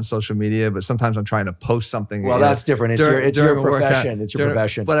I am on social media, but sometimes I'm trying to post something. Well, that's different. It's your profession. It's your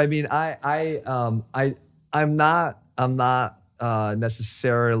profession. But I mean, I'm not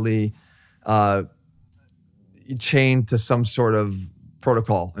necessarily chained to some sort of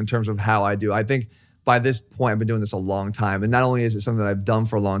protocol in terms of how I do. I think by this point, I've been doing this a long time. And not only is it something that I've done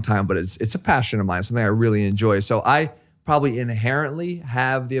for a long time, but it's a passion of mine, something I really enjoy. So I probably inherently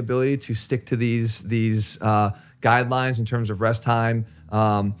have the ability to stick to these guidelines in terms of rest time,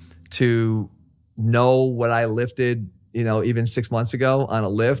 to know what I lifted, even 6 months ago on a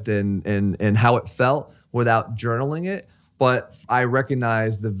lift and how it felt without journaling it. but I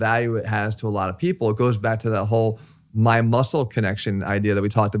recognize the value it has to a lot of people. It goes back to that whole my muscle connection idea that we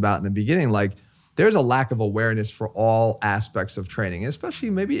talked about in the beginning. Like, there's a lack of awareness for all aspects of training, especially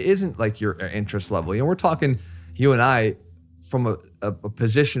maybe it isn't like your interest level. We're talking, you and I, from a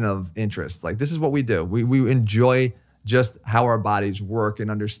position of interest. Like, this is what we do. We enjoy just how our bodies work and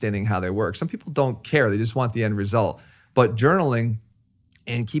understanding how they work. Some people don't care. They just want the end result. But journaling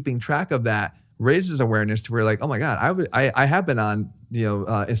and keeping track of that raises awareness to where, like, oh my God, I have been on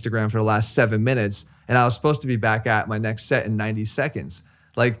Instagram for the last 7 minutes, and I was supposed to be back at my next set in 90 seconds.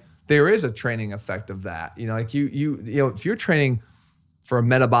 Like, there is a training effect of that. Like if you're training for a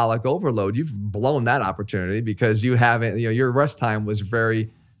metabolic overload, you've blown that opportunity because you haven't. Your rest time was very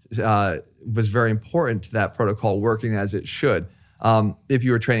important to that protocol working as it should. If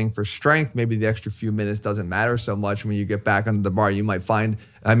you were training for strength, maybe the extra few minutes doesn't matter so much. When you get back under the bar, you might find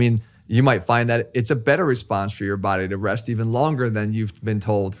that it's a better response for your body to rest even longer than you've been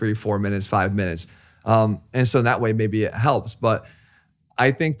told, 3, 4 minutes, 5 minutes. And so that way, maybe it helps. But I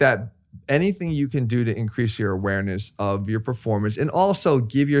think that anything you can do to increase your awareness of your performance and also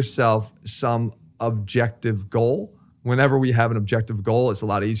give yourself some objective goal. Whenever we have an objective goal, it's a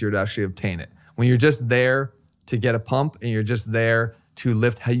lot easier to actually obtain it. When you're just there to get a pump and you're just there to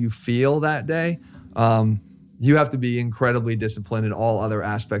lift how you feel that day, you have to be incredibly disciplined in all other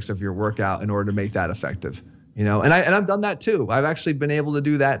aspects of your workout in order to make that effective. And I've done that too. I've actually been able to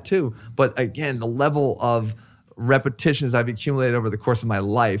do that too. But again, the level of repetitions I've accumulated over the course of my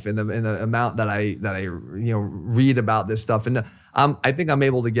life and the amount that I read about this stuff, and I think I'm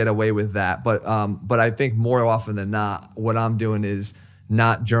able to get away with that. But I think more often than not, what I'm doing is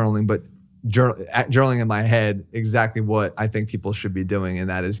not journaling, but journaling in my head exactly what I think people should be doing, and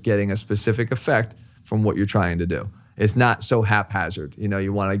that is getting a specific effect from what you're trying to do. It's not so haphazard.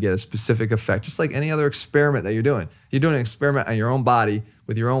 You want to get a specific effect, just like any other experiment that you're doing. You're doing an experiment on your own body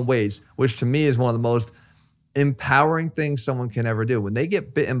with your own weights, which to me is one of the most empowering things someone can ever do. When they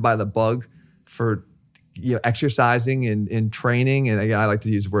get bitten by the bug for exercising and training, and again, I like to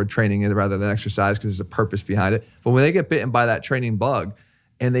use the word training rather than exercise because there's a purpose behind it. But when they get bitten by that training bug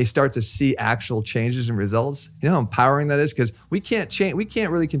and they start to see actual changes and results, you know how empowering that is? Because we can't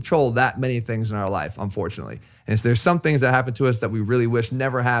really control that many things in our life, unfortunately. And so there's some things that happen to us that we really wish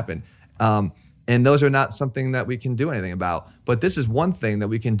never happened. And those are not something that we can do anything about. But this is one thing that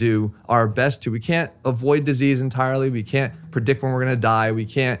we can do our best to. We can't avoid disease entirely. We can't predict when we're going to die. We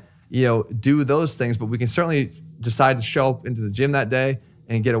can't, do those things. But we can certainly decide to show up into the gym that day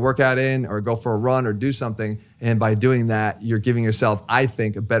and get a workout in or go for a run or do something. And by doing that, you're giving yourself, I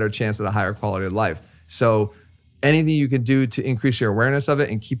think, a better chance at a higher quality of life. So anything you can do to increase your awareness of it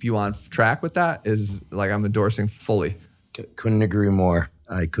and keep you on track with that is like I'm endorsing fully. Couldn't agree more.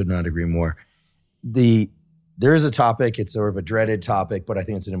 I could not agree more. There is a topic, it's sort of a dreaded topic, but I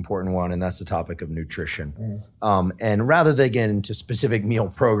think it's an important one, and that's the topic of nutrition. And rather than get into specific meal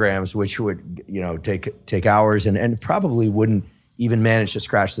programs, which would take hours and probably wouldn't even manage to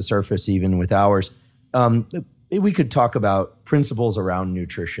scratch the surface even with hours, maybe we could talk about principles around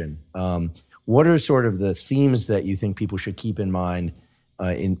nutrition. What are sort of the themes that you think people should keep in mind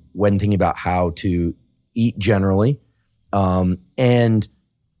when thinking about how to eat generally, and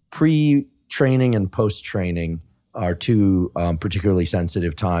pre-training and post-training are two particularly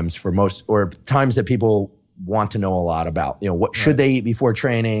sensitive times for most, or times that people want to know a lot about. What should they eat before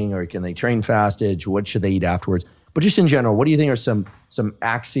training, or can they train fasted? What should they eat afterwards? But just in general, what do you think are some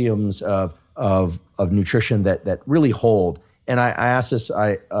axioms of nutrition that really hold? And I ask this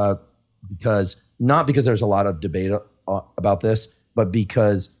because there's a lot of debate about this, but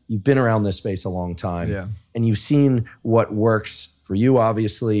because you've been around this space a long time, and you've seen what works for you,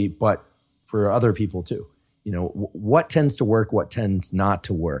 obviously, but for other people too. What tends to work, what tends not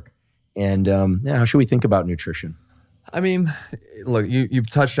to work, and how should we think about nutrition? I mean, look, you've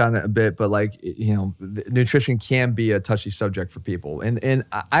touched on it a bit, but nutrition can be a touchy subject for people, and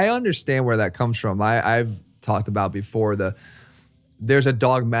I understand where that comes from. I've talked about before there's a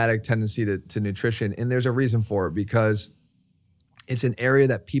dogmatic tendency to nutrition, and there's a reason for it, because it's an area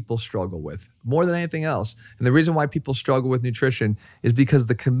that people struggle with more than anything else. And the reason why people struggle with nutrition is because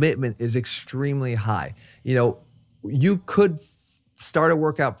the commitment is extremely high. You could start a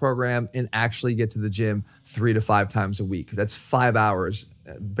workout program and actually get to the gym 3 to 5 times a week. That's 5 hours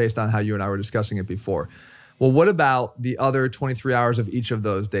based on how you and I were discussing it before. Well, what about the other 23 hours of each of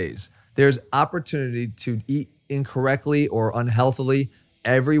those days? There's opportunity to eat incorrectly or unhealthily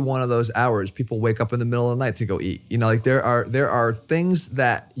every one of those hours. People wake up in the middle of the night to go eat. There are things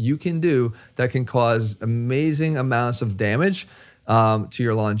that you can do that can cause amazing amounts of damage to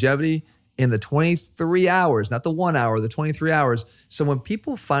your longevity in the 23 hours, not the 1 hour, the 23 hours. So when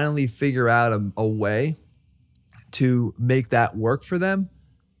people finally figure out a way to make that work for them,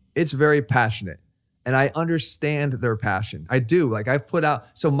 it's very passionate. And I understand their passion. I do. Like I've put out,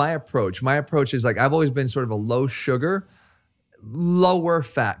 so my approach is like, I've always been sort of a low sugar, lower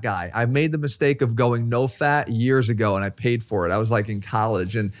fat guy. I made the mistake of going no fat years ago and I paid for it. I was like in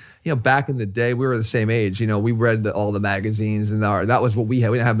college and, back in the day, we were the same age. We read all the magazines and that was what we had.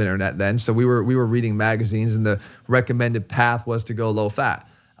 We didn't have internet then. So we were reading magazines and the recommended path was to go low fat.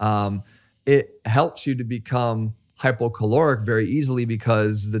 It helps you to become hypocaloric very easily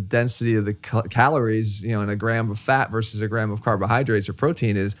because the density of the calories, in a gram of fat versus a gram of carbohydrates or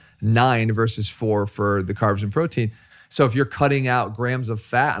protein is 9 versus 4 for the carbs and protein. So if you're cutting out grams of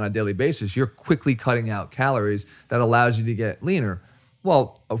fat on a daily basis, you're quickly cutting out calories that allows you to get leaner.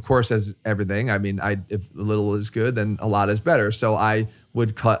 Well, of course, as everything, if a little is good, then a lot is better. So I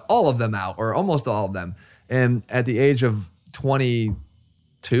would cut all of them out or almost all of them. And at the age of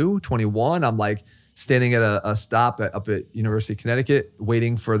 22, 21, I'm like, standing at a stop up at University of Connecticut,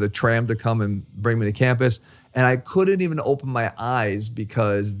 waiting for the tram to come and bring me to campus. And I couldn't even open my eyes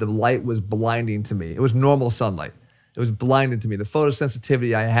because the light was blinding to me. It was normal sunlight. It was blinding to me. The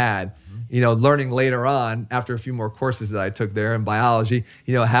photosensitivity I had, learning later on after a few more courses that I took there in biology,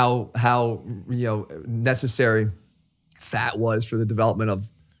 how necessary fat was for the development of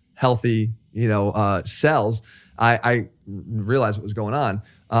healthy, cells. I realized what was going on.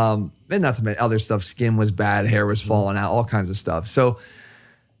 And not to mention other stuff, skin was bad, hair was falling out, all kinds of stuff. So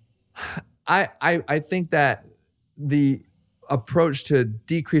I think that the approach to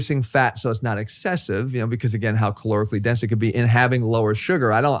decreasing fat so it's not excessive, because again, how calorically dense it could be in having lower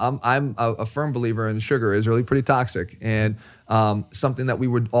sugar. I'm a firm believer in sugar is really pretty toxic and something that we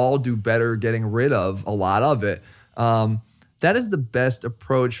would all do better getting rid of a lot of it. That is the best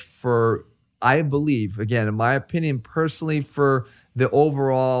approach for, I believe, again, in my opinion, personally, for the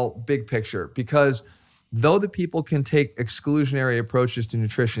overall big picture, because though the people can take exclusionary approaches to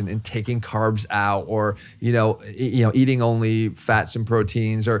nutrition and taking carbs out or, eating only fats and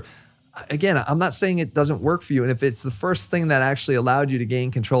proteins, or again, I'm not saying it doesn't work for you. And if it's the first thing that actually allowed you to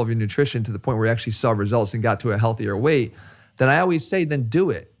gain control of your nutrition to the point where you actually saw results and got to a healthier weight, then I always say, then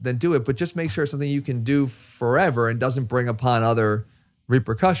do it. But just make sure it's something you can do forever and doesn't bring upon other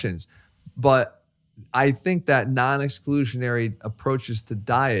repercussions. But I think that non-exclusionary approaches to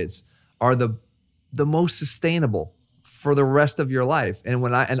diets are the most sustainable for the rest of your life.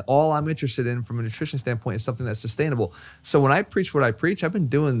 And all I'm interested in from a nutrition standpoint is something that's sustainable. So when I preach what I preach, I've been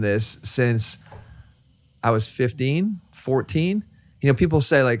doing this since I was 15, 14. People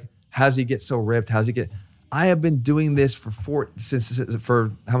say like, how's he get so ripped? I have been doing this for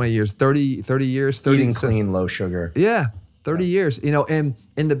how many years? 30 years? Eating clean, low sugar. Yeah. 30 years, and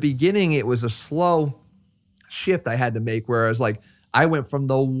in the beginning, it was a slow shift I had to make where I was like, I went from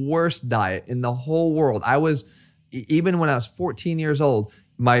the worst diet in the whole world. Even when I was 14 years old,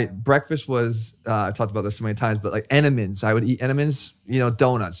 my breakfast was, I talked about this so many times, but like Entenmann's. I would eat Entenmann's,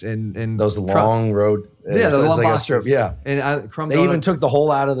 donuts and those long road. Yeah, the long like a strip. Yeah. And crumb they donut. Even took the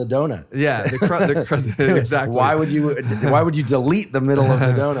hole out of the donut. Yeah, exactly. Why would you delete the middle of the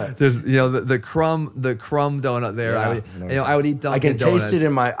donut? There's the crumb donut there. Yeah, I would eat Dunkin' I can donuts. taste it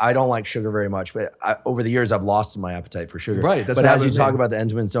in I don't like sugar very much, but over the years I've lost my appetite for sugar. Right. But as you talk about the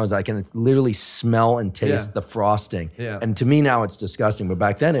Entenmann's donuts, I can literally smell and taste the frosting. Yeah. And to me now it's disgusting, but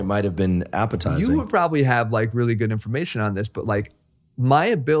back then it might have been appetizing. You would probably have like really good information on this, but like my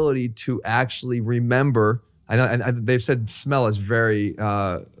ability to actually remember, I know, and they've said smell is very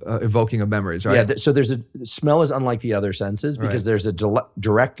evoking of memories, right? Yeah, so smell is unlike the other senses because there's a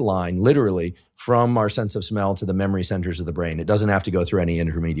direct line, literally, from our sense of smell to the memory centers of the brain. It doesn't have to go through any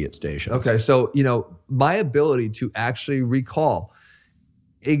intermediate stations. Okay, so, my ability to actually recall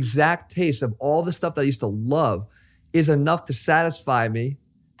exact taste of all the stuff that I used to love is enough to satisfy me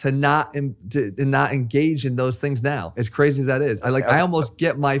to not engage in those things now. As crazy as that is. I almost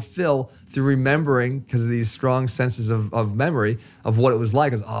get my fill through remembering because of these strong senses of memory of what it was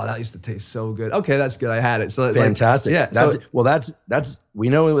like. That used to taste so good. Okay, that's good. I had it. So fantastic. That's we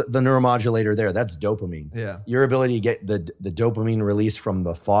know the neuromodulator there. That's dopamine. Yeah. Your ability to get the dopamine release from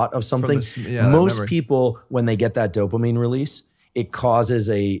the thought of something. Most people, when they get that dopamine release, it causes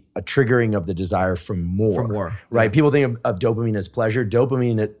a triggering of the desire for more. Right? Yeah. People think of dopamine as pleasure.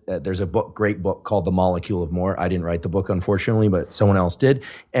 Dopamine, there's a great book called The Molecule of More. I didn't write the book, unfortunately, but someone else did.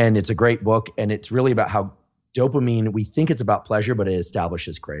 And it's a great book. And it's really about how dopamine, we think it's about pleasure, but it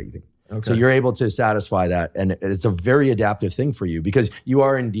establishes craving. Okay. So you're able to satisfy that. And it's a very adaptive thing for you because you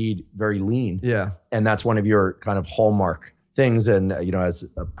are indeed very lean. Yeah. And that's one of your kind of hallmark things. And, as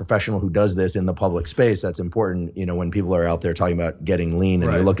a professional who does this in the public space, that's important, when people are out there talking about getting lean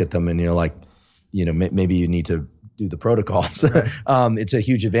and you look at them and you're like, maybe you need to do the protocols. Right. It's a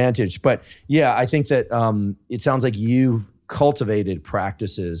huge advantage. But yeah, I think that it sounds like you've cultivated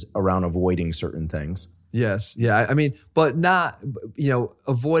practices around avoiding certain things. Yes. Yeah. I mean, but not,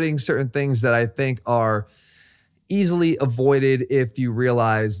 avoiding certain things that I think are easily avoided if you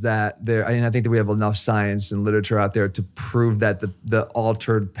realize that I think that we have enough science and literature out there to prove that the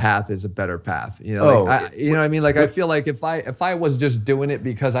altered path is a better path. What I mean? Like, I feel like if I was just doing it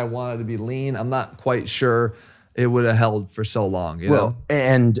because I wanted to be lean, I'm not quite sure it would have held for so long. You know?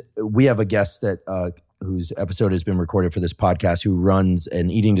 And we have a guest that whose episode has been recorded for this podcast, who runs an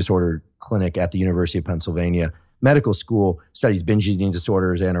eating disorder clinic at the University of Pennsylvania Medical School, studies binge eating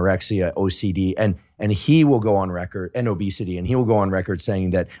disorders, anorexia, OCD, and he will go on record, and obesity, and he will go on record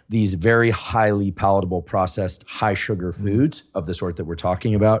saying that these very highly palatable, processed, high sugar foods of the sort that we're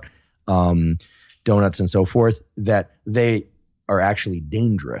talking about, donuts and so forth, that they are actually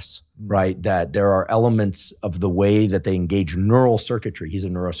dangerous, right? That there are elements of the way that they engage neural circuitry, he's a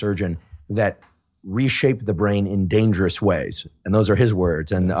neurosurgeon, that reshape the brain in dangerous ways. And those are his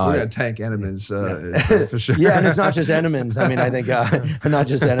words. And we're going to tank Entenmann's for sure. Yeah, and it's not just Entenmann's. I mean, I think not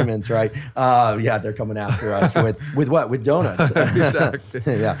just Entenmann's, right? They're coming after us with what? With donuts. Exactly.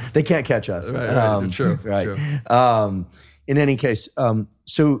 Yeah, they can't catch us. Right. True. Right. True. In any case,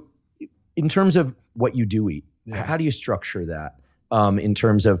 so in terms of what you do eat, how do you structure that? In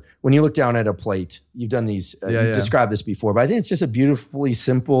terms of when you look down at a plate, you've done these, you've described this before, but I think it's just a beautifully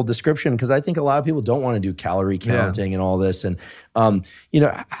simple description, because I think a lot of people don't want to do calorie counting and all this. And,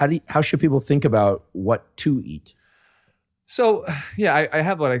 how should people think about what to eat? So, I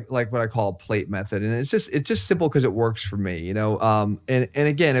have what I call a plate method, and it's just simple because it works for me, and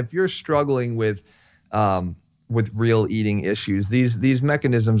again, if you're struggling with real eating issues, these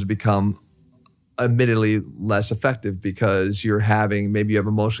mechanisms become admittedly less effective, because you have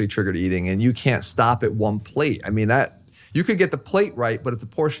emotionally triggered eating and you can't stop at one plate. I mean, that you could get the plate right, but if the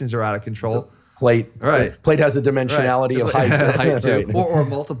portions are out of control, plate has a dimensionality of height too, or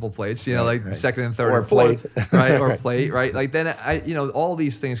multiple plates, second and third, or fourth, right? Or plate, right? Like then all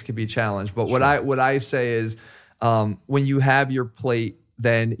these things can be challenged. But what I say is, when you have your plate,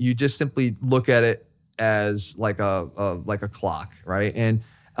 then you just simply look at it as like a clock, right? And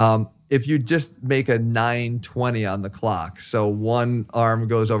if you just make a 9:20 on the clock, so one arm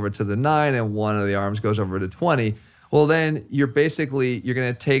goes over to the 9 and one of the arms goes over to 20, well, then you're going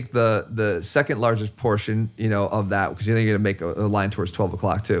to take the second largest portion, of that, because then you're going to make a line towards 12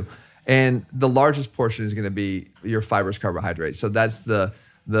 o'clock too. And the largest portion is going to be your fibrous carbohydrates. So that's the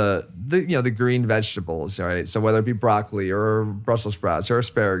green vegetables, right? So whether it be broccoli or Brussels sprouts or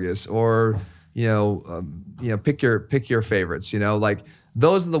asparagus or, pick your favorites,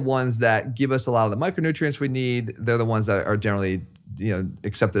 those are the ones that give us a lot of the micronutrients we need. They're the ones that are generally,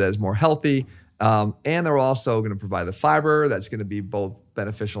 accepted as more healthy. And they're also going to provide the fiber that's going to be both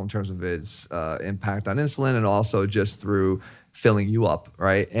beneficial in terms of its impact on insulin and also just through filling you up,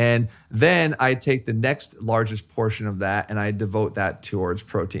 right? And then I take the next largest portion of that and I devote that towards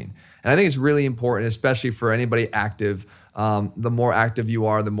protein. And I think it's really important, especially for anybody active. The more active you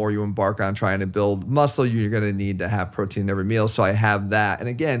are, the more you embark on trying to build muscle, you're going to need to have protein in every meal. So I have that. And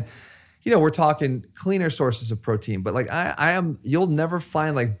again, we're talking cleaner sources of protein, but you'll never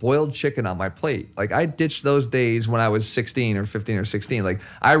find like boiled chicken on my plate. Like I ditched those days when I was 16 or 15 or 16. Like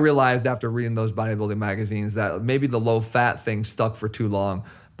I realized after reading those bodybuilding magazines that maybe the low fat thing stuck for too long,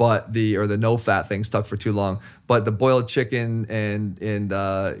 but the no fat thing stuck for too long. But the boiled chicken and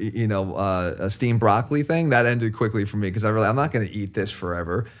a steamed broccoli thing, that ended quickly for me, because I'm not going to eat this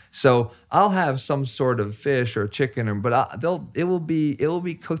forever. So I'll have some sort of fish or chicken, but it will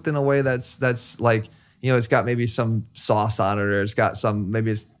be cooked in a way that's like, it's got maybe some sauce on it, or it's got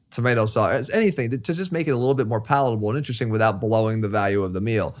maybe it's tomato sauce, it's anything to just make it a little bit more palatable and interesting without blowing the value of the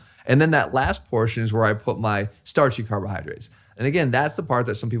meal. And then that last portion is where I put my starchy carbohydrates. And again, that's the part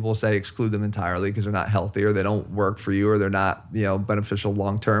that some people will say exclude them entirely because they're not healthy or they don't work for you or they're not, beneficial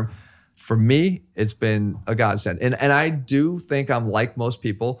long-term. For me, it's been a godsend. And I do think I'm like most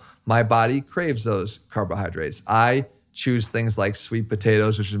people. My body craves those carbohydrates. I choose things like sweet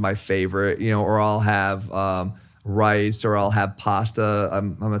potatoes, which is my favorite, or I'll have rice, or I'll have pasta.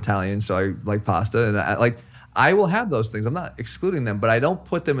 I'm Italian, so I like pasta. And I will have those things. I'm not excluding them, but I don't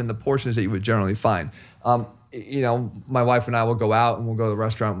put them in the portions that you would generally find. My wife and I will go out and we'll go to the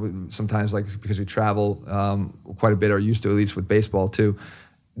restaurant sometimes, because we travel quite a bit, or used to, at least with baseball too.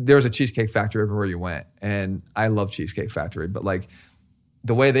 There's a Cheesecake Factory everywhere you went, and I love Cheesecake Factory, but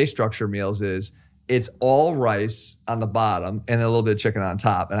the way they structure meals is it's all rice on the bottom and a little bit of chicken on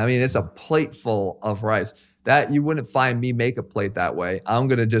top. And I mean, it's a plate full of rice. That you wouldn't find me make a plate that way. I'm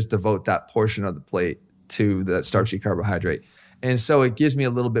going to just devote that portion of the plate to the starchy carbohydrate. And so it gives me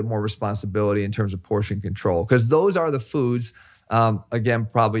a little bit more responsibility in terms of portion control, because those are the foods, again,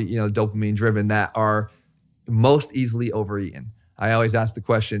 probably, dopamine driven, that are most easily overeaten. I always ask the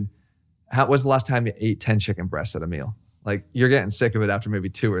question, when's the last time you ate 10 chicken breasts at a meal? Like, you're getting sick of it after maybe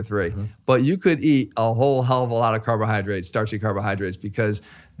 2 or 3, but you could eat a whole hell of a lot of carbohydrates, starchy carbohydrates, because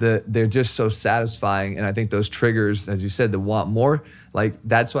they're just so satisfying. And I think those triggers, as you said, the want more, like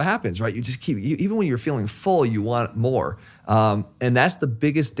that's what happens, right? You just even when you're feeling full, you want more. And that's the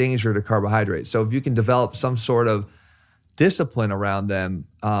biggest danger to carbohydrates. So if you can develop some sort of discipline around them,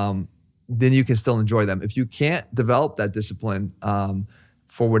 then you can still enjoy them. If you can't develop that discipline,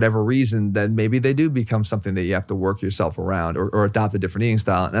 for whatever reason, then maybe they do become something that you have to work yourself around or adopt a different eating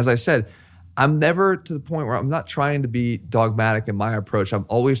style. And as I said, I'm never to the point where I'm not trying to be dogmatic in my approach. I'm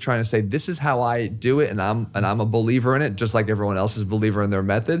always trying to say, this is how I do it, and I'm a believer in it, just like everyone else is a believer in their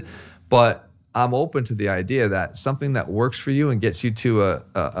method. But I'm open to the idea that something that works for you and gets you to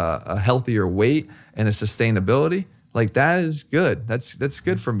a healthier weight and a sustainability, like that is good. That's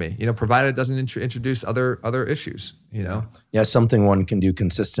good for me, provided it doesn't introduce other issues, Yeah, something one can do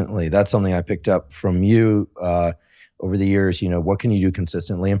consistently. That's something I picked up from you over the years. What can you do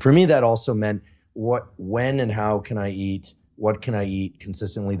consistently? And for me, that also meant when and how can I eat? What can I eat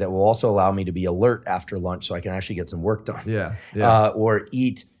consistently that will also allow me to be alert after lunch so I can actually get some work done? Yeah. Or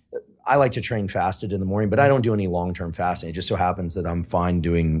eat. I like to train fasted in the morning, but I don't do any long-term fasting. It just so happens that I'm fine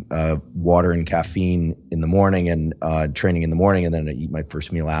doing water and caffeine in the morning and training in the morning, and then I eat my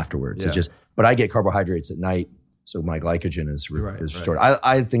first meal afterwards. Yeah. But I get carbohydrates at night, so my glycogen is restored. Right.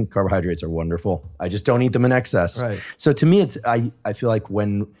 I think carbohydrates are wonderful. I just don't eat them in excess. Right. So to me, I feel like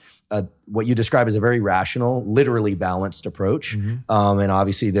when what you describe is a very rational, literally balanced approach, and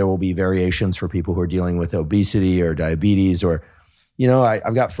obviously there will be variations for people who are dealing with obesity or diabetes or.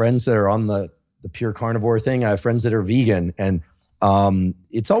 I've got friends that are on the pure carnivore thing. I have friends that are vegan. And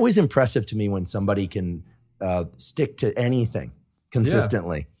it's always impressive to me when somebody can stick to anything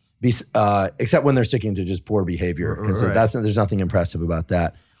consistently, except when they're sticking to just poor behavior. Because there's nothing impressive about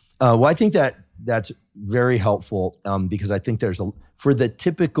that. Well, I think that's very helpful because I think for the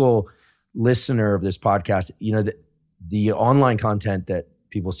typical listener of this podcast, the online content that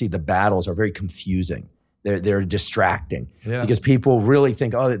people see, the battles are very confusing. They're distracting because people really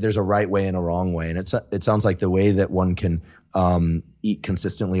think, there's a right way and a wrong way. And it sounds like the way that one can eat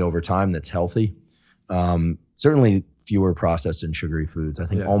consistently over time that's healthy. Certainly fewer processed and sugary foods. I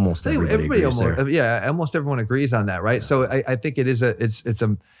think almost everybody agrees there. Yeah, almost everyone agrees on that, right? So I think it is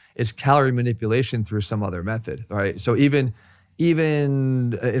it's calorie manipulation through some other method, right? So even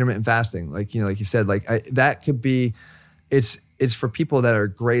intermittent fasting, like you said, that could be it's for people that are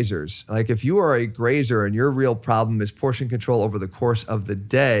grazers. Like if you are a grazer and your real problem is portion control over the course of the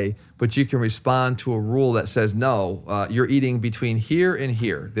day, but you can respond to a rule that says, no, you're eating between here and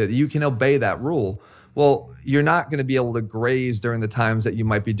here, that you can obey that rule. Well, you're not going to be able to graze during the times that you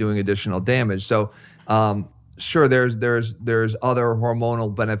might be doing additional damage. So sure, there's other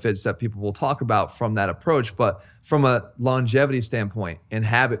hormonal benefits that people will talk about from that approach, but from a longevity standpoint and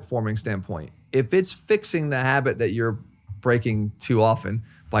habit forming standpoint, if it's fixing the habit that you're breaking too often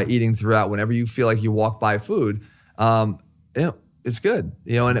by eating throughout whenever you feel like you walk by food, it's good,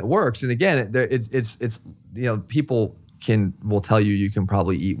 and it works. And again, it's people will tell you can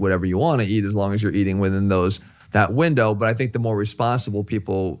probably eat whatever you want to eat as long as you're eating within that window. But I think the more responsible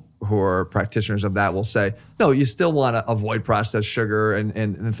people who are practitioners of that will say, no, you still want to avoid processed sugar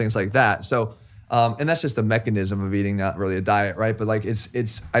and things like that. So, and that's just a mechanism of eating, not really a diet, right? But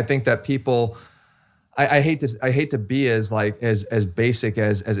I think that people. I hate to be as basic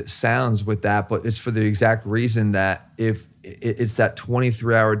as it sounds with that, but it's for the exact reason that if it's that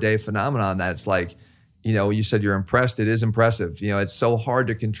 23-hour day phenomenon that's you said you're impressed. It is impressive. It's so hard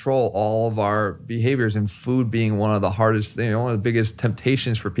to control all of our behaviors, and food being one of the hardest things, one of the biggest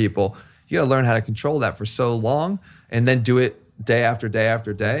temptations for people. You got to learn how to control that for so long and then do it day after day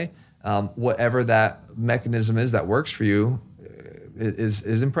after day. Whatever that mechanism is that works for you,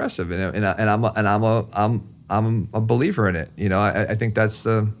 is impressive, and I'm a believer in it. I think that's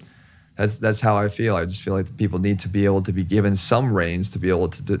how I feel. I just feel like people need to be able to be given some reins to be able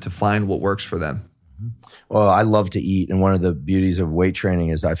to find what works for them. Well, I love to eat, and one of the beauties of weight training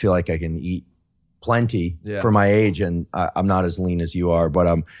is I feel like I can eat plenty for my age, and I'm not as lean as you are, but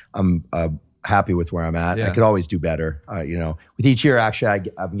I'm happy with where I'm at. I could always do better. With each year,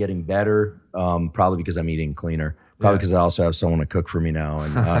 actually, I'm getting better, probably because I'm eating cleaner. Probably because I also have someone to cook for me now,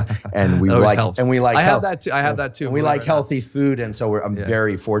 and we helps. and we like. I have that too. I have that too. And we like healthy food, and so I'm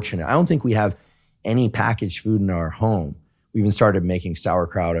very fortunate. I don't think we have any packaged food in our home. We even started making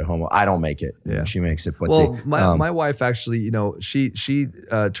sauerkraut at home. I don't make it. Yeah. She makes it. But my wife actually, she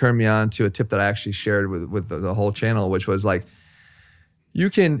turned me on to a tip that I actually shared with the whole channel, which was like, you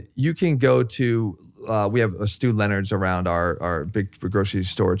can go to. We have a Stu Leonard's around our big grocery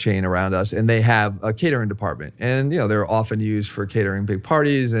store chain around us, and they have a catering department. And, they're often used for catering big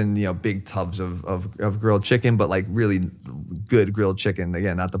parties and, big tubs of grilled chicken, but like really good grilled chicken.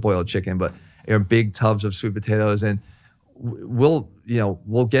 Again, not the boiled chicken, but big tubs of sweet potatoes. And we'll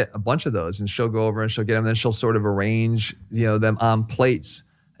get a bunch of those, and she'll go over and she'll get them. And then she'll sort of arrange, them on plates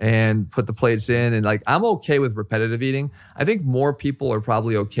and put the plates in. And like, I'm okay with repetitive eating. I think more people are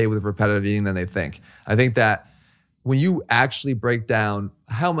probably okay with repetitive eating than they think. I think that when you actually break down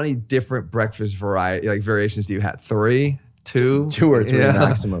how many different breakfast variations do you have? 3, 2? 2 or 3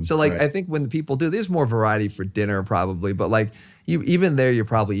 maximum. So like, right. I think when people do, there's more variety for dinner probably, but like even there, you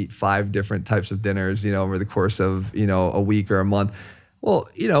probably eat 5 different types of dinners, over the course of, a week or a month. Well,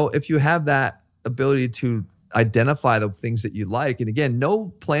 if you have that ability to identify the things that you like. And again, no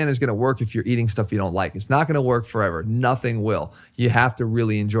plan is going to work if you're eating stuff you don't like. It's not going to work forever. Nothing will. You have to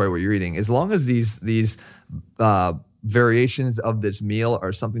really enjoy what you're eating. As long as these variations of this meal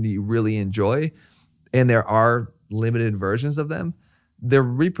are something that you really enjoy, and there are limited versions of them, the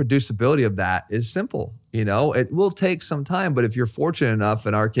reproducibility of that is simple. It will take some time, but if you're fortunate enough,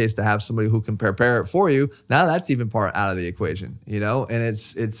 in our case, to have somebody who can prepare it for you, now that's even part out of the equation, and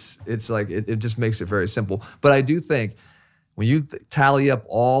it's like, it just makes it very simple. But I do think when you tally up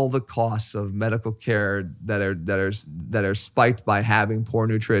all the costs of medical care that are spiked by having poor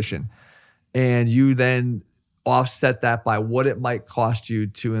nutrition, and you then offset that by what it might cost you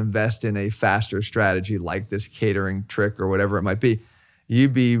to invest in a faster strategy like this catering trick or whatever it might be,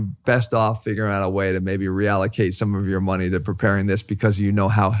 you'd be best off figuring out a way to maybe reallocate some of your money to preparing this, because you know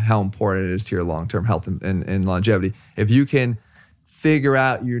how important it is to your long-term health and longevity. If you can figure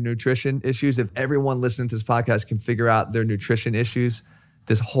out your nutrition issues, if everyone listening to this podcast can figure out their nutrition issues,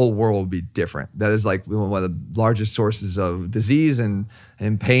 this whole world will be different. That is like one of the largest sources of disease and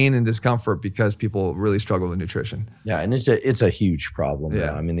pain and discomfort, because people really struggle with nutrition. Yeah, and it's a huge problem.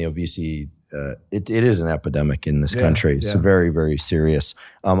 Yeah. I mean, the obesity, it is an epidemic in this country. It's very, very serious.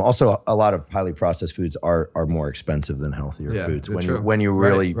 Also, a lot of highly processed foods are more expensive than healthier foods when you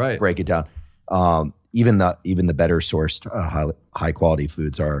really break it down. Even the better sourced high quality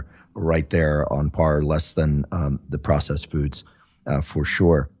foods are right there on par, less than the processed foods for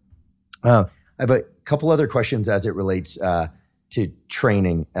sure. I have a couple other questions as it relates to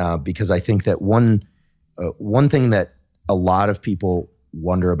training, because I think that one thing that a lot of people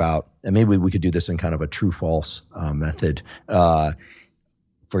wonder about, and maybe we could do this in kind of a true-false method,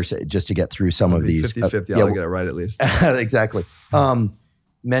 for just to get through some of these. 50-50, I'll get it right at least. Exactly.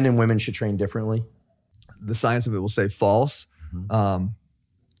 Men and women should train differently. The science of it will say false. Mm-hmm.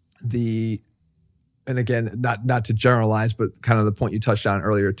 And again, not to generalize, but kind of the point you touched on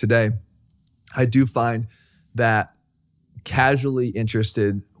earlier today, I do find that casually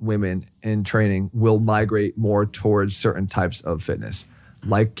interested women in training will migrate more towards certain types of fitness,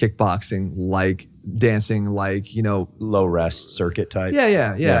 like kickboxing, like dancing, like, low rest circuit type.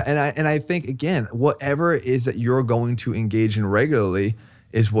 Yeah. And I think, again, whatever it is that you're going to engage in regularly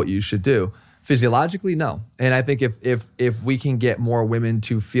is what you should do. Physiologically, no. And I think if we can get more women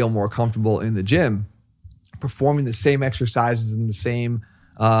to feel more comfortable in the gym, performing the same exercises and the same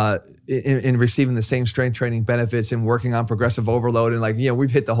in receiving the same strength training benefits and working on progressive overload, and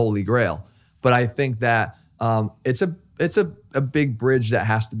we've hit the holy grail. But I think that it's a big bridge that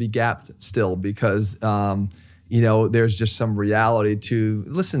has to be gapped still, because there's just some reality to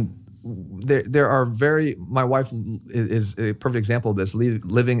listen. There are my wife is a perfect example of this,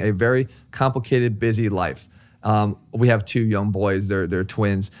 living a very complicated, busy life. We have 2 young boys, they're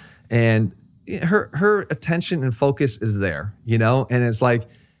twins, and her attention and focus is there, and it's like,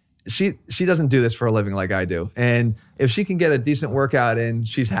 she doesn't do this for a living like I do. And if she can get a decent workout in,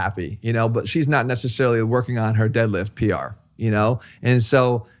 she's happy, but she's not necessarily working on her deadlift PR, And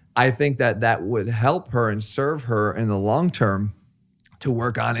so I think that would help her and serve her in the long term to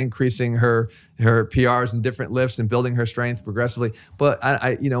work on increasing her PRs and different lifts and building her strength progressively. But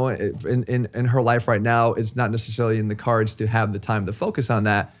I in her life right now, it's not necessarily in the cards to have the time to focus on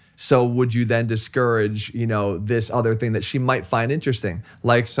that. So would you then discourage, this other thing that she might find interesting,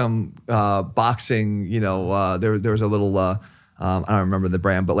 like some boxing, there was a little, I don't remember the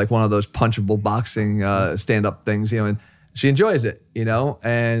brand, but like one of those punchable boxing stand-up things, and she enjoys it,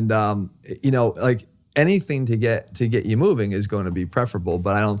 and, like anything to get you moving is going to be preferable,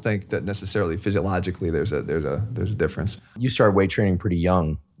 but I don't think that necessarily physiologically there's a difference. You started weight training pretty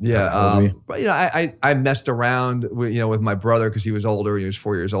young. Yeah, but I messed around with my brother because he was older. He was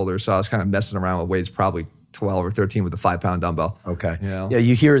 4 years older, so I was kind of messing around with weights, probably 12 or 13 with a 5-pound dumbbell. Okay. Yeah,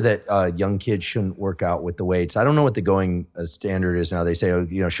 you hear that young kids shouldn't work out with the weights. I don't know what the going standard is now. They say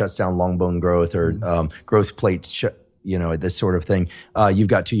shuts down long bone growth or growth plates. This sort of thing. You've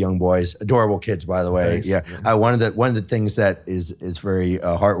got 2 young boys, adorable kids, by the way. Thanks. Yeah. One of the things that is very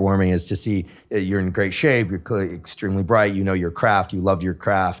heartwarming is to see you're in great shape. You're clearly extremely bright. You know your craft. You loved your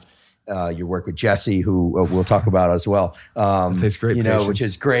craft. You work with Jesse, who we'll talk about as well. Takes great patience. Which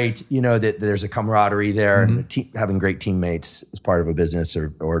is great. That there's a camaraderie there, and having great teammates as part of a business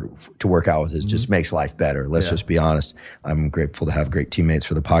or to work out with just makes life better. Let's just be honest. I'm grateful to have great teammates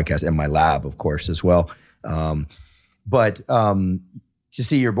for the podcast and my lab, of course, as well. But to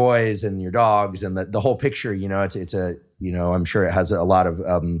see your boys and your dogs and the whole picture, it's a I'm sure it has a lot of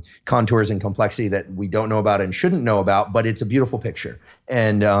contours and complexity that we don't know about and shouldn't know about, but it's a beautiful picture.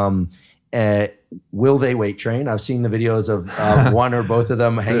 And will they weight train? I've seen the videos of one or both of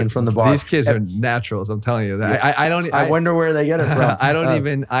them hanging from the bar. These kids are naturals. I'm telling you that. Yeah. I wonder where they get it from.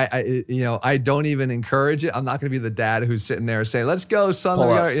 I don't even encourage it. I'm not going to be the dad who's sitting there saying, "Let's go, son."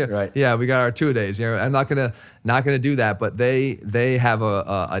 Right. Yeah, we got our 2 days. I'm not going to do that. But they have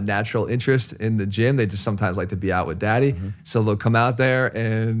a natural interest in the gym. They just sometimes like to be out with daddy, so they'll come out there.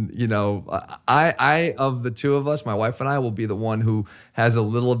 And I of the 2 of us, my wife and I will be the one who has a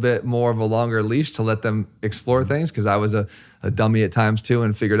little bit more of a longer leash to let them explore things, because I was a dummy at times too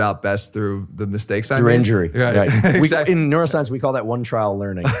and figured out best through the mistakes I made. Through injury. Right. Exactly. In neuroscience, we call that one trial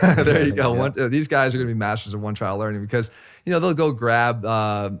learning. There you go. These guys are going to be masters of one trial learning, because they'll go grab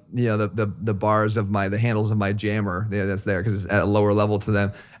the bars of the handles of my jammer that's there because it's at a lower level to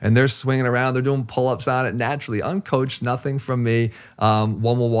them, and they're swinging around. They're doing pull-ups on it naturally, uncoached, nothing from me. One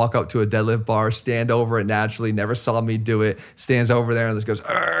will walk up to a deadlift bar, stand over it naturally, never saw me do it, stands over there and just goes,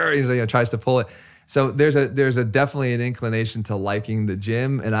 tries to pull it. So there's a definitely an inclination to liking the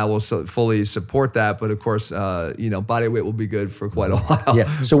gym, and I will fully support that. But of course, body weight will be good for quite a while.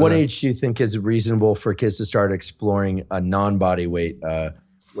 Yeah. So what age do you think is reasonable for kids to start exploring a non-body weight weight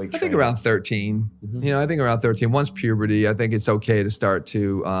training? I think around 13. I think around 13. Once puberty, I think it's okay to start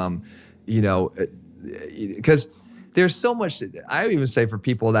to, because there's so much. I would even say for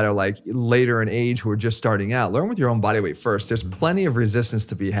people that are like later in age who are just starting out, learn with your own body weight first. There's plenty of resistance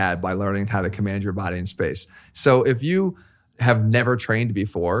to be had by learning how to command your body in space. So if you have never trained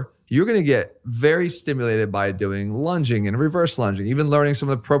before, you're going to get very stimulated by doing lunging and reverse lunging, even learning some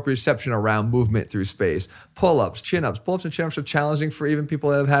of the proprioception around movement through space. Pull-ups, chin-ups. Pull-ups and chin-ups are challenging for even people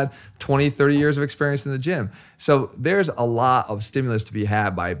that have had 20, 30 years of experience in the gym. So there's a lot of stimulus to be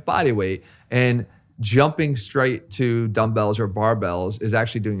had by body weight, and jumping straight to dumbbells or barbells is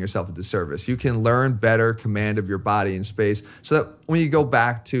actually doing yourself a disservice. You can learn better command of your body in space so that when you go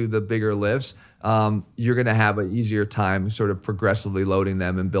back to the bigger lifts, you're going to have an easier time sort of progressively loading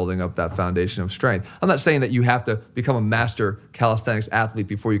them and building up that foundation of strength. I'm not saying that you have to become a master calisthenics athlete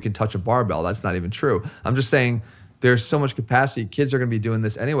before you can touch a barbell. That's not even true. I'm just saying there's so much capacity. Kids are going to be doing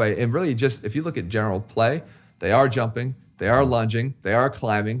this anyway. And really just, if you look at general play, they are jumping, they are lunging, they are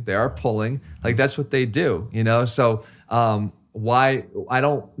climbing, they are pulling. Like that's what they do, So why, I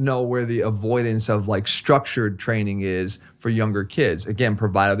don't know where the avoidance of like structured training is for younger kids. Again,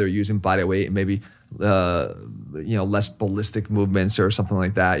 provided they're using body weight and maybe less ballistic movements or something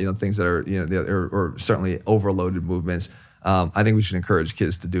like that. Things that are or certainly overloaded movements. I think we should encourage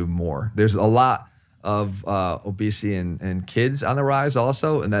kids to do more. There's a lot of obesity and kids on the rise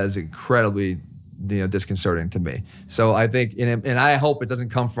also, and that is incredibly disconcerting to me. So I think, and I hope it doesn't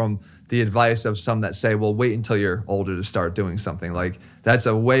come from the advice of some that say, well, wait until you're older to start doing something. Like that's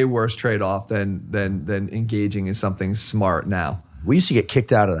a way worse trade-off than engaging in something smart now. We used to get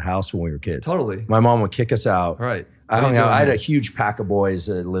kicked out of the house when we were kids. Totally. My mom would kick us out. Right. I hung out. I had a huge pack of boys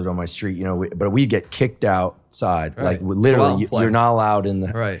that lived on my street, but we'd get kicked outside. Right. Like literally, you're not allowed in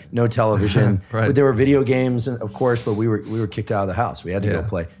the no television. Right. But there were video games, of course, but we were kicked out of the house. We had to go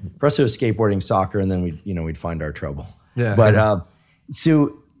play. For us, it was skateboarding, soccer, and then we'd find our trouble. Yeah. But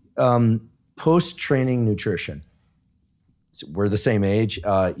post-training nutrition. We're the same age.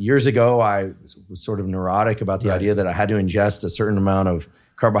 Years ago, I was sort of neurotic about the idea that I had to ingest a certain amount of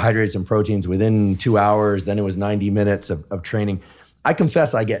carbohydrates and proteins within 2 hours. Then it was 90 minutes of training. I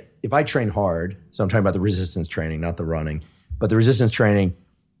confess if I train hard, so I'm talking about the resistance training, not the running, but the resistance training,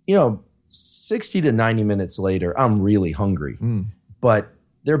 60 to 90 minutes later, I'm really hungry. But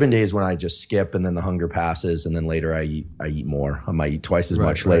there have been days when I just skip and then the hunger passes, and then later I eat more. I might eat twice as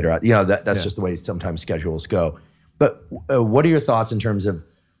much later. That's just the way sometimes schedules go. But what are your thoughts in terms of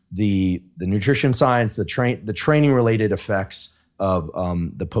the nutrition science, the training related effects of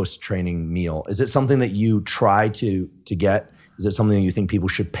the post training meal? Is it something that you try to get? Is it something that you think people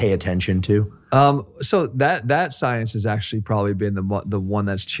should pay attention to? So that science has actually probably been the one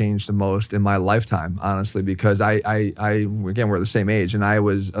that's changed the most in my lifetime, honestly, because I again, we're the same age, and I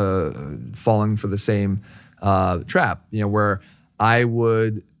was falling for the same trap, where I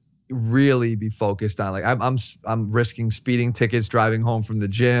would really be focused on, like, I'm risking speeding tickets driving home from the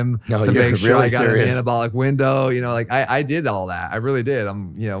gym to make sure I got an anabolic window. Like I did all that. I really did.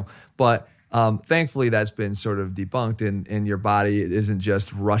 But thankfully that's been sort of debunked, and your body isn't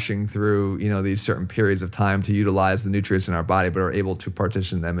just rushing through, these certain periods of time to utilize the nutrients in our body, but are able to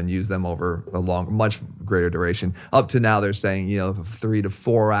partition them and use them over a much greater duration. Up to now, they're saying, 3 to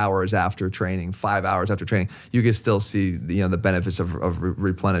 4 hours after training, 5 hours after training, you can still see the benefits of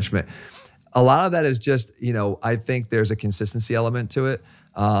replenishment. A lot of that is just, I think there's a consistency element to it,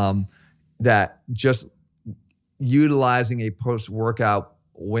 that just utilizing a post-workout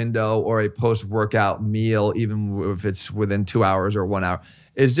window or a post-workout meal, even if it's within 2 hours or 1 hour,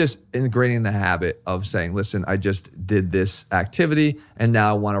 is just ingraining the habit of saying, listen, I just did this activity and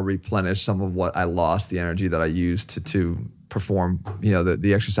now I want to replenish some of what I lost, the energy that I used to perform,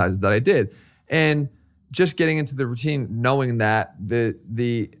 the exercises that I did. And just getting into the routine, knowing that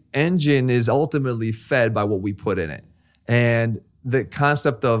the engine is ultimately fed by what we put in it. And the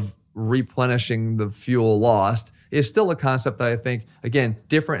concept of replenishing the fuel lost is still a concept that I think, again,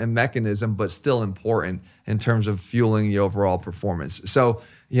 different in mechanism, but still important in terms of fueling the overall performance. So,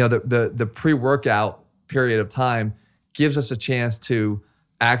 the pre-workout period of time gives us a chance to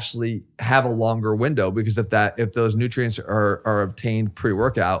actually have a longer window, because if those nutrients are obtained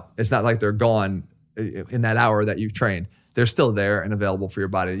pre-workout, it's not like they're gone in that hour that you've trained. They're still there and available for your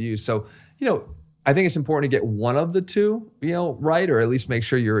body to use. So, I think it's important to get one of the two, right, or at least make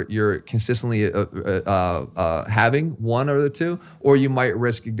sure you're consistently having one or the two, or you might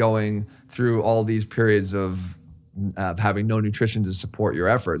risk going through all these periods of having no nutrition to support your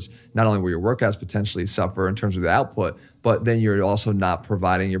efforts. Not only will your workouts potentially suffer in terms of the output, but then you're also not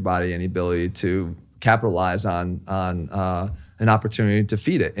providing your body any ability to capitalize on an opportunity to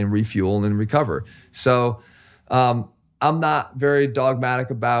feed it and refuel and recover. So I'm not very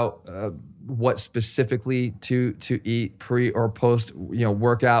dogmatic about what specifically to eat pre or post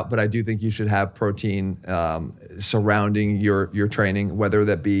workout, but I do think you should have protein surrounding your training, whether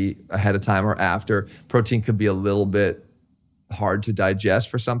that be ahead of time or after. Protein could be a little bit hard to digest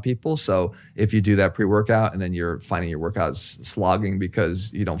for some people, so if you do that pre-workout and then you're finding your workouts slogging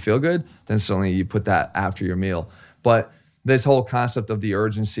because you don't feel good, then certainly you put that after your meal. But this whole concept of the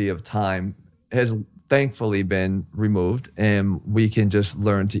urgency of time has thankfully been removed, and we can just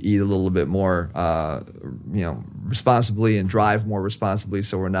learn to eat a little bit more, responsibly and drive more responsibly.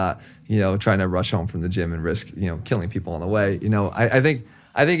 So we're not, trying to rush home from the gym and risk, killing people on the way. I think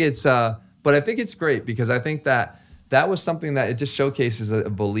it's, but I think it's great, because I think that was something that it just showcases a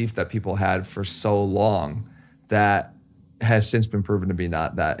belief that people had for so long that has since been proven to be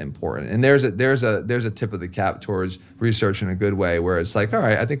not that important. And there's a tip of the cap towards research in a good way, where it's like, all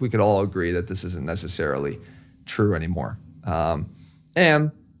right, I think we could all agree that this isn't necessarily true anymore.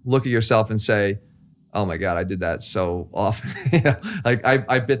 And look at yourself and say, oh my God, I did that so often. Like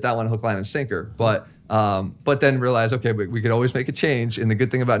I bit that one hook, line, and sinker. But then realize, okay, but we could always make a change. And the good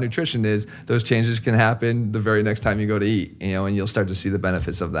thing about nutrition is those changes can happen the very next time you go to eat, and you'll start to see the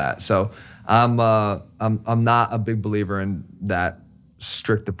benefits of that. So I'm not a big believer in that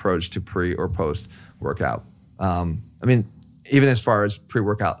strict approach to pre or post workout. Even as far as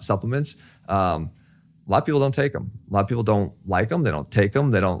pre-workout supplements, a lot of people don't take them. A lot of people don't like them. They don't take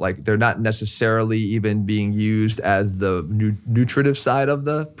them. They're not necessarily even being used as the nutritive side of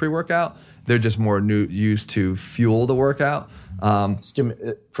the pre-workout. They're just more used to fuel the workout.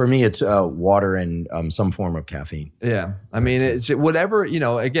 For me, it's water and some form of caffeine. Yeah. It's whatever,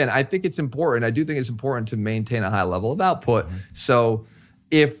 again, I think it's important. I do think it's important to maintain a high level of output. Mm-hmm. So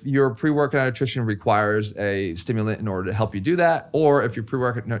if your pre-workout nutrition requires a stimulant in order to help you do that, or if your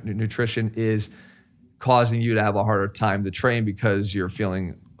pre-workout nutrition is causing you to have a harder time to train because you're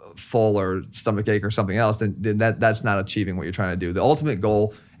feeling full or stomach ache or something else, then that's not achieving what you're trying to do. The ultimate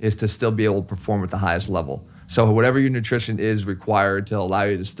goal is to still be able to perform at the highest level. So whatever your nutrition is required to allow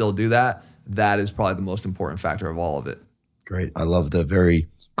you to still do that, that is probably the most important factor of all of it. Great. I love the very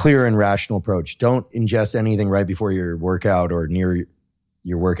clear and rational approach. Don't ingest anything right before your workout or near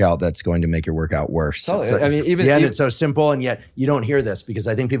your workout that's going to make your workout worse. Totally. I mean, it's so simple, and yet you don't hear this because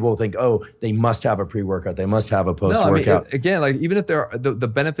I think people will think, oh, they must have a pre-workout, they must have a post-workout. No, I mean, again, like even if there are the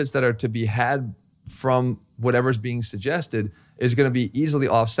benefits that are to be had from whatever's being suggested is going to be easily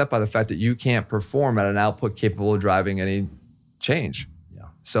offset by the fact that you can't perform at an output capable of driving any change. Yeah.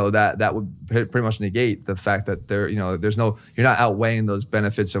 So that would pretty much negate the fact that you're not outweighing those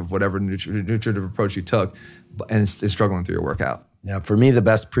benefits of whatever nutritive approach you took, and it's struggling through your workout. Yeah. For me, the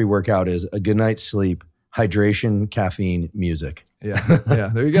best pre-workout is a good night's sleep, hydration, caffeine, music. Yeah.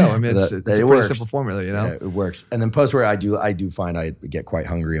 There you go. I mean, it's a pretty simple formula, you know. Yeah, it works. And then post-workout, I do find I get quite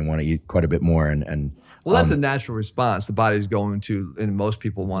hungry and want to eat quite a bit more. And well, that's a natural response. The body's going to, and most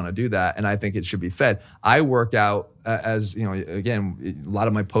people want to do that. And I think it should be fed. I work out as, again, a lot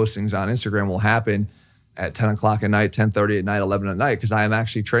of my postings on Instagram will happen at 10 o'clock at night, 10:30 at night, 11 at night, because I am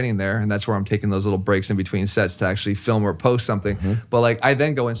actually training there. And that's where I'm taking those little breaks in between sets to actually film or post something. Mm-hmm. But like, I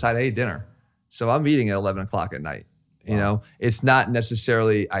then go inside, I eat dinner. So I'm eating at 11 o'clock at night. You know, it's not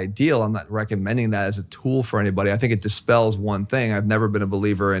necessarily ideal. I'm not recommending that as a tool for anybody. I think it dispels one thing. I've never been a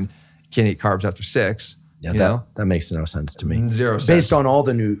believer in can't eat carbs after 6. Yeah, that makes no sense to me. Zero sense. Based on all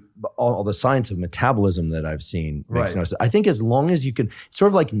the science of metabolism that I've seen, makes no sense. I think as long as you can, sort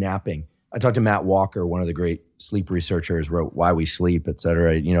of like napping. I talked to Matt Walker, one of the great sleep researchers, wrote Why We Sleep, et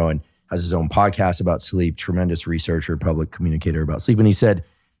cetera, and has his own podcast about sleep, tremendous researcher, public communicator about sleep. And he said,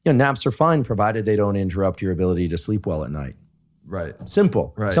 naps are fine provided they don't interrupt your ability to sleep well at night. Right.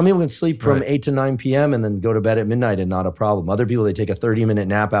 Simple. Right. Some people can sleep from 8 to 9 p.m. and then go to bed at midnight and not a problem. Other people, they take a 30-minute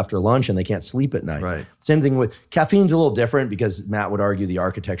nap after lunch and they can't sleep at night. Right. Same thing with caffeine's a little different because Matt would argue the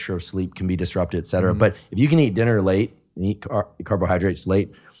architecture of sleep can be disrupted, et cetera. Mm-hmm. But if you can eat dinner late and eat carbohydrates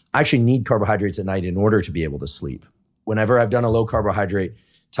late, I actually need carbohydrates at night in order to be able to sleep. Whenever I've done a low carbohydrate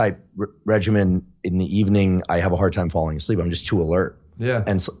type regimen in the evening, I have a hard time falling asleep. I'm just too alert. Yeah.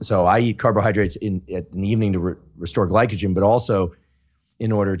 And so I eat carbohydrates in the evening to restore glycogen, but also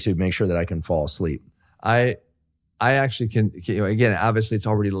in order to make sure that I can fall asleep. I actually can again, obviously it's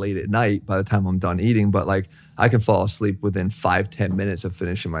already late at night by the time I'm done eating, but like I can fall asleep within 5-10 minutes of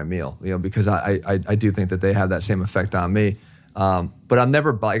finishing my meal, because I do think that they have that same effect on me. But I'm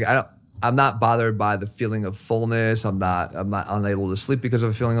never I'm not bothered by the feeling of fullness. I'm not unable to sleep because of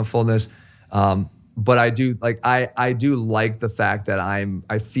a feeling of fullness. But I do I do like the fact that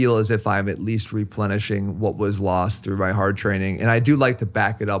I feel as if I'm at least replenishing what was lost through my hard training. And I do like to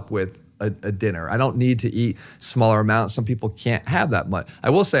back it up with a dinner. I don't need to eat smaller amounts. Some people can't have that much. I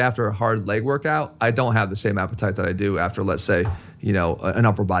will say after a hard leg workout, I don't have the same appetite that I do after, let's say, an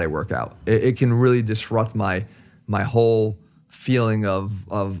upper body workout. It can really disrupt my whole feeling of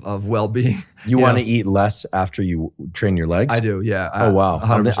well-being. You want to eat less after you train your legs? I do, yeah. Oh, wow.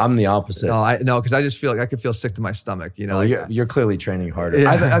 I'm the opposite. No, because I just feel like I could feel sick to my stomach. You're clearly training harder.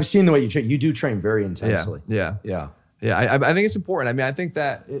 Yeah. I've seen the way you train. You do train very intensely. Yeah. I think it's important. I mean, I think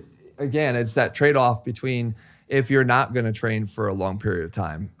that, again, it's that trade-off between if you're not going to train for a long period of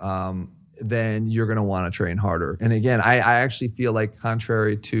time, then you're going to want to train harder. And again, I actually feel like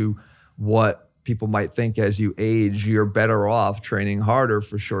contrary to what people might think as you age, you're better off training harder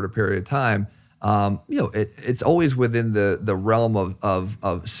for a shorter period of time. It's always within the realm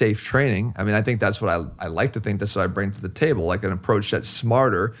of safe training. I mean, I think that's what I like to think that's what I bring to the table, like an approach that's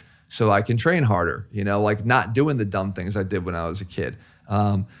smarter so I can train harder, like not doing the dumb things I did when I was a kid.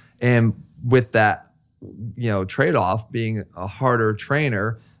 And with that, trade-off, being a harder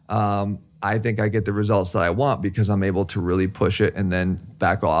trainer, I think I get the results that I want because I'm able to really push it and then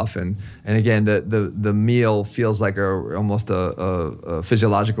back off. And again, the meal feels like almost a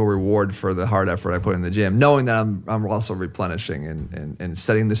physiological reward for the hard effort I put in the gym, knowing that I'm also replenishing and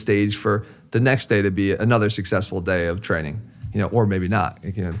setting the stage for the next day to be another successful day of training, or maybe not,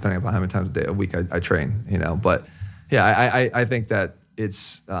 depending upon how many times a week I train, But yeah, I think that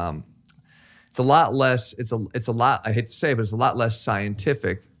it's a lot less. It's a lot. I hate to say it, but it's a lot less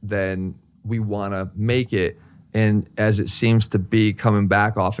scientific than we want to make it. And as it seems to be coming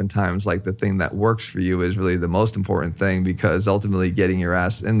back oftentimes, like the thing that works for you is really the most important thing, because ultimately getting your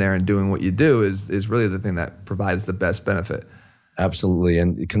ass in there and doing what you do is really the thing that provides the best benefit. Absolutely.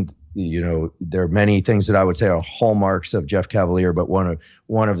 And there are many things that I would say are hallmarks of Jeff Cavaliere, but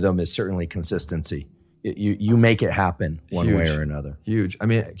one of them is certainly consistency. You make it happen one way or another. Huge. I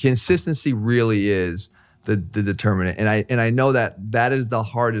mean, consistency really is the determinant. And I know that is the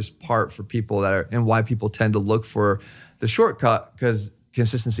hardest part for people and why people tend to look for the shortcut, because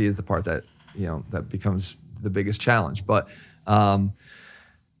consistency is the part that, that becomes the biggest challenge. But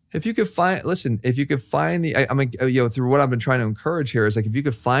If you could find the, I mean, through what I've been trying to encourage here is like, if you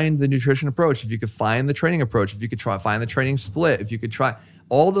could find the nutrition approach, if you could find the training approach, if you could find the training split, if you could try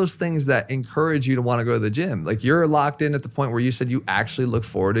all those things that encourage you to want to go to the gym, like you're locked in at the point where you said you actually look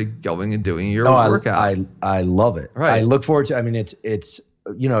forward to going and doing your workout. I love it. Right. I look forward to, I mean, it's,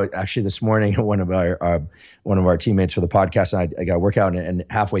 actually this morning, one of our teammates for the podcast, and I got a workout, and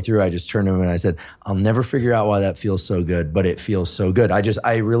halfway through, I just turned to him and I said, I'll never figure out why that feels so good, but it feels so good.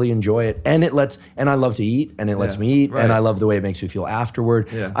 I really enjoy it. And I love to eat, and it lets me eat. Right. And I love the way it makes me feel afterward.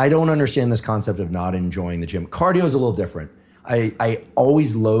 Yeah. I don't understand this concept of not enjoying the gym. Cardio is a little different. I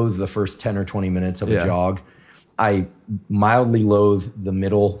always loathe the first 10 or 20 minutes of a jog. I mildly loathe the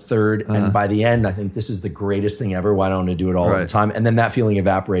middle third. And by the end, I think this is the greatest thing ever. Why don't I do it all the time? And then that feeling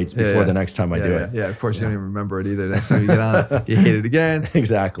evaporates before the next time I do it. Yeah, of course, you don't even remember it either. Next time you get on, you hate it again.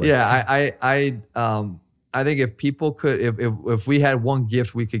 Exactly. Yeah, I think if people could, if we had one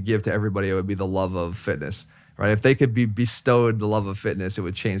gift we could give to everybody, it would be the love of fitness, right? If they could be bestowed the love of fitness, it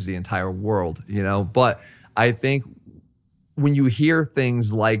would change the entire world, But I think when you hear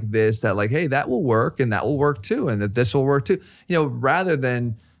things like this, that like, hey, that will work and that will work too, and that this will work too, rather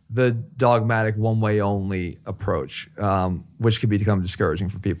than the dogmatic one-way only approach, which can become discouraging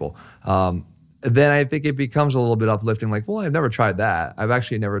for people, then I think it becomes a little bit uplifting. Like, well, I've never tried that. I've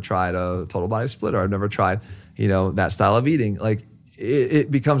actually never tried a total body split, or I've never tried, that style of eating. Like,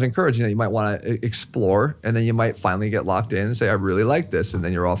 it becomes encouraging that you might want to explore, and then you might finally get locked in and say, I really like this, and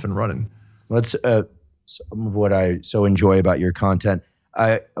then you're off and running. Let's some of what I so enjoy about your content.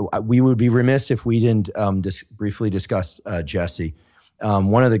 We would be remiss if we didn't briefly discuss Jesse.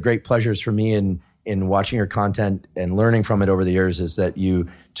 One of the great pleasures for me in watching your content and learning from it over the years is that you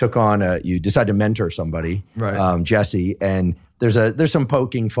took on you decided to mentor somebody, right. Jesse, and there's some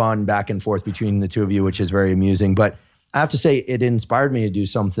poking fun back and forth between the two of you, which is very amusing. But I have to say, it inspired me to do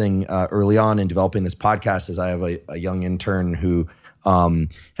something early on in developing this podcast, as I have a young intern who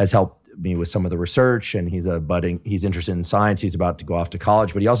has helped me with some of the research, and he's interested in science. He's about to go off to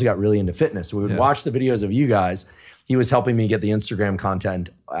college, but he also got really into fitness. So we would watch the videos of you guys. He was helping me get the Instagram content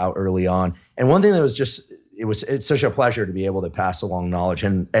out early on. And one thing that was it's such a pleasure to be able to pass along knowledge.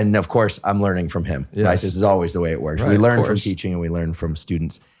 And of course, I'm learning from him, right? This is always the way it works. Right, we learn from teaching and we learn from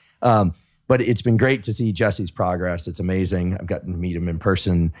students. But it's been great to see Jesse's progress. It's amazing. I've gotten to meet him in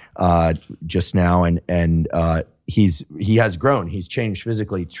person just now, and he has grown. He's changed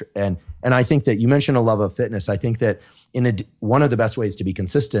physically, and I think that you mentioned a love of fitness. I think that one of the best ways to be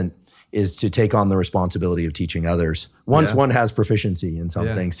consistent is to take on the responsibility of teaching others once one has proficiency in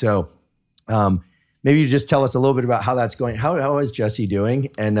something. Yeah. So maybe you just tell us a little bit about how that's going. How is Jesse doing,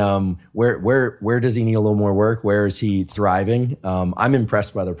 and where does he need a little more work? Where is he thriving? I'm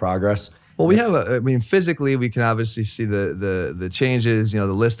impressed by the progress. Well, we have physically, we can obviously see the changes. The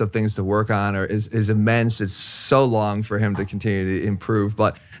list of things to work on is immense. It's so long for him to continue to improve.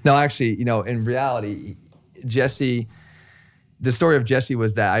 But no, actually, in reality, Jesse, the story of Jesse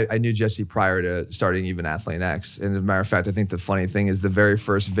was that I knew Jesse prior to starting even Athlean X. And as a matter of fact, I think the funny thing is the very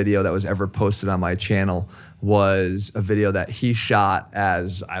first video that was ever posted on my channel was a video that he shot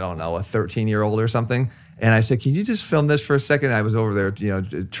as, I don't know, a 13-year-old or something. And I said, can you just film this for a second? I was over there,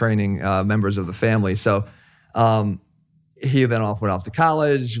 training members of the family. So he then went off to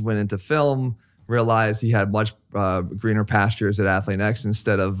college, went into film, realized he had much greener pastures at Athlean X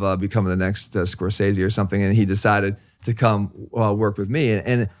instead of becoming the next Scorsese or something. And he decided to come work with me.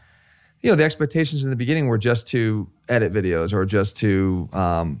 And the expectations in the beginning were just to edit videos or just to,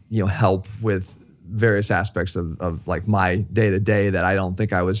 help with various aspects of like my day-to-day that I don't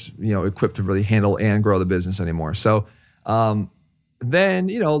think I was, equipped to really handle and grow the business anymore. So then,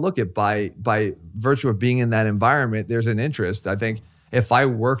 look at by virtue of being in that environment, there's an interest. I think if I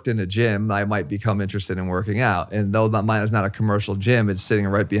worked in a gym, I might become interested in working out. And though mine is not a commercial gym, it's sitting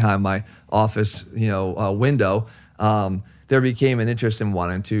right behind my office, window. There became an interest in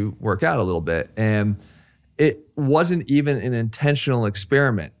wanting to work out a little bit. And it wasn't even an intentional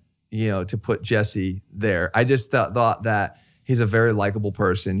experiment, to put Jesse there. I just thought that he's a very likable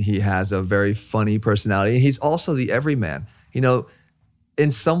person. He has a very funny personality. And he's also the everyman.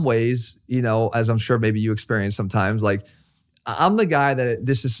 In some ways, as I'm sure maybe you experience sometimes, like I'm the guy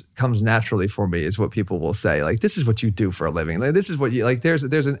that comes naturally for me is what people will say. Like, this is what you do for a living. Like, this is what you, like, there's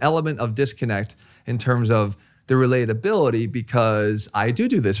an element of disconnect in terms of the relatability because I do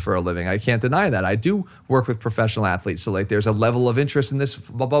this for a living. I can't deny that. I do work with professional athletes. So like there's a level of interest in this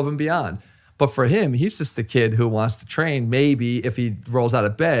above and beyond. But for him, he's just the kid who wants to train maybe if he rolls out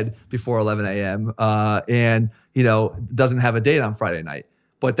of bed before 11 a.m. And doesn't have a date on Friday night.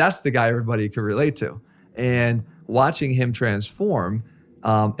 But that's the guy everybody can relate to. And watching him transform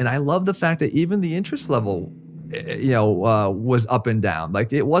And I love the fact that even the interest level, was up and down.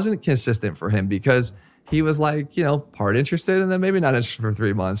 Like it wasn't consistent for him because he was like, part interested and then maybe not interested for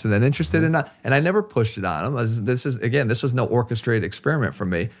 3 months and then interested and not. And I never pushed it on him. This was no orchestrated experiment for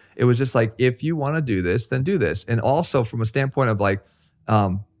me. It was just like, if you want to do this, then do this. And also from a standpoint of like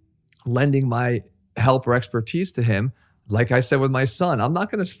lending my help or expertise to him, like I said with my son, I'm not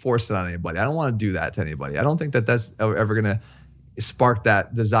going to force it on anybody. I don't want to do that to anybody. I don't think that that's ever going to spark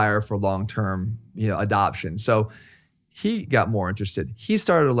that desire for long-term, adoption. So he got more interested. He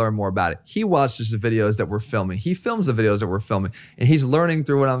started to learn more about it. He watches the videos that we're filming. He films the videos that we're filming, and he's learning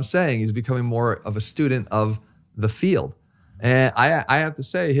through what I'm saying. He's becoming more of a student of the field. And I have to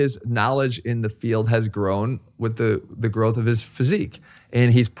say his knowledge in the field has grown with the growth of his physique.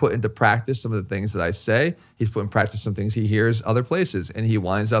 And he's put into practice some of the things that I say. He's put in practice some things he hears other places. And he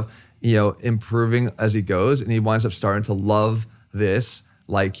winds up, improving as he goes. And he winds up starting to love this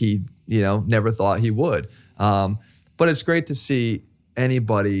like he, never thought he would. But it's great to see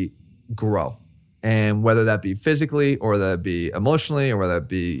anybody grow. And whether that be physically or that be emotionally or whether that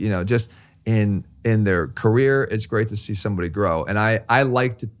be, just in their career, it's great to see somebody grow. And I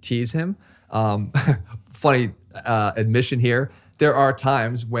like to tease him. Funny admission here. There are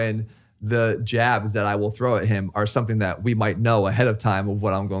times when the jabs that I will throw at him are something that we might know ahead of time of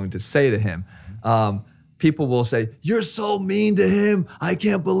what I'm going to say to him. People will say, "You're so mean to him. I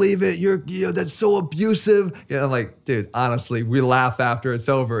can't believe it. That's so abusive." I'm like, dude, honestly, we laugh after it's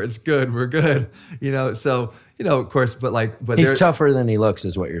over. It's good. We're good. So, of course, but he's tougher than he looks,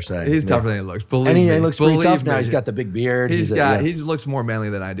 is what you're saying. He's tougher than he looks. Believe me. He looks pretty tough now. He's got the big beard. He looks more manly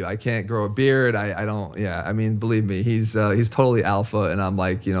than I do. I can't grow a beard. I don't. Yeah. I mean, believe me, he's totally alpha, and I'm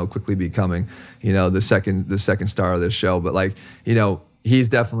like, quickly becoming, the second star of this show. But he's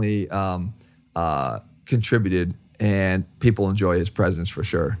definitely contributed, and people enjoy his presence for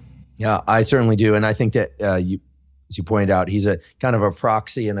sure. Yeah, I certainly do, and I think that as you pointed out, he's a kind of a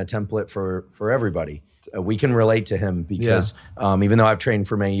proxy and a template for everybody. We can relate to him because even though I've trained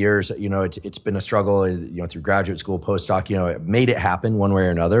for many years, it's been a struggle, through graduate school, postdoc, I've made it happen one way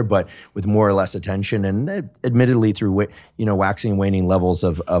or another, but with more or less attention and admittedly through, waxing and waning levels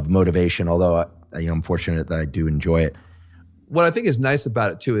of motivation, although, I'm fortunate that I do enjoy it. What I think is nice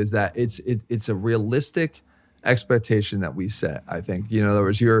about it too is that it's a realistic expectation that we set. I think, in other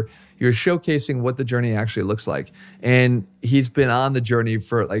words, you're showcasing what the journey actually looks like, and he's been on the journey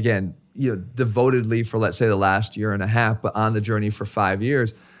for, again, devotedly for, let's say, the last year and a half, but on the journey for 5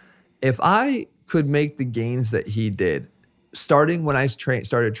 years. If I could make the gains that he did, starting when I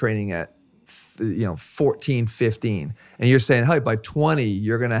started training at 14, 15, and you're saying, hey, by 20,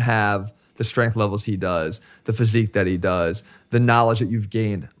 you're going to have the strength levels he does, the physique that he does, the knowledge that you've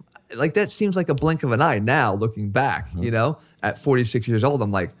gained. Like, that seems like a blink of an eye now, looking back, at 46 years old,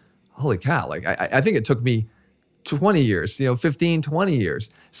 I'm like, holy cow. Like, I think it took me 20 years, 15, 20 years.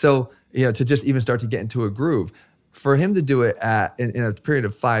 So, to just even start to get into a groove. For him to do it in a period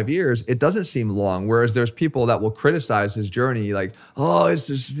of 5 years, it doesn't seem long. Whereas there's people that will criticize his journey, like, oh, it's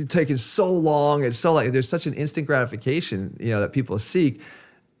just taking so long. It's so there's such an instant gratification, that people seek.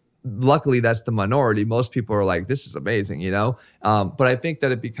 Luckily, that's the minority. Most people are like, this is amazing, But I think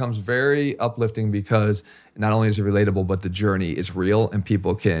that it becomes very uplifting because not only is it relatable, but the journey is real, and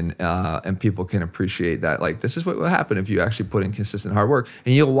people can appreciate that. Like, this is what will happen if you actually put in consistent hard work,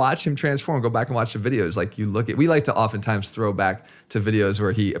 and you'll watch him transform. Go back and watch the videos. Like, we like to oftentimes throw back to videos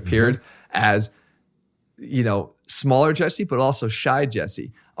where he appeared as, smaller Jesse, but also shy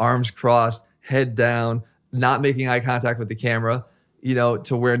Jesse, arms crossed, head down, not making eye contact with the camera.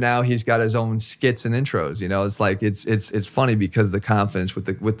 To where now he's got his own skits and intros. It's like it's funny because the confidence with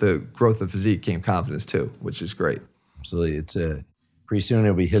the growth of physique came confidence too, which is great. Absolutely, it's pretty soon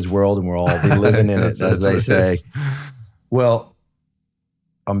it'll be his world, and we'll all be living in it, as they say. Well,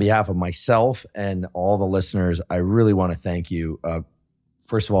 on behalf of myself and all the listeners, I really want to thank you.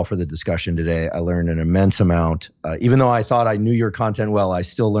 First of all, for the discussion today. I learned an immense amount. Even though I thought I knew your content well, I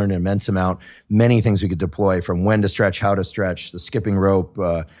still learned an immense amount. Many things we could deploy, from when to stretch, how to stretch, the skipping rope.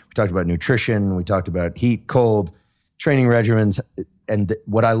 We talked about nutrition. We talked about heat, cold, training regimens. And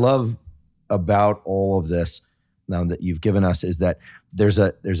what I love about all of this now that you've given us is that there's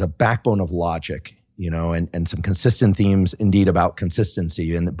a backbone of logic, and some consistent themes indeed about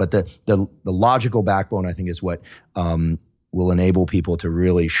consistency. But the logical backbone, I think, is what will enable people to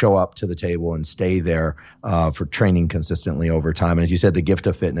really show up to the table and stay there for training consistently over time. And as you said, the gift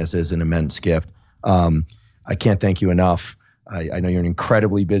of fitness is an immense gift. I can't thank you enough. I know you're an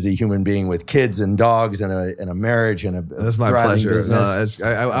incredibly busy human being with kids and dogs and a marriage and a That's my thriving pleasure. business.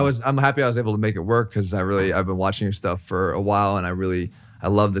 I'm happy I was able to make it work because I've been watching your stuff for a while, and I I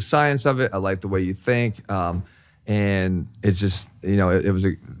love the science of it. I like the way you think. And it's just,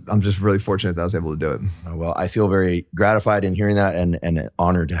 I'm just really fortunate that I was able to do it. Well, I feel very gratified in hearing that and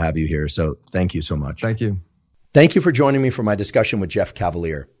honored to have you here. So thank you so much. Thank you. Thank you for joining me for my discussion with Jeff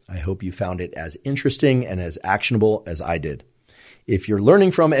Cavaliere. I hope you found it as interesting and as actionable as I did. If you're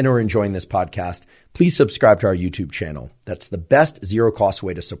learning from and are enjoying this podcast, please subscribe to our YouTube channel. That's the best zero-cost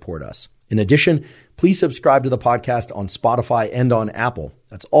way to support us. In addition, please subscribe to the podcast on Spotify and on Apple.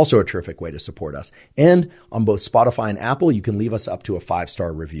 That's also a terrific way to support us. And on both Spotify and Apple, you can leave us up to a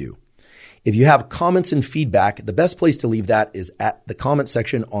 5-star review. If you have comments and feedback, the best place to leave that is at the comment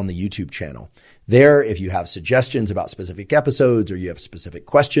section on the YouTube channel. There, if you have suggestions about specific episodes, or you have specific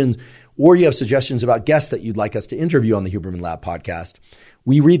questions, or you have suggestions about guests that you'd like us to interview on the Huberman Lab podcast,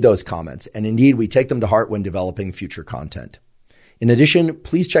 we read those comments, and indeed, we take them to heart when developing future content. In addition,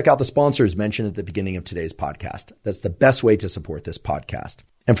 please check out the sponsors mentioned at the beginning of today's podcast. That's the best way to support this podcast.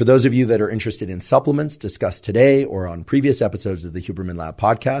 And for those of you that are interested in supplements discussed today or on previous episodes of the Huberman Lab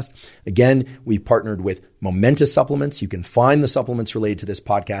podcast, again, we've partnered with Momentous Supplements. You can find the supplements related to this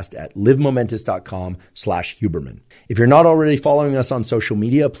podcast at livemomentous.com/Huberman. If you're not already following us on social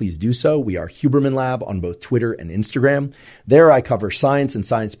media, please do so. We are Huberman Lab on both Twitter and Instagram. There I cover science and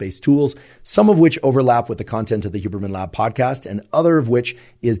science-based tools, some of which overlap with the content of the Huberman Lab podcast and other of which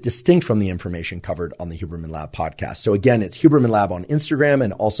is distinct from the information covered on the Huberman Lab podcast. So again, it's Huberman Lab on Instagram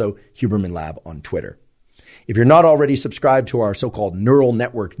and also Huberman Lab on Twitter. If you're not already subscribed to our so-called Neural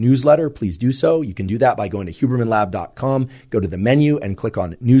Network newsletter, please do so. You can do that by going to hubermanlab.com, go to the menu and click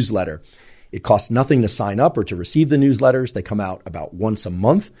on newsletter. It costs nothing to sign up or to receive the newsletters. They come out about once a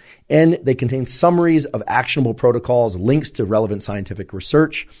month, and they contain summaries of actionable protocols, links to relevant scientific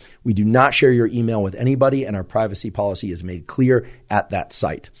research. We do not share your email with anybody, and our privacy policy is made clear at that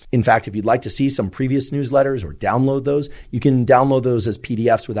site. In fact, if you'd like to see some previous newsletters or download those, you can download those as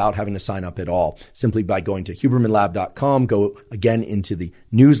PDFs without having to sign up at all, simply by going to hubermanlab.com, go again into the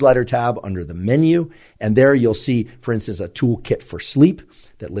newsletter tab under the menu, and there you'll see, for instance, a toolkit for sleep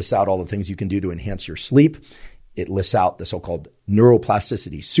that lists out all the things you can do to enhance your sleep. It lists out the so-called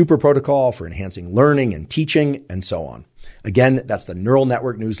neuroplasticity super protocol for enhancing learning and teaching, and so on. Again, that's the Neural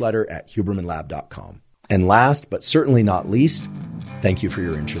Network newsletter at hubermanlab.com. And last, but certainly not least, thank you for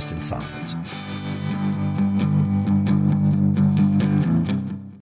your interest in science.